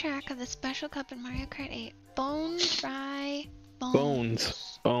 Second track of the special cup in Mario Kart 8. Bone dry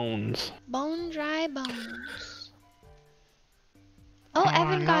Bones. Bone dry bones. Oh, Oh, I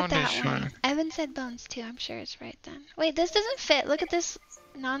Evan know got that this one. one. Evan said bones too. I'm sure it's right then. Wait, this doesn't fit. Look at this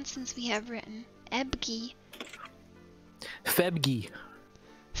nonsense we have written. Ebgi. Febgi.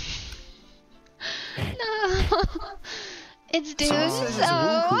 No. It's dunes. says it's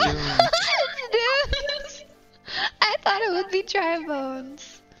Oh. Woohoo. It's dunes. I thought it would be dry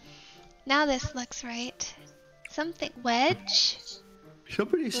bones. Now this looks right. Something. Wedge?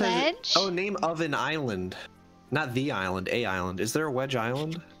 Somebody says Ledge? Oh, name of an island. Not the island, a island. Is there a Wedge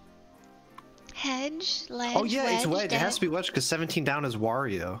Island? Hedge? Ledge? Oh yeah, it's Wedge. It has to be be Wedge because 17 down is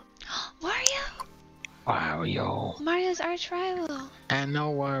Wario. Wario! Wario. Mario's arch rival. I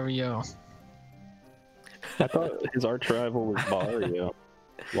know Wario. I thought his arch rival was Mario.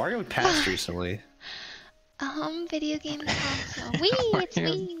 Wario passed recently. A home video game console. Wee, it's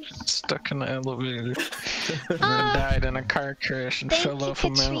me. Stuck in the elevator. And Ah. died in a car crash and Thank fell you, off a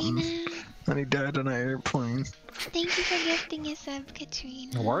mountain. Katrina. And he died on an airplane. Thank you for gifting a sub,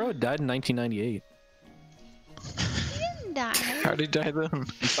 Katrina. Wario died in 1998. He didn't died. How'd he die then?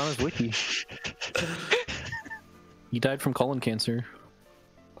 It's on his wiki. He died from colon cancer.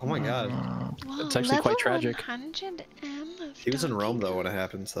 Oh my god. Whoa, It's actually quite level tragic. 100M of He was in Donkey Rome though Kong. when it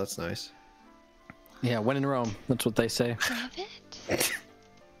happened, so that's nice. Yeah, when in Rome. That's what they say. Rivet?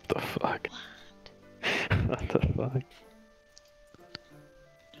 The fuck? What the fuck?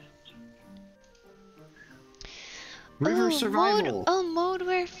 River Ooh, survival. Mode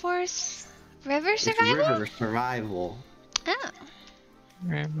where force. River It's survival? river survival. Oh,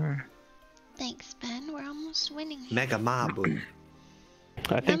 River. thanks, Ben. We're almost winning here. Mega mob.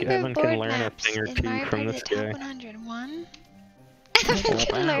 I think Number Evan of board can learn a maps thing or in two Mario from Party this the top guy. 100. One. Evan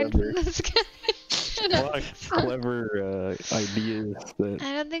can learn from this guy. A lot of clever ideas that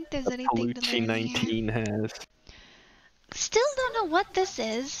I don't think there's anything to Palucci learn here. 19 has. Still don't know what this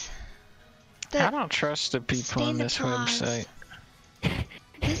is. I don't trust the people on Stained this applause. website.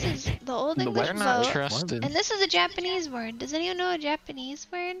 This is the old The English They're website? not vote. trusted. And this is a Japanese word. Does anyone know a Japanese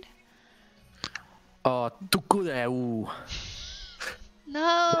word? Tukureu.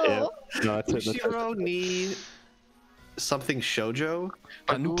 No. Yeah. No, that's it. That's it. Ushiro ni something shoujo?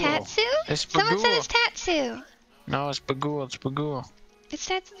 Bagul. Tatsu? It's Someone said Bagul. it's Tatsu. No, it's Bagul. It's Bagul. It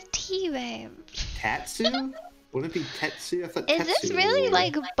starts with T, babe. Tatsu? Wouldn't it be Tetsu? I thought Is Tetsu this was really a word.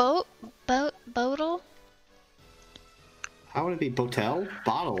 like boatle? How would it be botel?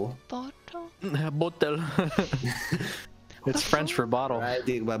 Bottle. Bottle? Bottle. It's French for bottle. I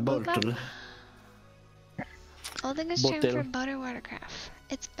think by bottle. Old English term Botel. for butter watercraft.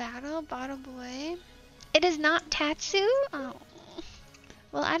 It's bottle boy. It is not Tatsu? Oh.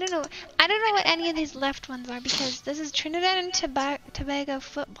 Well, I don't know. I don't know what any of these left ones are because this is Trinidad and Tobago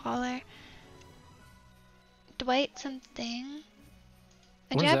footballer. Dwight something.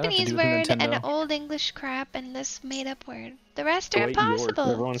 A What does that have to Japanese do with word and an Nintendo? old English crap and this made up word. The rest are Dwight York.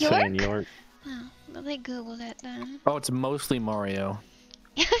 impossible. Everyone's saying York. Oh, well, they googled it then. Oh, it's mostly Mario.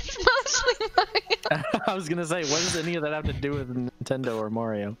 It's mostly Mario. I was gonna say, what does any of that have to do with Nintendo or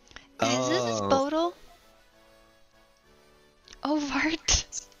Mario? Is this Bodle?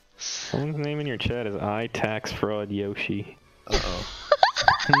 Ovart. Someone's name in your chat is I Tax Fraud Yoshi. Uh-oh.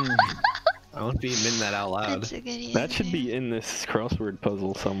 I won't be admitting that out loud. That's a good That should username. be in this crossword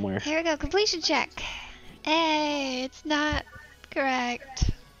puzzle somewhere. Here we go. Completion check. Hey, it's not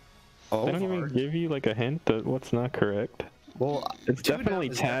correct. Oh, They don't even give you like a hint that what's not correct. well, It's definitely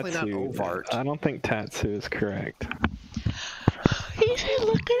it's definitely not Tatsu. Ovart. I don't think Tatsu is correct. He said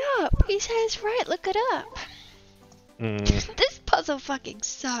look it up. He said it's right. Look it up. This puzzle fucking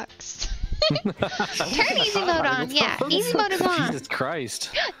sucks. Turn easy mode on. Yeah, easy mode is on. Jesus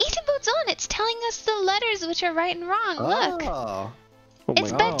Christ. Easy mode's on. It's telling us the letters which are right and wrong. Look. Oh. Oh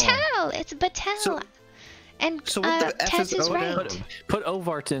It's my God. Batel. It's Batel. So- and so what the F is Tatsu's O right. down? Put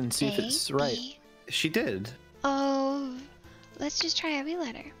Ovart in, see if it's right. She did. Oh, let's just try every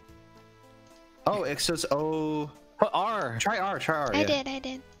letter. Oh, it says O. Put R. Try R, I yeah.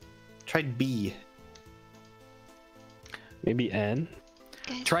 did. Tried B. Maybe N?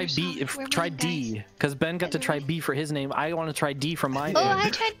 Guys, Try we're B. so- If we're try wrong, D, guys. because Ben got to Guys, try we're- B for his name. I want to try D for my Oh, name. I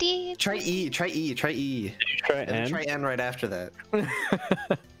tried D. Try E, try E, try E. Did you try And then N? try N right after that.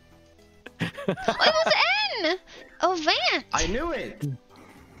 Oh, it was N! Oh, Vance! I knew it!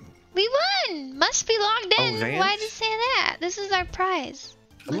 We won! Must be logged in. Vance? Why did it say that? This is our prize.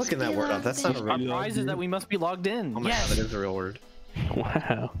 I'm Must looking that be word up. logged That's not a in. Our real prize is that we must be logged in. Oh my Yes. god, that is a real word.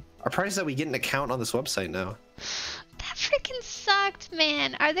 Wow. Our prize is that we get an account on this website now. That freaking sucked,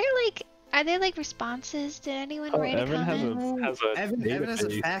 man. Are there like responses? Did anyone Oh, write a Evan comment? has a Evan has a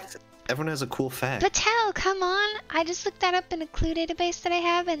database. fact. Everyone has a cool fact. Patel, come on! I just looked that up in a clue database that I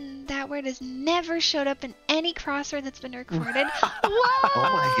have, and that word has never showed up in any crossword that's been recorded. Whoa! Oh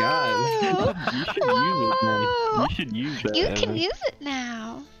my god. You should use it, man. Whoa! You should use that. You Evan. can use it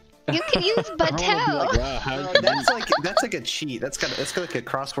now. You can use Everyone will be Patel. like, wow, how No, did that's like a cheat. That's like a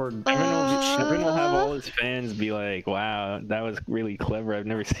crossword. Everyone will have all his fans be like, wow, that was really clever. I've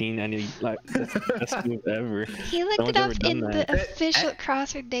never seen any like best move ever. He looked No it one's up ever done in that. the official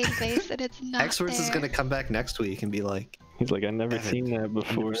crossword database, and it's not Experts is there. gonna come back next week and be like, He's like, I've never Evan, seen that I've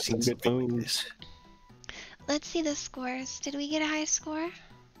before. never It's a seen good something like move. this. Let's see the scores. Did we get a high score?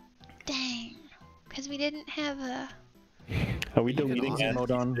 Dang. Because we didn't have a... Are we deleting Easy that?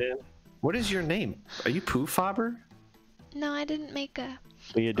 mode on. What is your name? Are you Pooh Fobber? No, I didn't make a...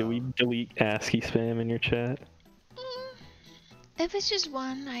 Leah, do we delete ASCII spam in your chat? If it's just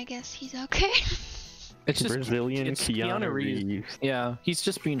one, I guess he's okay. It's just Brazilian it's Keanu Reeves. Reeves. Yeah, he's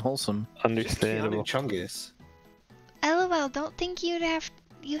just being wholesome. Understandable. Chungus. LOL, don't think you have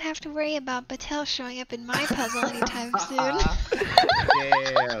to worry about Batel showing up in my puzzle anytime soon.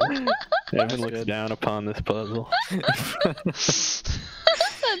 Yeah. Evan looks down upon this puzzle. That's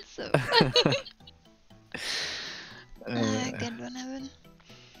so funny. Good one, Evan.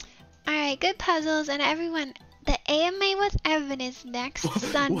 Alright, good puzzles, and everyone, the AMA with Evan is next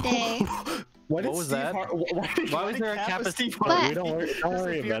Sunday. What was that? Why was there a cap of Steve What? Harvey? Don't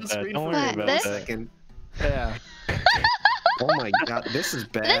worry about that. Don't worry What? about This? that. Yeah. Oh my god, this is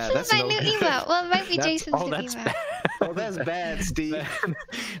bad. This is my new emote. Well, it might be Jason's new that's emote. bad. Oh, that's bad, Steve.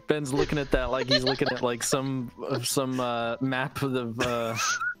 Ben's looking at that like he's looking at like some map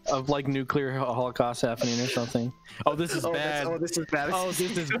of like nuclear holocaust happening or something. Oh, this is bad. Oh, this is bad. Oh, this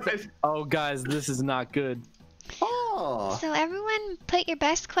is oh, guys, this is not good. Oh. So everyone put your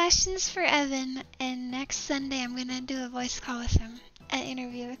best questions for Evan, and next Sunday I'm gonna do a voice call with him. An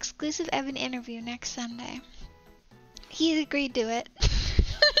interview, exclusive Evan interview next Sunday. He agreed to it.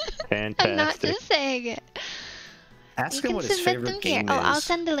 I'm not Fantastic. just saying it. Ask You him can what his submit them favorite here. game Oh, I'll is.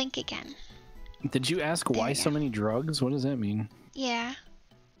 send the link again. Did you ask There why we so go. many drugs? What does that mean? Yeah.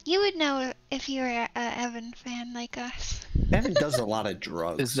 You would know if you were a Evan fan like us. Evan does a lot of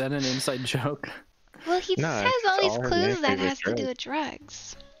drugs. Is that an inside joke? Well, he No, has it's all these all her clues that favorite has to do with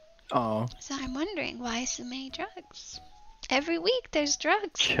drugs. Oh, So I'm wondering why so many drugs. Every week there's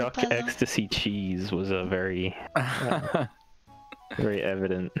drugs. in the Chuck puzzle. Ecstasy Cheese was a very, very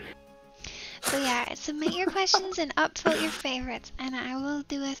evident. So yeah, submit your questions and upvote your favorites, and I will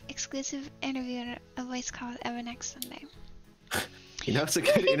do an exclusive interview and a voice call with Evan next Sunday. You know, it's a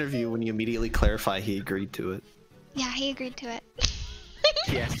good interview when you immediately clarify he agreed to it. Yeah, he agreed to it.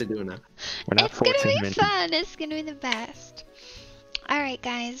 He has to do it now. We're not It's gonna forcing him be in. fun. It's gonna be the best. Alright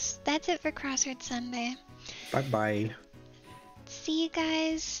guys, that's it for CrossWord Sunday. Bye bye. See you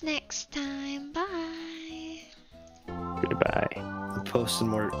guys next time. Bye. Goodbye. I'm posting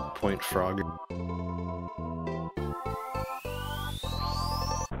more Point Frog.